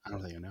 I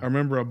don't think I know. I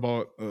remember I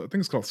bought. I think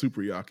it's called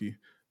Super Yaki.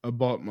 I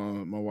bought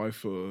my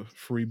wife a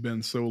free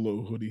Ben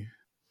Solo hoodie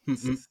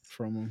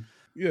from him.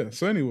 Yeah.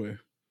 So anyway,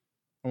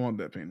 I want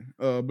that painting.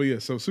 But yeah.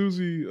 So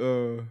Susie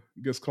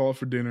gets called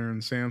for dinner,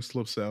 and Sam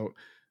slips out,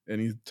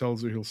 and he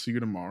tells her he'll see her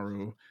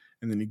tomorrow.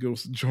 And then he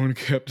goes to join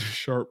Captain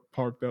Sharp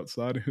parked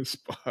outside of his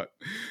spot.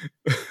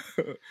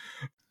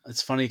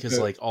 It's funny because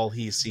like all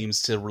he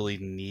seems to really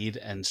need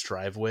and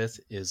strive with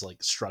is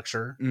like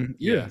structure.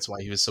 Yeah, that's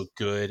why he was so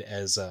good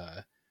as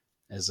a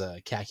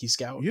khaki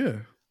scout. Yeah.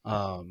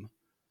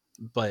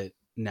 But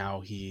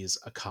now he's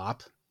a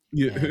cop.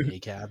 Yeah. And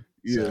ACAB.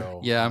 Yeah.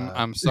 So, Yeah,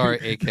 I'm sorry.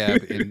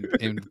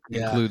 ACAB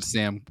includes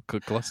Sam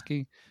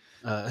Kuklusky.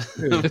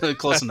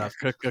 Close enough.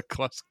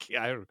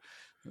 Kuklusky.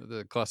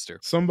 The cluster.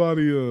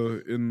 Somebody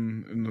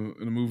in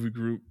a movie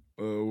group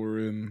we're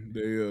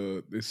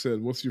in, they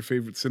said, "What's your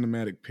favorite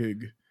cinematic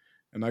pig?"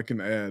 And I can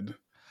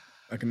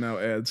now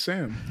add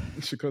Sam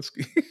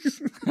Shikutsky.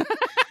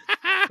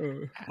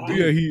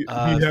 He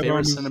had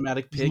favorite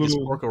cinematic pig is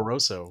Porco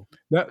Rosso.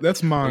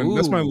 That's mine. Ooh,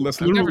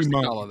 that's literally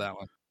mine. All of that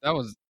one.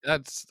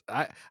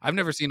 I've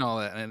never seen all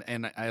that,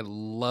 and I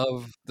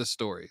love the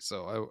story,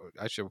 so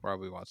I should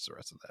probably watch the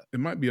rest of that. It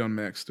might be on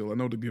Max still. I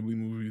know the Ghibli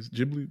movies.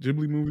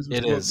 Ghibli movies.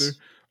 It is.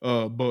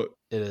 But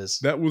it is.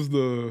 That was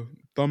the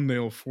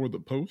thumbnail for the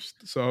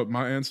post. So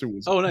my answer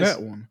was nice.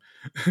 That one.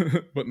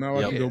 But now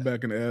I can go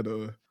back and add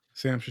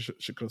Sam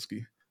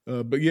Shikutsky.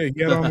 But yeah,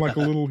 he had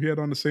on he had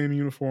on the same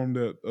uniform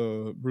that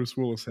Bruce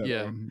Willis had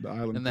on the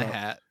island. And the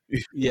hat.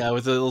 Yeah,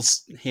 with a little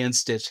hand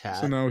stitched hat.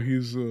 So now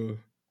he's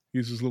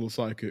his little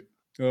sidekick,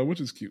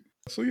 which is cute.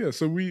 So yeah,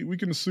 so we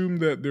can assume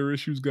that their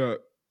issues got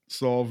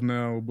solved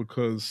now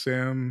because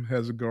Sam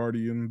has a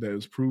guardian that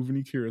has proven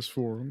he cares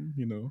for him,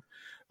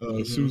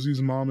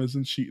 Susie's mom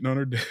isn't cheating on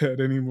her dad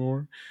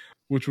anymore,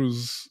 which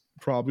was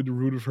probably the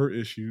root of her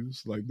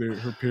issues, like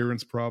her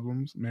parents'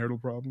 problems, marital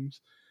problems.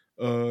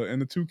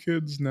 And the 2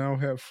 kids now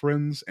have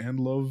friends and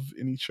love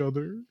in each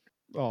other.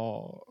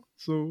 Aw,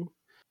 so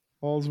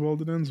all's well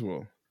that ends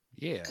well.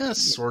 Yeah,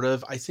 sort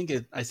of. I think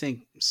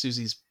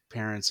Susie's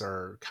parents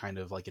are kind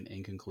of like an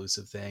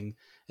inconclusive thing.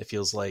 It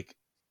feels like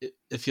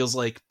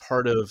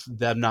part of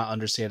them not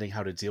understanding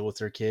how to deal with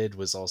their kid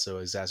was also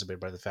exacerbated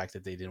by the fact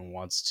that they didn't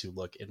want to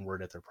look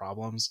inward at their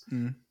problems.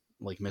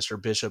 Like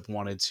Mr. Bishop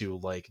wanted to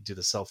like do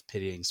the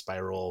self-pitying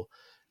spiral,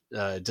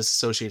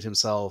 disassociate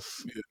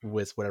himself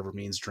with whatever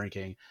means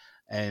drinking,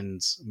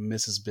 and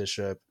Mrs.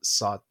 Bishop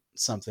sought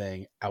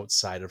something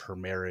outside of her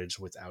marriage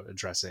without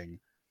addressing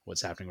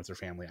what's happening with her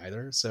family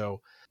either.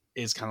 So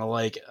it's kind of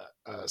like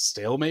a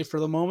stalemate for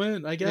the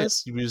moment, I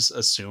guess. You just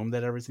assume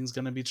that everything's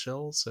going to be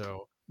chill.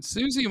 So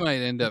Susie might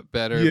end up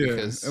better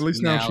because at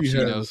least now she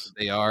knows that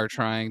they are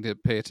trying to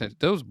pay attention.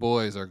 Those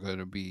boys are going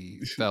to be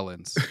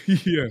felons.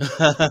 yeah.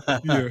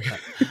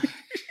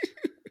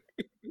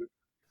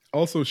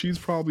 Also, she's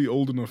probably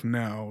old enough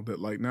now that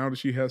like now that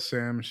she has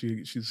Sam,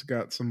 she's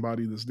got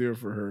somebody that's there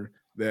for her.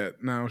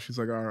 That now she's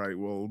like, all right,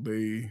 well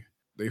they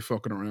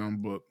fucking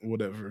around, but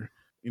whatever.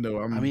 You know,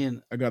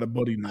 I got a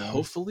buddy now.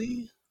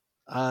 Hopefully.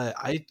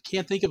 I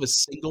can't think of a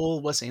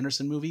single Wes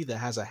Anderson movie that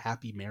has a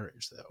happy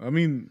marriage, though. I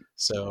mean,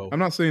 so I'm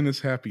not saying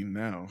it's happy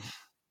now.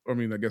 I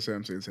mean, I guess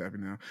I'm saying it's happy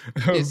now.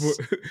 It's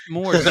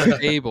more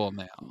stable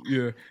now.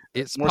 Yeah,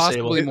 it's more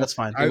possibly stable. That's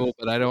fine. Stable,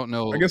 but I don't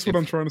know. I guess what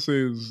I'm trying to say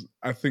is,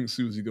 I think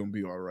Susie gonna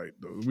be all right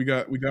though. We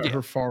got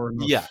her far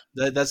enough. Yeah,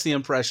 that's the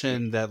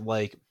impression that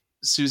like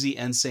Susie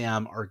and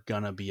Sam are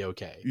gonna be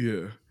okay.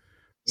 Yeah.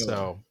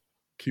 So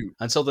cute.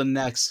 Until the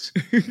next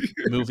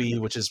movie,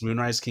 which is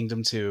Moonrise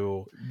Kingdom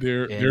 2.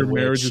 Their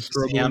marriage is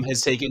struggling. Sam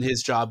has taken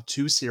his job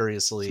too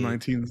seriously.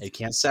 He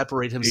can't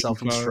separate himself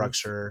from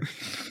structure.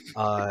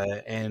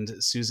 And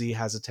Susie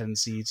has a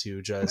tendency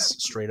to just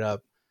straight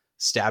up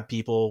stab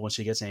people when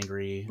she gets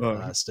angry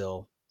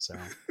still. So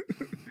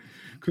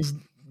because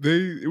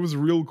it was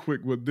real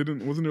quick, but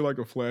wasn't there like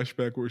a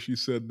flashback where she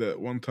said that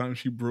one time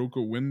she broke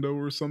a window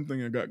or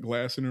something and got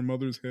glass in her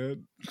mother's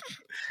head?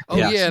 Oh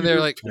yeah,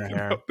 they're like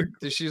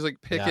she's like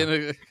picking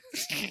a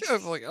I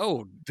was like,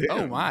 oh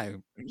my.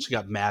 She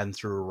got mad and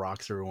threw a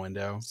rock through a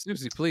window.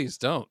 Susie, please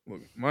don't.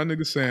 Look, my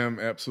nigga Sam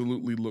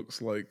absolutely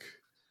looks like,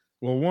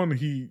 well, one,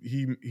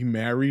 he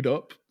married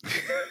up.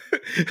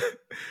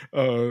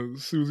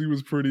 Susie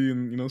was pretty,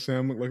 and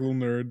Sam looked like a little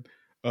nerd.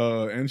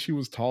 And she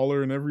was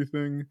taller and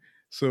everything.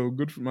 So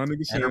good for my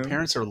nigga Sam. And her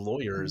parents are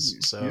lawyers,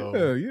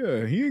 so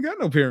yeah. He ain't got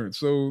no parents,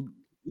 so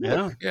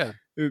yeah.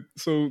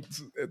 So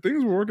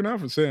things were working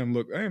out for Sam.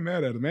 Look, I ain't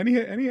mad at him. And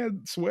he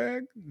had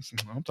swag.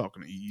 I'm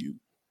talking to you.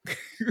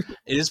 It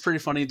is pretty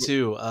funny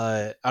too.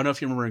 I don't know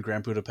if you remember in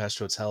Grand Budapest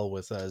Hotel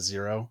with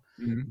Zero,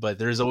 but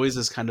there's always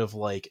this kind of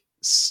like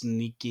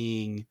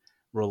sneaking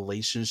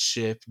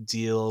relationship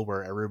deal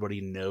where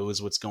everybody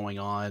knows what's going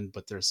on,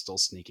 but they're still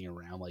sneaking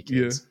around like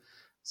kids.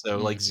 So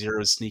like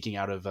Zero's sneaking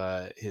out of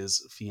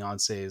his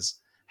fiance's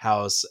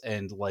house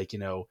and like,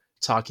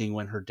 talking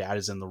when her dad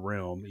is in the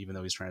room, even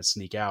though he's trying to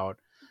sneak out.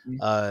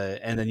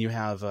 And then you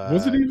have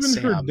was it even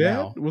Sam her dad?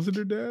 now. Was it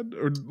her dad?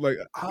 Or like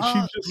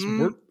she just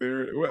worked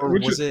there? Or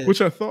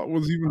which I thought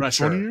was even funnier.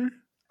 Sure.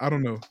 I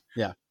don't know.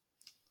 Yeah.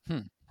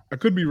 I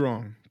could be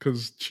wrong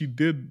because she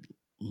did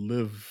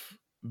live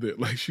there.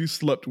 Like she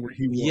slept where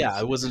he was. Yeah,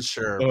 I wasn't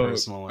sure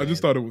personally. I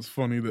just thought it was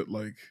funny that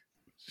like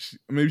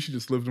maybe she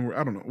just lived in where,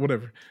 I don't know,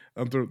 whatever.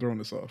 I'm throwing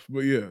this off,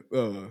 but yeah,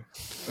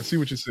 I see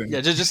what you're saying.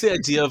 Yeah, just the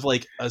idea of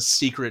like a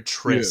secret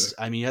tryst.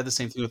 Yeah. I mean, you had the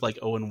same thing with like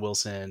Owen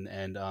Wilson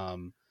and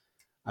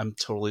I'm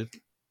totally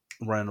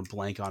running a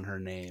blank on her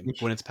name,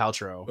 Gwyneth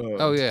Paltrow.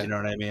 Oh yeah, you know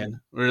what I mean?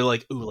 We're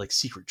like, ooh, like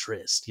secret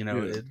tryst.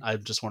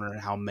 I'm just wondering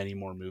how many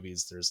more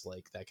movies there's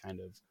like that kind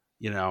of,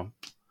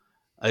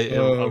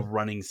 a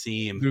running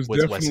theme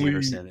with Wes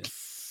Anderson.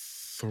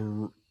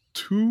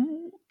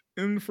 2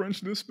 in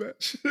French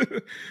Dispatch.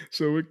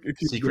 So it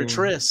keeps secret going.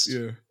 Tryst.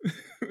 Yeah.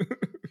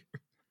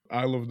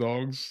 I Love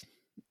Dogs.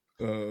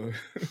 Yeah.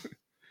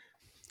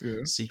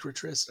 Secret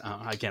Tryst.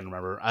 I can't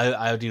remember.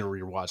 I need to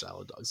rewatch I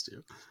Love Dogs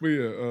too. But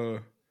yeah,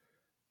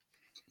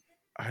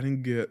 I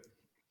didn't get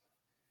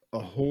a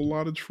whole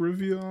lot of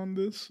trivia on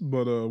this,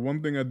 but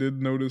one thing I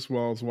did notice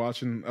while I was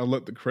watching, I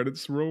let the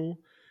credits roll,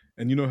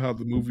 and you know how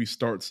the movie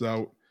starts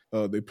out.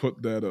 They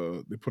put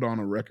on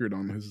a record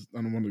on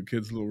one of the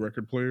kids' little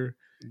record player.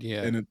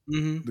 Yeah, and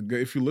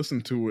if you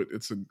listen to it,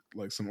 it's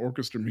like some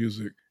orchestra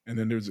music, and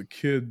then there's a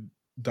kid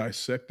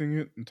dissecting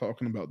it and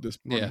talking about this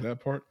part and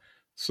that part.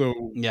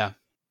 So yeah,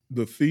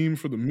 the theme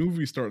for the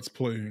movie starts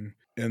playing,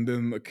 and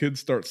then the kid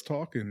starts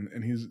talking,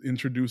 and he's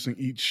introducing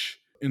each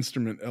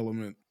instrument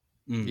element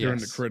during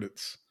the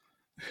credits.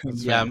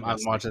 Yeah, I'm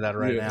watching that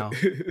right now.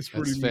 It's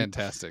pretty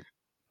fantastic.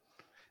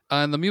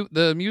 And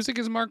the music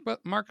is Mark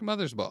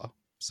Mothersbaugh.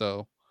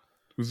 So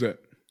who's that?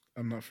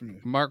 I'm not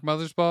familiar. Mark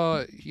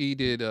Mothersbaugh. He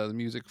did the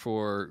music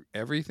for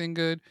Everything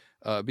Good,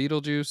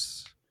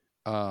 Beetlejuice,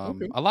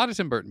 a lot of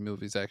Tim Burton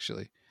movies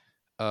actually.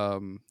 I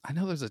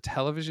know there's a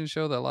television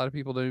show that a lot of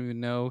people don't even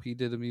know he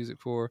did the music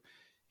for.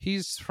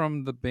 He's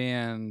from the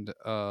band.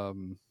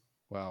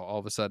 Wow, all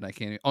of a sudden I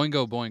can't.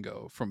 Oingo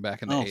Boingo from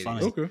back in the 80s.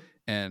 Fine. Okay.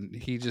 And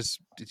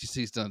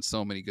he's done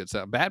so many good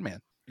stuff. Batman.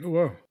 Oh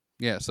wow.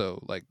 Yeah, so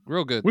like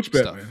real good. Which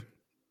stuff. Batman?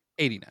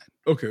 89.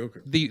 Okay.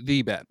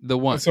 The bet, the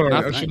one. Sorry,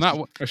 not, I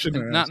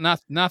shouldn't have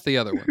asked. not the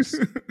other ones.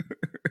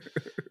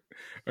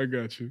 I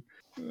got you.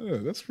 Yeah,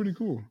 that's pretty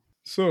cool.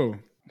 So,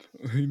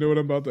 you know what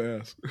I'm about to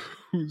ask?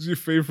 Who's your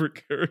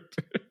favorite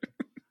character?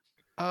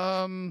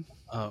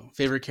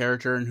 Favorite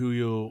character and who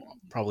you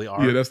probably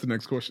are. Yeah, that's the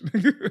next question.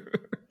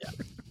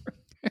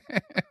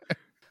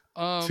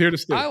 It's here to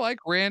stay. I like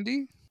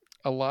Randy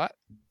a lot.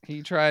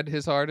 He tried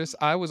his hardest.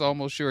 I was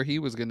almost sure he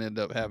was going to end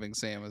up having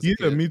Sam as a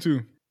kid. Me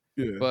too.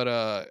 Yeah.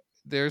 But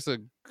there's a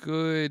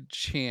good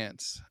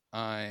chance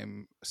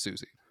I'm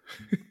Susie.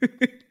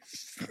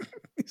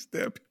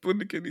 Stab people in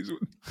the kidneys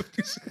with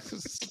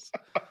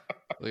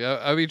Like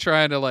I be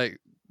trying to like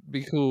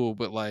be cool,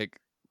 but like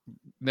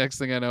next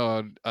thing I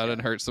know, I done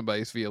hurt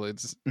somebody's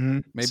feelings. Mm-hmm.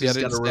 Maybe I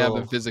didn't stab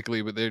them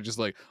physically, but they're just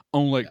like, I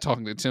don't like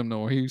talking to Tim no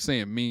more. He was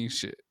saying mean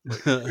shit.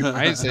 Like,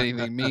 I didn't say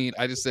anything mean.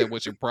 I just said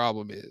what your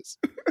problem is.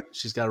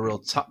 She's got a real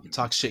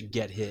talk shit,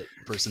 get hit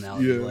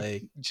personality. Yeah.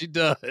 Like she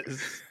does.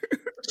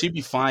 She'd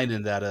be fine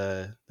in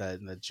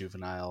that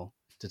juvenile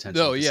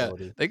detention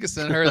facility. Yeah, they could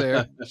send her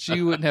there.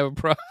 She wouldn't have a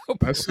problem.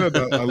 I said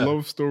that I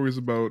love stories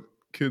about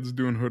kids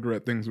doing hood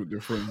rat things with their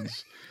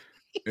friends,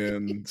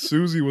 and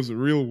Susie was a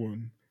real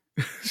one.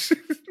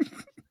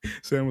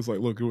 Sam was like,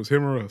 "Look, it was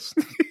him or us."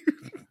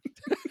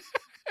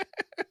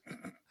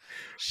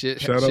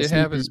 Shit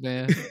happens,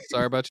 man.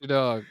 Sorry about your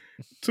dog.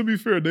 To be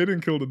fair, they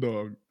didn't kill the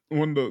dog.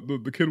 When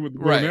the kid with the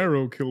bow and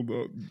arrow killed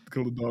the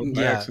dog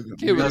by accident.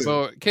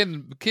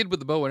 Kid with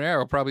the bow and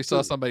arrow probably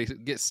saw somebody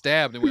get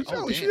stabbed and went,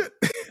 "Oh damn!"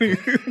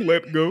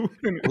 Let go.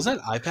 Was that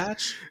Eye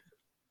Patch?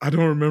 I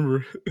don't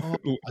remember. Oh,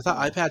 I thought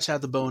Eye Patch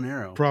had the bow and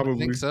arrow. Probably. I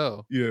think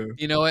so. Yeah.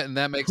 You know what? And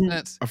that makes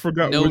sense. I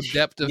forgot. No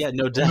depth of. Yeah,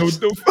 no depth.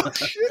 No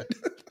shit.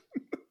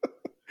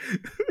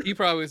 He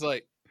probably was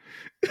like,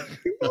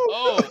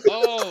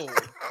 oh.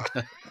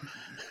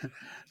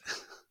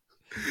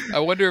 I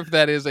wonder if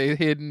that is a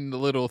hidden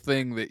little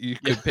thing that you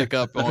could pick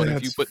up on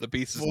if you put the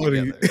pieces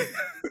together.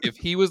 If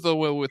he was the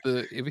one with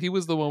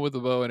the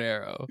bow and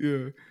arrow,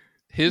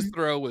 his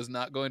throw was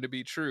not going to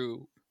be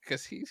true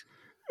because he's.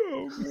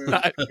 Oh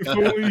man! If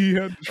only he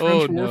had the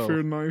trench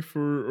warfare knife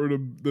or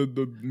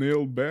the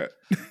nailed bat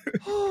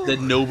that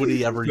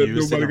nobody ever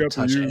used. Nobody got to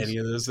touch any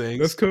of those things.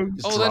 That's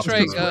because that's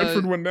right.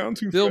 Redford went down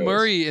too Bill fast.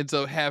 Murray ends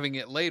up having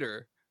it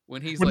later.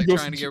 When he's like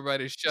trying to get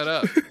everybody to shut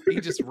up, he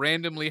just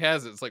randomly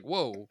has it. It's like,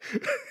 whoa.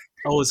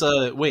 Oh, it's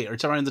wait, are you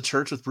talking about in the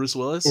church with Bruce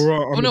Willis?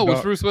 Oh no, it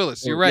was Bruce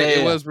Willis. You're right,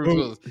 it was Bruce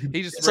Willis.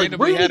 He just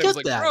randomly had it. It was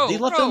like, bro, he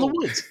left it in the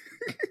woods.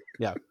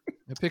 Yeah,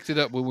 I picked it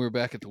up when we were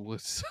back at the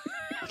woods.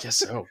 I guess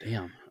so.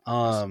 Damn.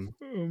 Oh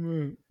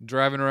man.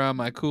 Driving around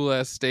my cool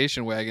ass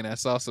station wagon, I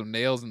saw some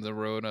nails in the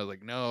road, and I was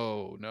like,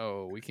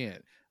 no, we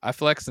can't. I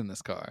flex in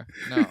this car.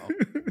 No,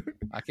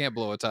 I can't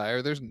blow a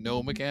tire. There's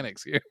no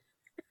mechanics here.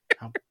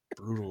 How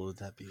brutal would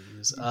that be?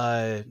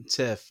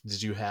 Tiff,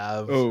 did you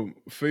have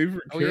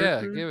favorite character?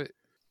 Yeah, give it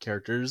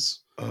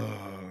characters.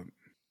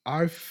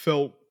 I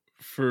felt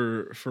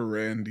for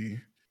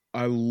Randy.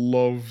 I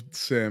loved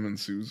Sam and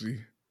Susie.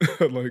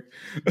 Like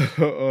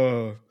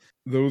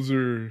those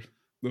are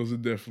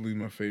definitely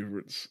my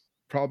favorites.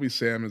 Probably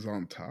Sam is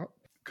on top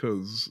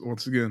because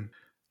once again,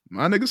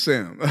 my nigga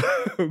Sam.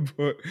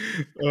 But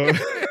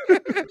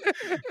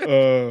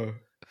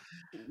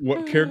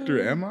what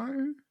character am I?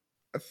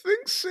 I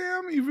think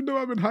Sam, even though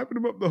I've been hyping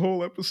him up the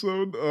whole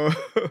episode.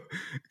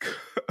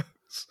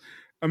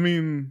 I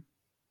mean,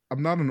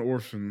 I'm not an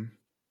orphan,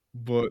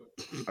 but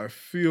I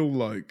feel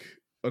like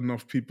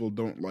enough people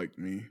don't like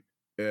me,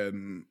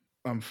 and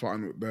I'm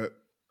fine with that.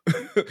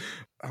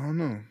 I don't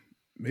know.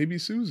 Maybe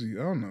Susie.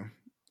 I don't know.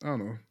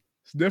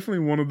 It's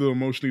definitely one of the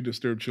emotionally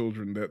disturbed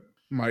children that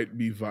might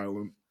be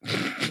violent.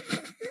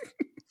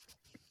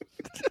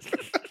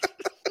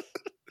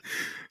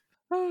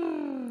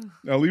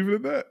 I'll leave it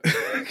at that.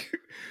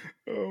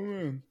 Oh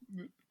man.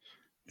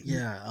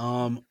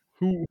 Yeah.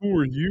 Who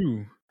are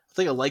you? I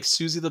think I like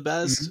Susie the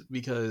best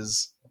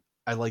because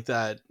I like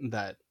that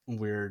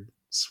weird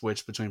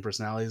switch between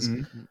personalities.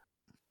 Mm-hmm.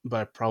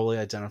 But I probably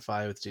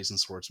identify with Jason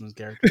Schwartzman's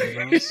character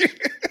the most.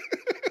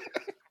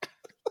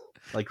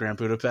 Like Grand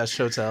Budapest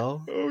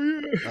Hotel.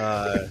 Oh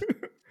yeah.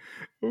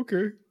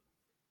 Okay.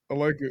 I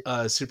like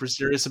it. Super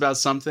serious about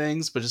some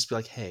things, but just be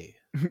like, hey,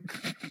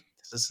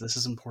 this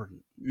is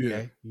important. Yeah.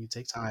 Okay? You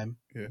take time.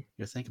 Yeah.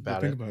 You think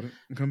about it. Think about it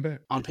and come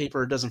back. On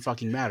paper, it doesn't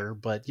fucking matter,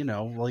 but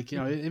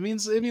it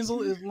means a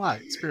lot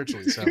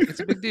spiritually. So it's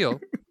a big deal.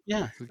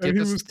 Yeah. And he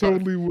was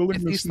totally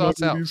willing to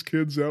smuggle these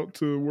kids out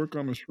to work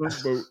on a shrimp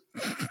boat.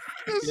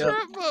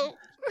 Shrimp boat.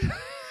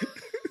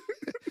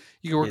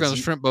 You can work on a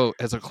shrimp boat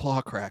as a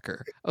claw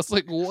cracker. I was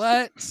like,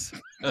 what?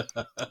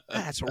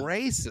 That's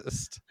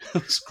racist.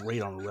 Looks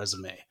great on a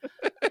resume.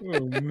 Oh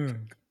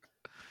man.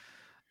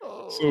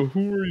 So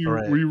who were you?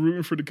 Right. Were you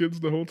rooting for the kids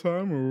the whole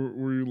time, or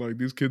were you like,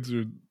 these kids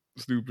are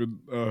stupid?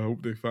 I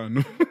hope they find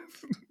them.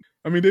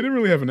 I mean, they didn't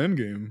really have an end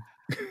game.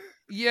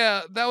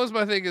 Yeah, that was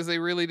my thing. Is they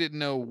really didn't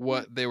know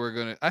what they were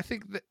gonna. I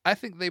think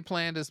they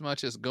planned as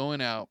much as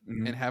going out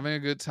and having a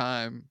good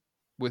time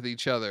with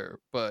each other,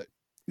 but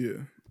yeah.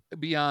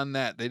 Beyond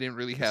that, they didn't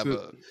really have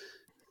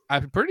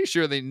I'm pretty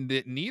sure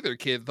neither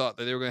kid thought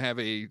that they were going to have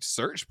a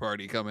search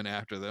party coming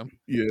after them.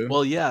 Yeah.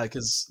 Well, yeah,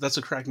 because that's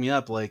what cracked me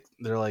up. Like,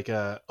 they're like,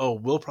 oh,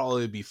 we'll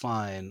probably be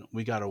fine.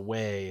 We got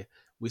away.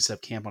 We set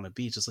up camp on a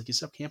beach. It's like, you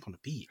set up camp on a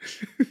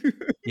beach.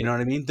 You know what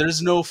I mean?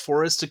 There's no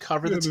forest to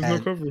cover the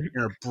tent. No cover. You're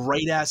in a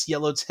bright-ass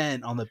yellow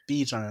tent on the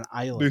beach on an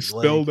island. They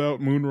spelled out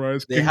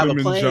Moonrise Kingdom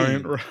in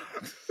giant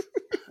rocks.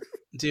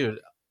 Dude,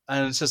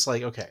 and it's just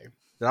like, okay,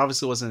 there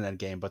obviously wasn't an end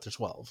game, but they're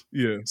 12.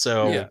 Yeah.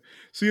 So, yeah.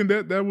 See, and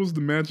that was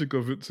the magic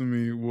of it to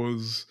me,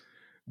 was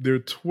they're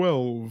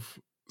 12,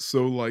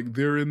 so like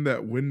they're in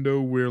that window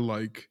where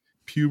like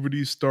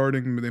puberty's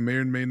starting. They may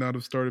or may not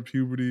have started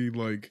puberty.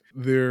 Like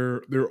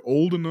they're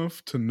old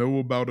enough to know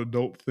about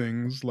adult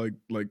things, like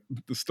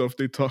the stuff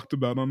they talked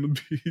about on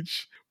the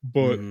beach,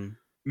 but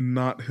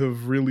not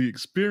have really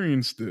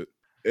experienced it,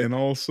 and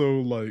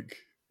also like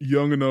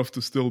young enough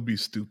to still be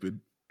stupid.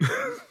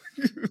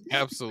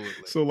 Absolutely.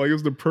 So like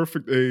it's the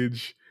perfect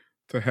age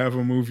to have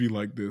a movie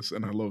like this,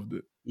 and I loved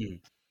it.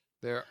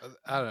 There,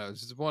 I don't know.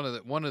 It's just one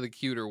of the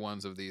cuter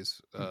ones of these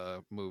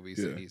movies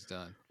that he's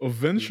done.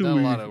 Eventually,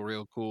 he's done a lot of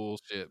real cool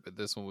shit, but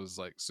this one was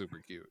like super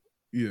cute.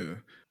 Yeah.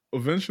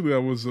 Eventually, I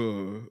was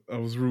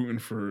rooting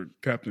for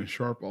Captain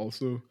Sharp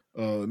also,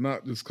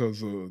 not just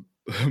because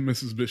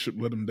Mrs. Bishop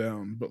let him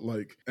down, but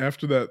like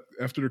after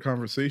the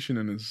conversation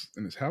in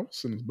his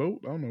house, in his boat,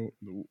 I don't know,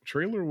 the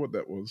trailer, what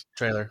that was.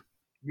 Trailer.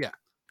 Yeah.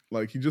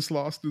 Like he just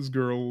lost his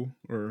girl,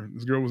 or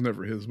his girl was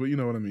never his, but you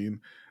know what I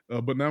mean.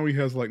 But now he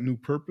has like new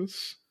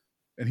purpose,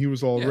 and he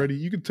was already,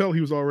 you could tell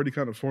he was already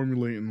kind of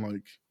formulating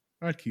like,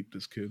 I'd keep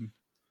this kid.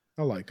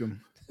 I like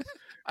him.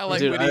 I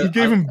like dude, when he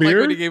gave him beer.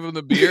 Like when he gave him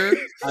the beer.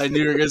 I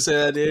knew you were gonna say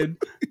that, dude.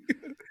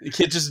 The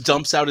kid just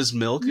dumps out his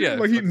milk. Yeah,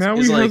 like he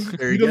doesn't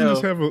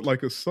just have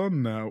a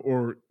son now,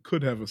 or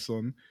could have a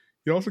son.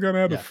 He also kind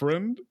of had a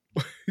friend.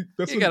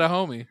 He got a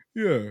homie.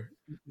 Yeah,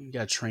 you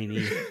got a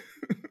trainee.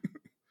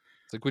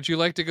 It's like, would you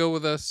like to go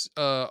with us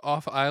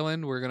off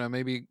island? We're gonna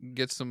maybe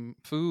get some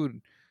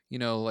food,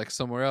 like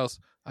somewhere else.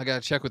 I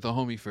gotta check with the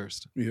homie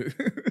first. Yeah.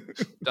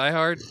 Die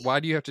Hard, why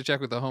do you have to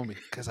check with the homie?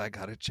 Because I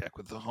gotta check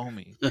with the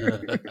homie.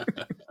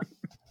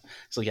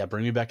 It's like, yeah,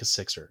 bring me back a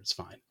Sixer. It's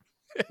fine.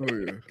 Oh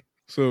yeah.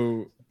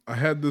 So I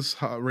had this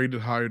rated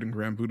higher than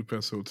Grand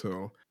Budapest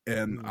Hotel,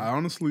 and I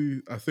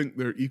think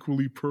they're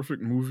equally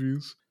perfect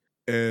movies.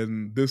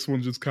 And this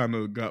one just kind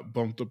of got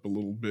bumped up a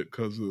little bit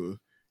because of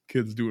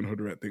kids doing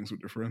hood rat things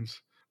with their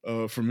friends.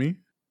 For me,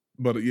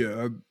 but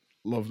yeah, I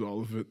loved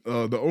all of it.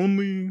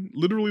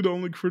 Literally the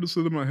only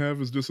criticism I have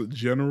is just a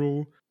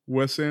general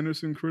Wes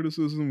Anderson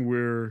criticism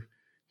where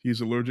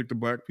he's allergic to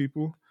black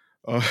people.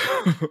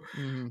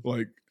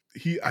 Like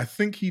I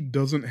think he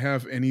doesn't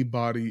have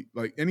anybody,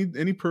 like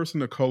any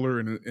person of color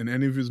in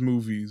any of his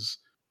movies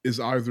is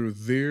either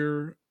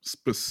there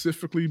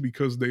specifically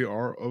because they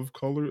are of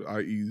color,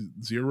 i.e.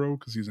 Zero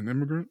because he's an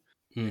immigrant.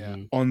 Yeah.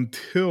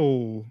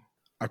 Until,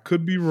 I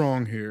could be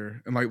wrong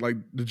here, and like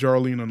the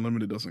Jarlene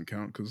Unlimited doesn't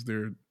count because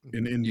they're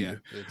in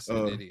India. Yeah, it's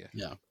in India.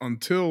 Yeah.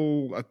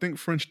 Until I think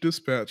French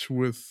Dispatch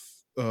with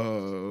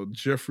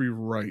Jeffrey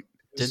Wright.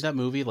 Did that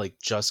movie like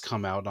just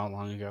come out not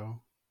long ago?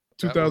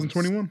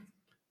 2021.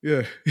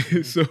 Yeah.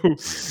 So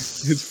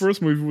his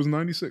first movie was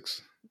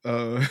 96.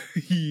 Yeah.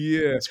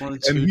 It's one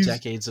of two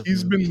decades of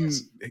he's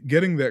movies. Been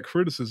getting that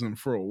criticism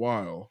for a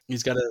while.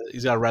 He's got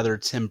a rather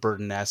Tim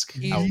Burton-esque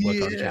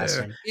outlook on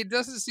casting. It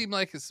doesn't seem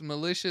like it's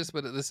malicious,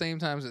 but at the same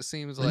time it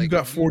seems like you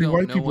got 40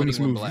 white people in this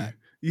movie. Black.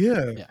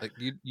 Yeah. Like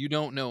you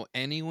don't know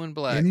anyone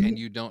black, and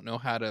you don't know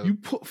how to. You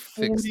put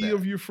 40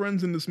 of your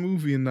friends in this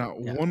movie and not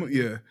one.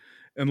 Yeah.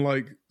 And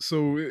like,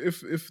 so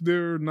if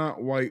they're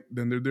not white,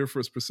 then they're there for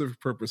a specific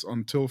purpose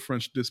until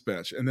French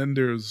Dispatch. And then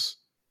there's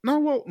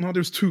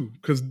there's two,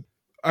 because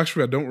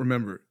actually I don't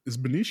remember. Is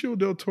Benicio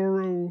del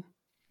Toro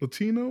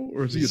Latino,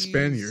 or is he a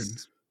Spaniard?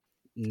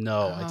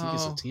 No, I think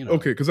he's Latino.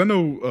 Okay, because I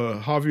know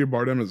Javier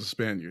Bardem is a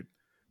Spaniard,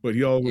 but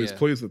he always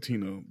plays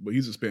Latino, but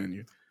he's a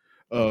Spaniard.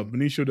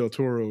 Benicio del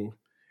Toro,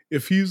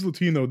 if he's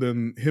Latino,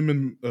 then him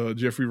and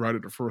Jeffrey Wright are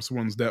the first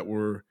ones that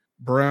were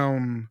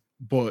brown,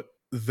 but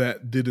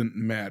that didn't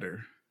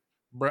matter.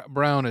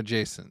 Brown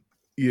adjacent.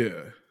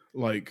 Yeah,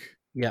 like...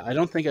 Yeah, I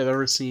don't think I've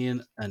ever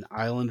seen an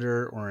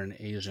Islander or an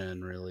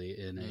Asian really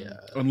in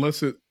a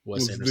unless it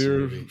Wes was Anderson there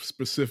movie.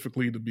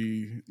 Specifically to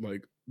be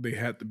like they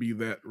had to be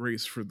that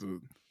race for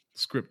the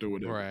script or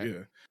whatever. Right.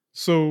 Yeah.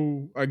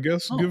 So I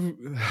guess I'm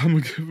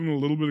gonna give him a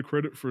little bit of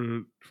credit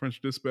for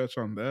French Dispatch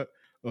on that.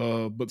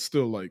 But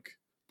still, like,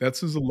 that's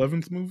his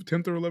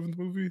 10th or 11th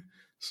movie.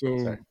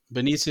 So Sorry.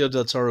 Benicio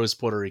del Toro is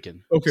Puerto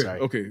Rican. Okay,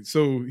 Sorry. okay.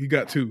 So he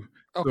got 2.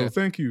 Okay. So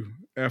thank you.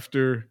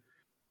 After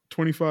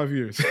 25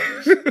 years.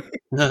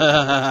 We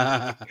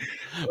got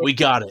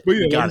it. But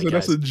yeah, we got it,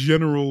 that's a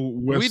general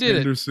Wes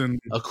Anderson.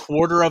 A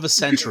quarter of a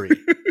century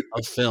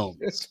of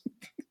films.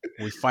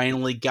 We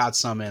finally got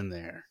some in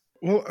there.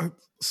 Well,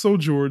 so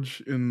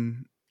George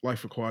in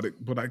Life Aquatic,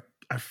 but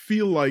I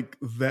feel like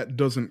that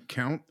doesn't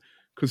count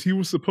because he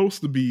was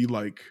supposed to be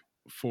like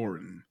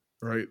foreign,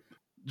 right?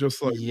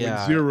 Just like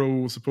Zero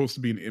was supposed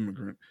to be an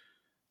immigrant.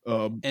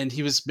 And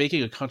he was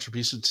making a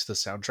contribution to the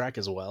soundtrack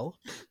as well.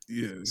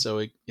 Yeah.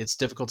 So it's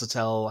difficult to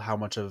tell how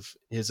much of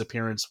his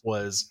appearance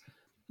was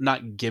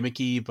not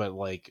gimmicky, but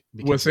like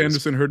Wes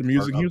Anderson heard the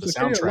music. He was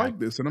like, soundtrack. "Hey, I like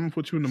this, and I'm gonna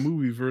put you in the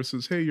movie."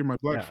 Versus, "Hey, you're my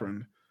black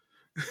friend."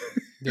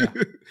 Yeah.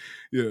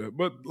 Yeah.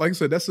 But like I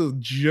said, that's a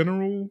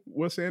general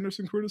Wes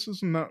Anderson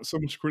criticism, not so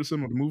much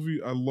criticism of the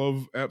movie. I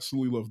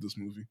absolutely love this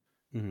movie.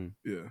 Mm-hmm.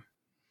 Yeah,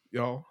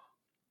 y'all.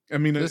 I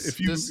mean, if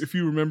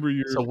you remember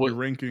your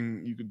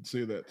ranking, you could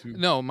say that too.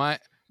 No,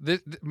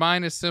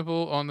 mine is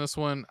simple on this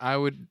one.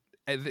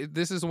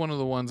 This is one of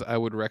the ones I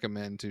would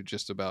recommend to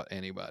just about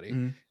anybody.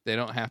 Mm-hmm. They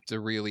don't have to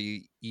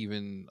really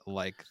even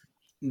like.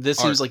 This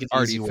seems like an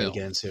easy way to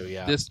get into.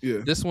 Yeah.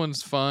 This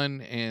one's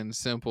fun and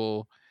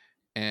simple,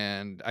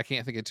 and I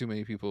can't think of too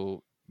many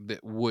people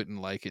that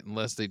wouldn't like it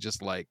unless they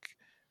just like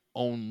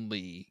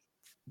only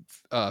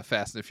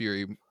Fast and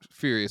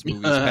Furious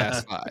movies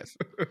past 5.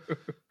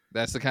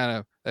 That's the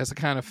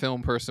kind of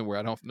film person where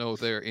I don't know if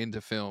they're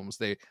into films.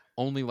 They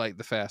only like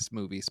the Fast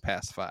movies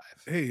past 5.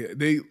 Hey,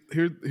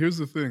 here's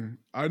the thing.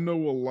 I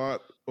know a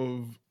lot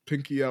of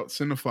pinky out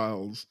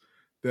cinephiles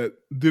that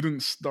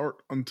didn't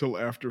start until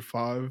after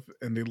 5,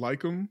 and they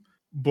like them,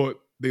 but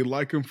they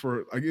like them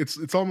for like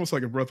it's almost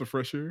like a breath of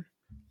fresh air.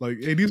 Like,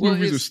 hey, these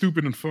movies are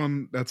stupid and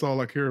fun. That's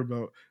all I care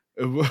about.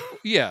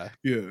 Yeah.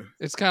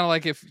 It's kind of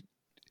like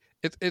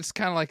it's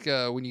kind of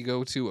like when you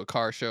go to a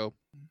car show.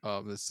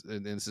 This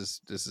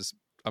is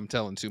I'm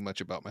telling too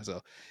much about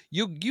myself.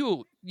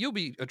 You'll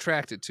be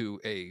attracted to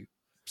a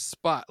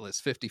spotless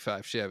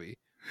 55 Chevy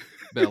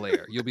Bel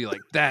Air. You'll be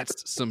like,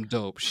 that's some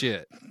dope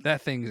shit.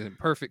 That thing's in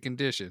perfect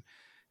condition.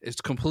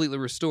 It's completely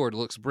restored. It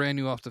looks brand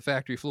new off the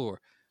factory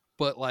floor.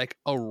 But like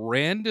a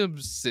random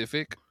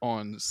Civic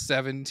on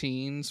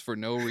 17s for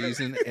no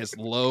reason, as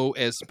low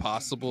as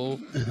possible,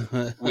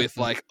 with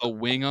like a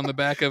wing on the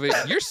back of it,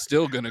 you're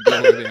still gonna go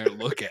over there and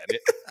look at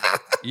it.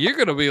 You're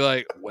gonna be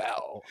like,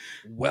 well,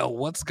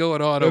 what's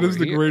going on over here? That is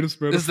the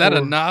greatest metaphor. Is that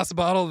a NOS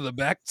bottle in the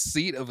back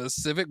seat of a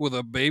Civic with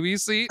a baby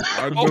seat?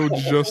 I know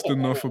just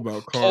enough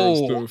about cars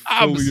to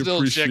fully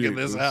appreciate checking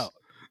this out.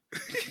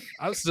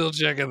 I'm still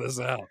checking this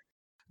out.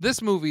 This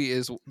movie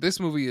is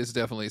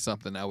definitely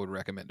something I would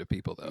recommend to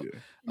people, though.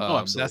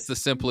 Yeah. That's the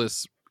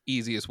simplest,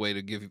 easiest way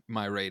to give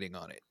my rating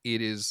on it.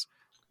 It is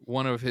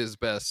one of his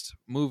best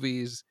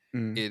movies.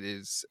 It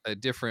is a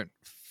different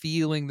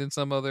feeling than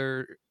some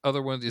other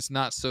ones. It's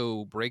not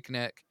so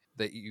breakneck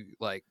that you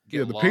like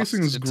get the lost.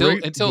 Pacing is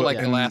great until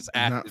like the last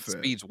act. It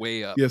speeds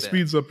way up. Yeah, it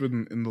speeds up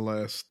in the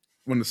last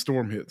when the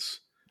storm hits.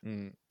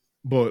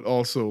 But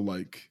also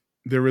like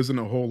there isn't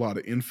a whole lot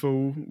of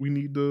info we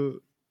need to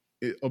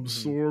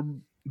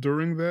absorb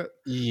during that.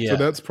 So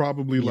that's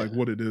probably like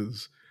what it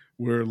is.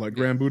 Where like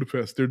Grand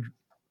Budapest, there's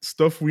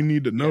stuff we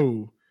need to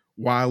know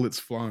while it's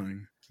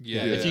flying.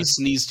 Yeah, if you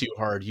sneeze too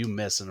hard, you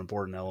miss an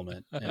important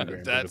element.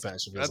 In that's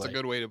a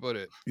good way to put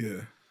it.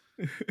 Yeah.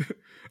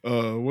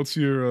 What's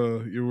your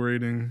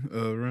rating,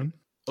 Ren?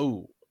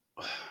 Oh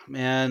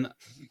man,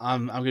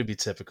 I'm gonna be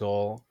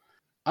typical.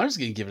 I'm just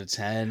gonna give it a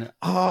 10.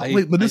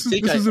 Wait, but this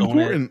is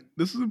important.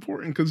 This is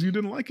important because you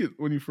didn't like it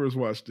when you first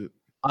watched it.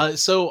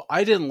 So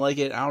I didn't like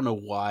it. I don't know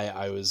why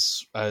I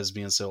was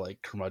being so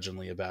like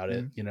curmudgeonly about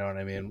it. You know what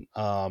I mean?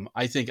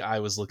 I think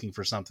I was looking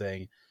for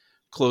something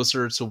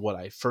closer to what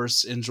I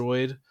first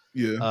enjoyed.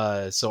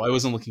 Yeah. So I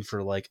wasn't looking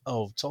for like,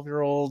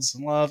 12-year-olds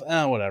in love,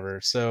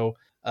 whatever. So,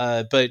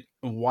 but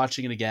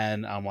watching it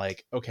again, I'm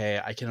like,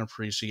 okay, I can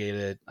appreciate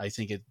it. I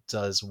think it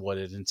does what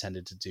it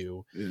intended to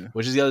do. Yeah.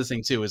 Which is the other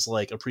thing too, is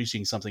like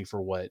appreciating something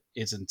for what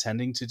it's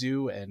intending to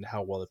do and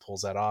how well it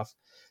pulls that off,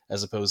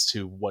 as opposed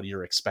to what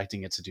you're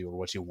expecting it to do or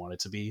what you want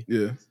it to be.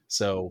 Yeah.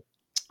 So,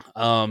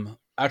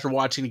 after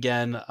watching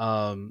again,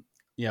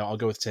 I'll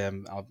go with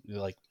Tim.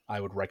 I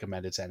would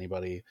recommend it to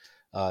anybody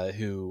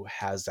who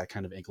has that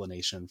kind of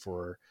inclination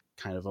for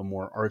kind of a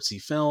more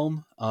artsy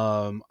film.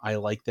 I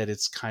like that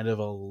it's kind of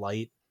a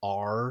light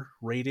R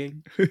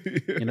rating.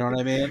 You know what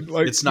I mean?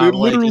 Like, it's not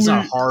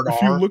hard R.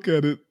 If you look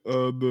at it,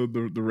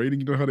 the rating,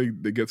 you know how they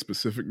get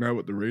specific now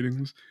with the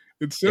ratings?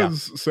 It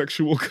says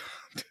sexual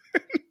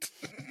content.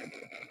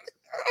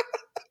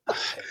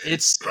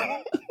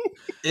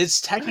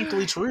 It's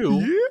technically true.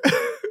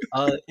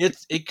 Yeah.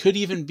 It could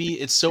even be,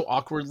 it's so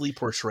awkwardly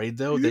portrayed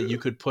though that you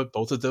could put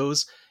both of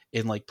those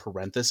in like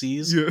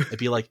parentheses. It'd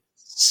be like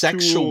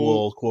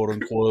sexual quote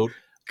unquote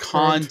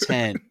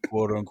content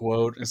quote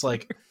unquote. It's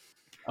like,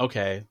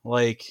 okay,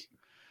 like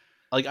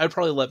I'd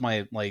probably let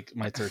my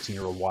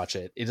 13-year-old watch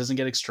it. It doesn't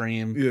get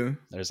extreme. Yeah.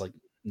 There's like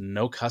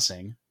no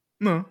cussing.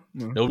 No.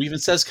 Nobody even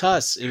says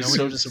cuss. It was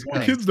so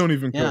disappointing. Kids don't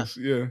even cuss.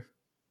 Yeah.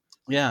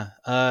 Yeah.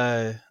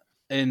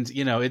 And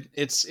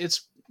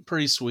it's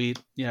pretty sweet,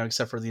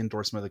 except for the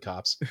endorsement of the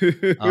cops.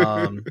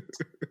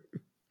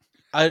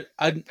 I'd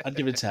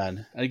give it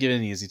 10. I'd give it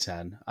an easy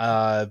 10.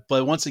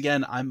 But once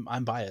again,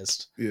 I'm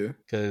biased. Yeah.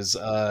 Because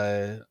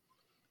talking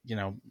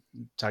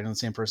to the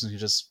same person who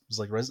just was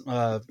like,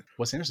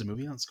 Wes Anderson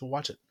movie, let's go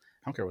watch it.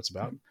 I don't care what it's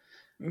about.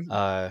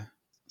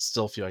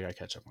 Still feel like I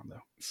catch up on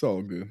though. It's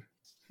all good.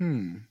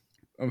 I'm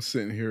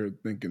sitting here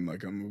thinking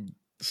like I'm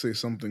say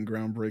something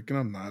groundbreaking.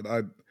 I'm not.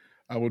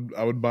 I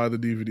would buy the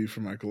DVD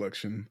for my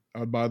collection.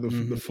 I'd buy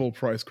the full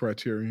price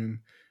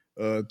Criterion.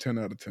 10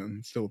 out of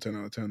 10. Still 10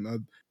 out of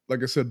 10.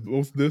 Like I said,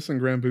 both this and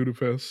Grand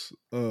Budapest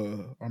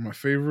are my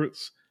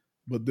favorites,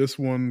 but this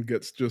one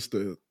gets just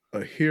a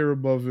hair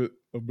above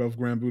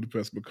Grand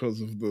Budapest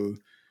because of the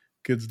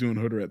kids doing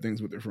hood rat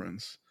things with their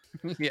friends.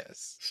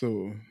 Yes.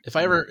 So if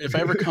I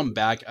ever come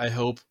back, I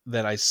hope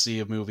that I see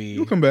a movie.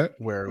 You'll come back.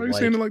 Where Why are you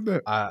saying it like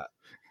that? I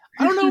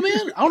don't know,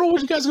 man. I don't know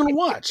what you guys are gonna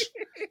watch.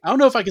 I don't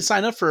know if I can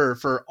sign up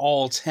for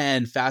all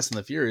 10 Fast and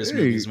the Furious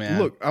movies, man.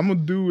 Look, I'm gonna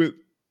do it.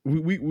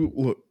 We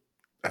look.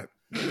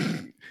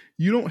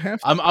 You don't have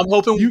to. I'm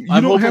hoping you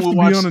I'm don't hoping have we'll to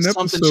watch be on an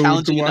something episode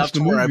challenging to enough watch the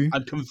to where movie.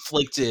 I'm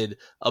conflicted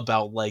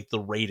about like the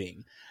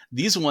rating.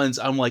 These ones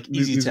I'm like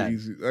easy These 10,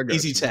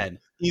 easy 10,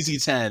 easy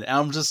 10, and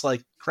I'm just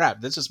like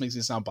crap. That just makes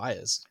me sound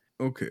biased.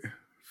 Okay,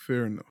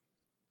 fair enough.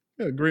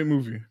 Yeah, great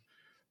movie.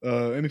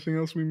 Anything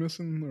else we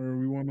missing, or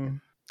we want to?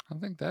 I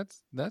think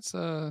that's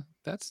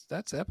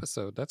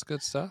episode. That's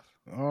good stuff.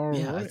 All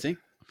Yeah, right.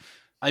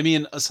 I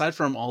mean, aside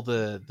from all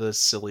the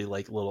silly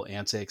like little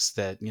antics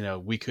that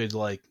we could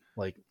like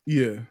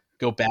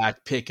go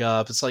back, pick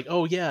up. It's like,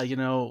 oh yeah,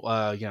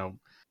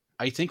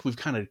 I think we've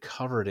kind of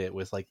covered it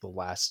with like the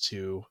last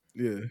two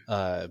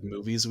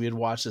movies we had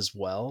watched as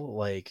well.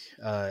 Like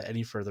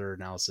any further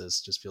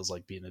analysis just feels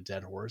like being a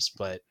dead horse.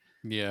 But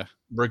yeah,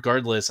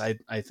 regardless, I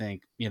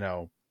think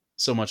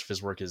so much of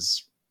his work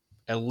is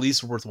at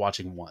least worth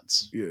watching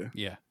once.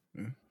 Yeah.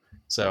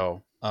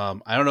 So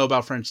I don't know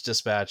about French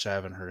Dispatch. I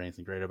haven't heard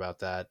anything great about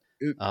that.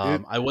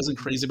 I wasn't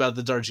crazy about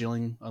the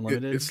Darjeeling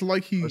Unlimited. It's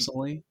like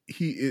personally,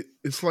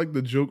 it's like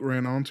the joke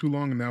ran on too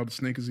long, and now the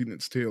snake is eating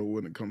its tail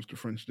when it comes to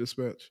French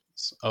Dispatch.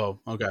 Oh,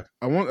 okay.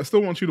 I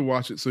still want you to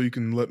watch it so you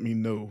can let me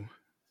know,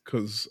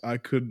 because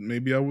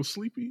maybe I was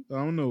sleepy. I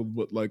don't know,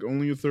 but like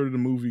only a third of the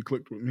movie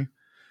clicked with me.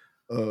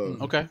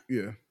 Okay.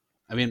 Yeah.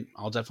 I mean,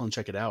 I'll definitely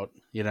check it out.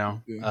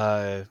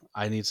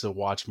 I need to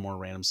watch more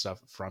random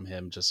stuff from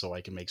him just so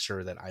I can make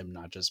sure that I'm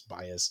not just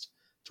biased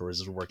towards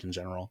his work in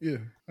general. Yeah,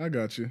 I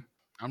got you.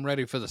 I'm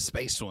ready for the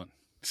space one.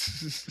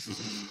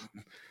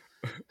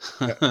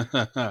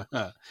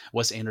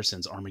 Wes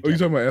Anderson's Armageddon. Oh, you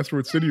talking about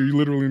Asteroid City, or you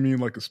literally mean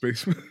like a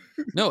spaceman?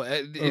 No,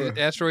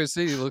 Asteroid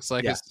City looks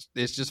like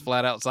it's just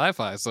flat out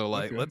sci-fi. So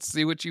like, let's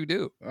see what you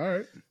do. All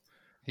right.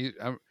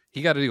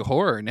 He got to do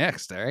horror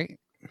next, all right?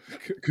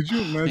 Could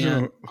you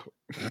imagine?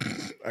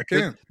 I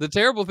can't. The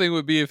terrible thing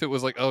would be if it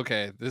was like,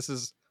 okay, this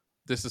is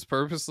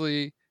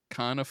purposely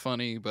kind of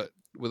funny, but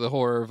with a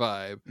horror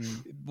vibe.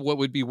 What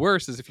would be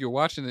worse is if you're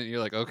watching it and you're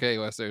like, okay,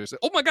 Wes Anderson,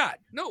 oh my God,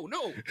 no,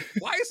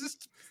 why is this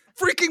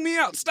freaking me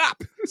out?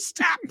 Stop.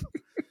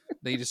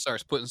 Then he just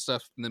starts putting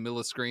stuff in the middle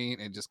of the screen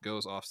and just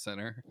goes off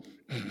center.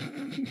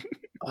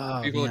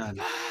 Oh, People man.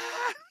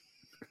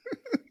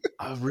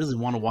 I really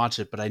want to watch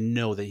it, but I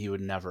know that he would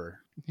never.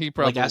 He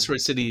probably like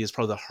Asteroid City is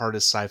probably the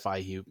hardest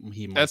sci-fi he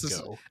might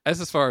go. That's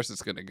as far as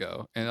it's gonna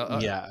go. And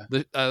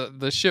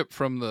the ship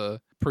from the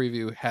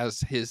preview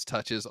has his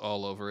touches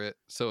all over it,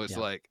 so it's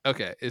like,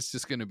 okay, it's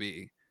just gonna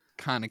be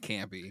kind of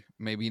campy,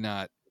 maybe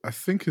not. I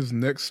think his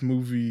next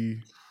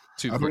movie,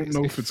 I don't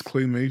know if it's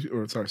claymation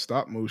or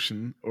stop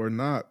motion or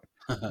not,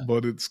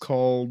 but it's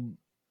called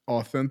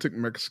Authentic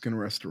Mexican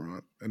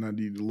Restaurant, and I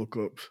need to look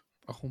up.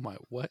 Oh my,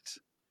 what?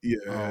 Yeah.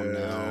 Oh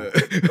no.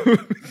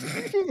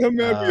 I'm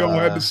happy all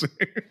had to say.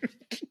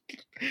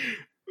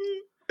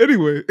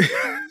 Anyway.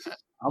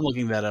 I'm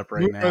looking that up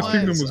right now. Moonrise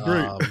Kingdom was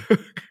great.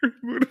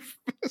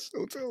 Budapest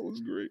Hotel was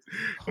great.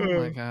 Oh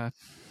my God.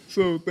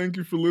 So thank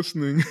you for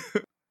listening.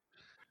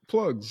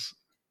 Plugs.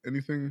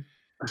 Anything?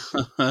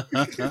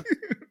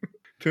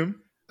 Tim?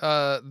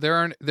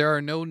 There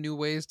are no new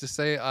ways to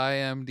say I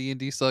am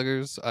D&D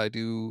Sluggers. I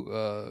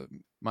do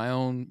my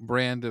own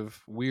brand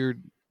of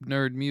weird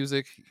nerd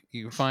music.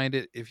 You can find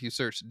it if you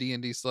search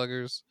D&D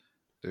Sluggers.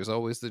 There's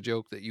always the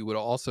joke that you would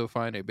also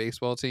find a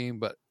baseball team,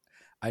 but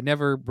I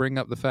never bring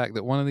up the fact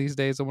that one of these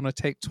days I want to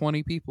take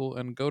 20 people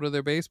and go to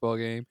their baseball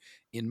game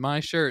in my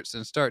shirts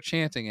and start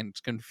chanting and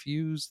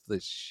confuse the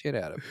shit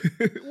out of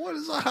them. What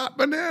is a hot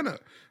banana?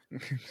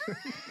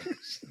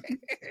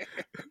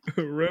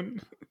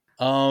 Ren?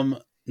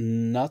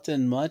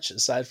 Nothing much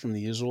aside from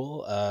the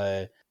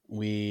usual.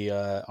 We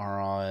are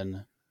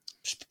on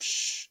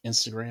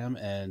Instagram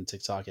and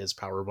TikTok as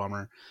Power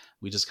Bummer.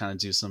 We just kind of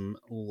do some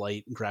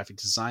light graphic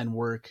design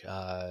work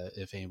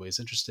if anybody's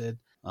interested.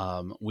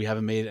 We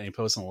haven't made any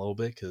posts in a little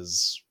bit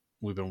because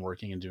we've been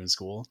working and doing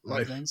school and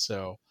everything.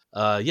 So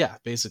yeah,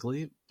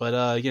 basically.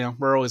 But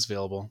we're always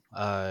available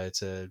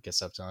to get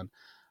stuff done.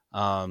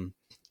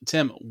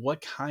 Tim,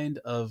 what kind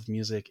of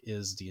music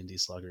is D&D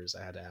Sluggers?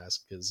 I had to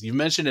ask because you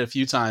mentioned it a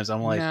few times.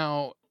 I'm like,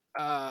 now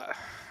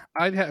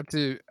I'd have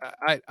to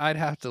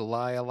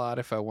lie a lot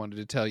if I wanted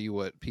to tell you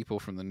what people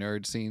from the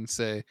nerd scene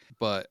say.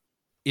 But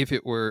if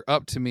it were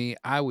up to me,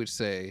 I would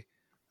say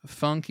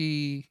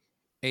funky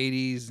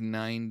 80s,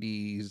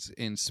 90s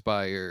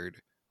inspired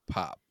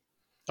pop.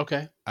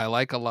 Okay. I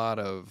like a lot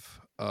of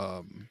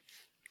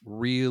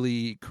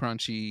really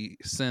crunchy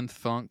synth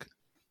funk.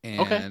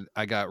 And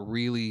I got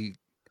really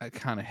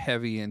kind of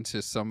heavy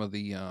into some of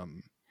the I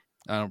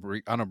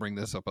don't bring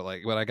this up, but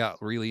I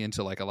got really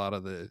into like a lot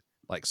of the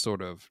like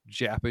sort of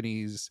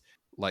Japanese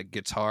like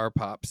guitar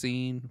pop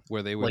scene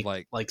where they would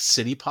like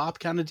city pop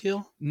kind of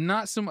deal.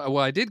 Not so much.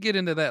 Well, I did get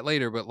into that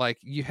later, but like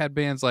you had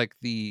bands like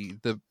the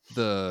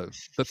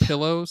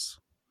Pillows.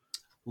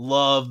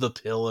 Love the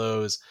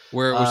Pillows,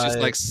 where it was just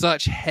like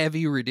such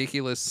heavy,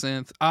 ridiculous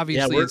synth.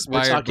 Obviously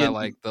inspired by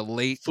like the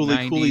late Fooly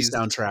 90s Cooley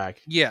soundtrack.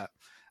 Yeah,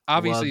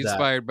 obviously Love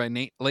inspired by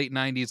late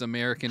 90s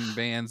American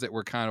bands that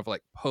were kind of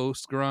like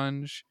post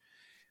grunge.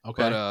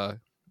 Okay, but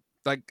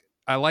like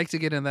I like to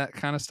get in that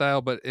kind of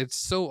style, but it's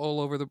so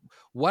all over the.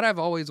 What I've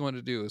always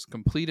wanted to do is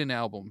complete an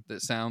album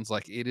that sounds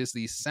like it is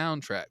the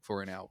soundtrack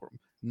for an album,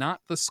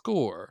 not the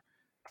score.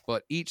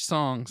 But each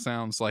song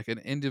sounds like an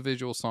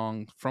individual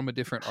song from a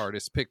different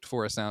artist picked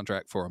for a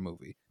soundtrack for a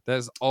movie. That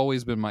has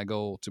always been my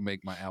goal, to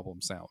make my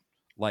album sound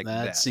like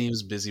that. That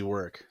seems busy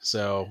work.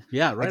 So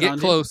yeah, right.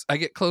 I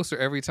get closer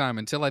every time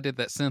until I did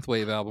that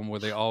synthwave album where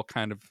they all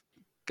kind of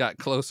got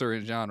closer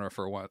in genre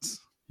for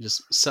once. You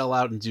just sell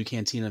out and do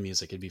Cantina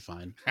music. It'd be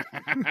fine.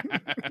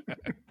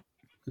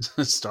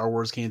 Star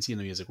Wars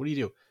Cantina music. What do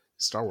you do?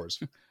 Star Wars.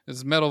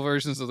 It's metal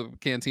versions of the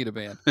Cantina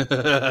band.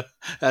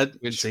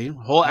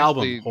 Whole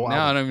album.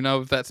 Now I don't even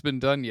know if that's been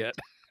done yet.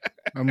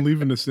 I'm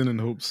leaving this in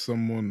hopes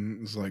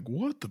someone is like,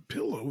 "What, the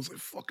Pillows? I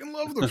fucking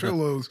love the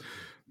Pillows."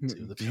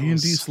 D&D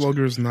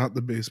Sluggers, not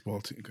the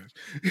baseball team, guys.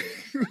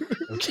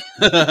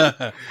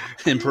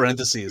 In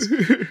parentheses.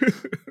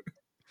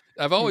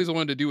 I've always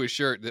wanted to do a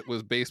shirt that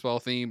was baseball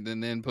themed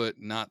and then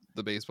put "not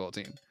the baseball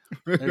team."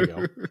 There you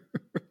go.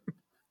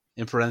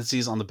 In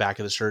parentheses on the back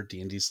of the shirt,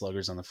 D&D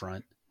Sluggers on the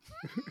front.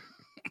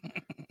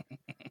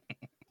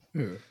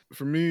 Yeah,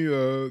 for me,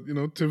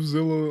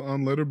 Tivzilla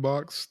on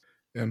Letterboxd,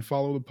 and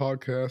follow the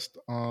podcast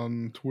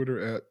on Twitter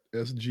at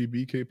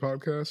SGBK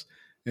Podcast.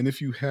 And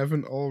if you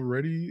haven't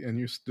already and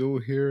you're still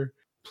here,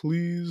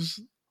 please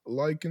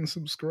like and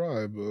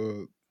subscribe.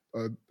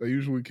 I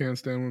usually can't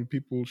stand when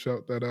people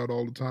shout that out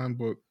all the time,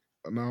 but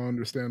now I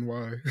understand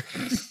why.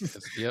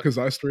 Because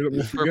I straight up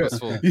will forget.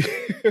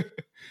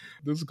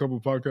 There's a couple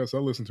of podcasts I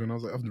listen to, and I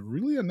was like,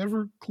 I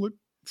never clicked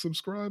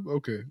subscribe?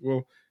 Okay,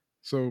 well,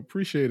 so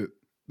appreciate it.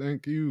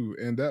 Thank you.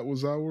 And that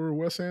was our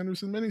Wes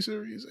Anderson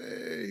miniseries.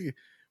 Hey,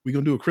 we're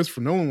going to do a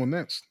Christopher Nolan one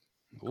next.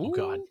 Oh,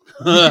 God.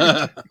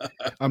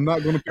 I'm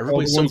not going to pick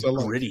Everybody's all the so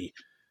ones gritty.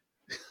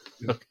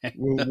 Okay.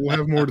 We'll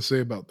have more to say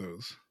about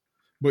those.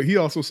 But he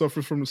also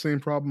suffers from the same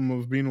problem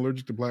of being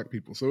allergic to black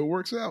people, so it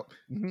works out.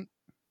 Mm-hmm.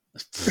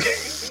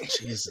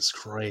 Jesus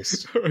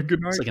Christ.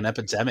 Good night. It's like an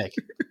epidemic.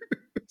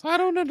 I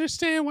don't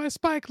understand why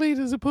Spike Lee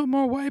doesn't put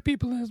more white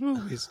people in his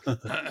movies.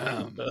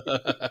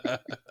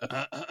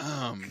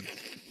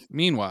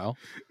 Meanwhile,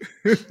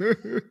 I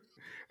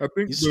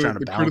think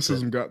the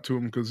criticism got to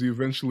him because he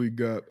eventually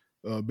got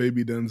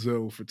Baby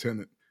Denzel for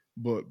Tenet.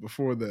 But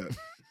before that,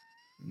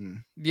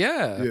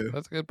 yeah,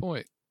 that's a good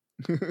point.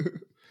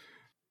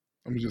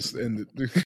 I'm just end it.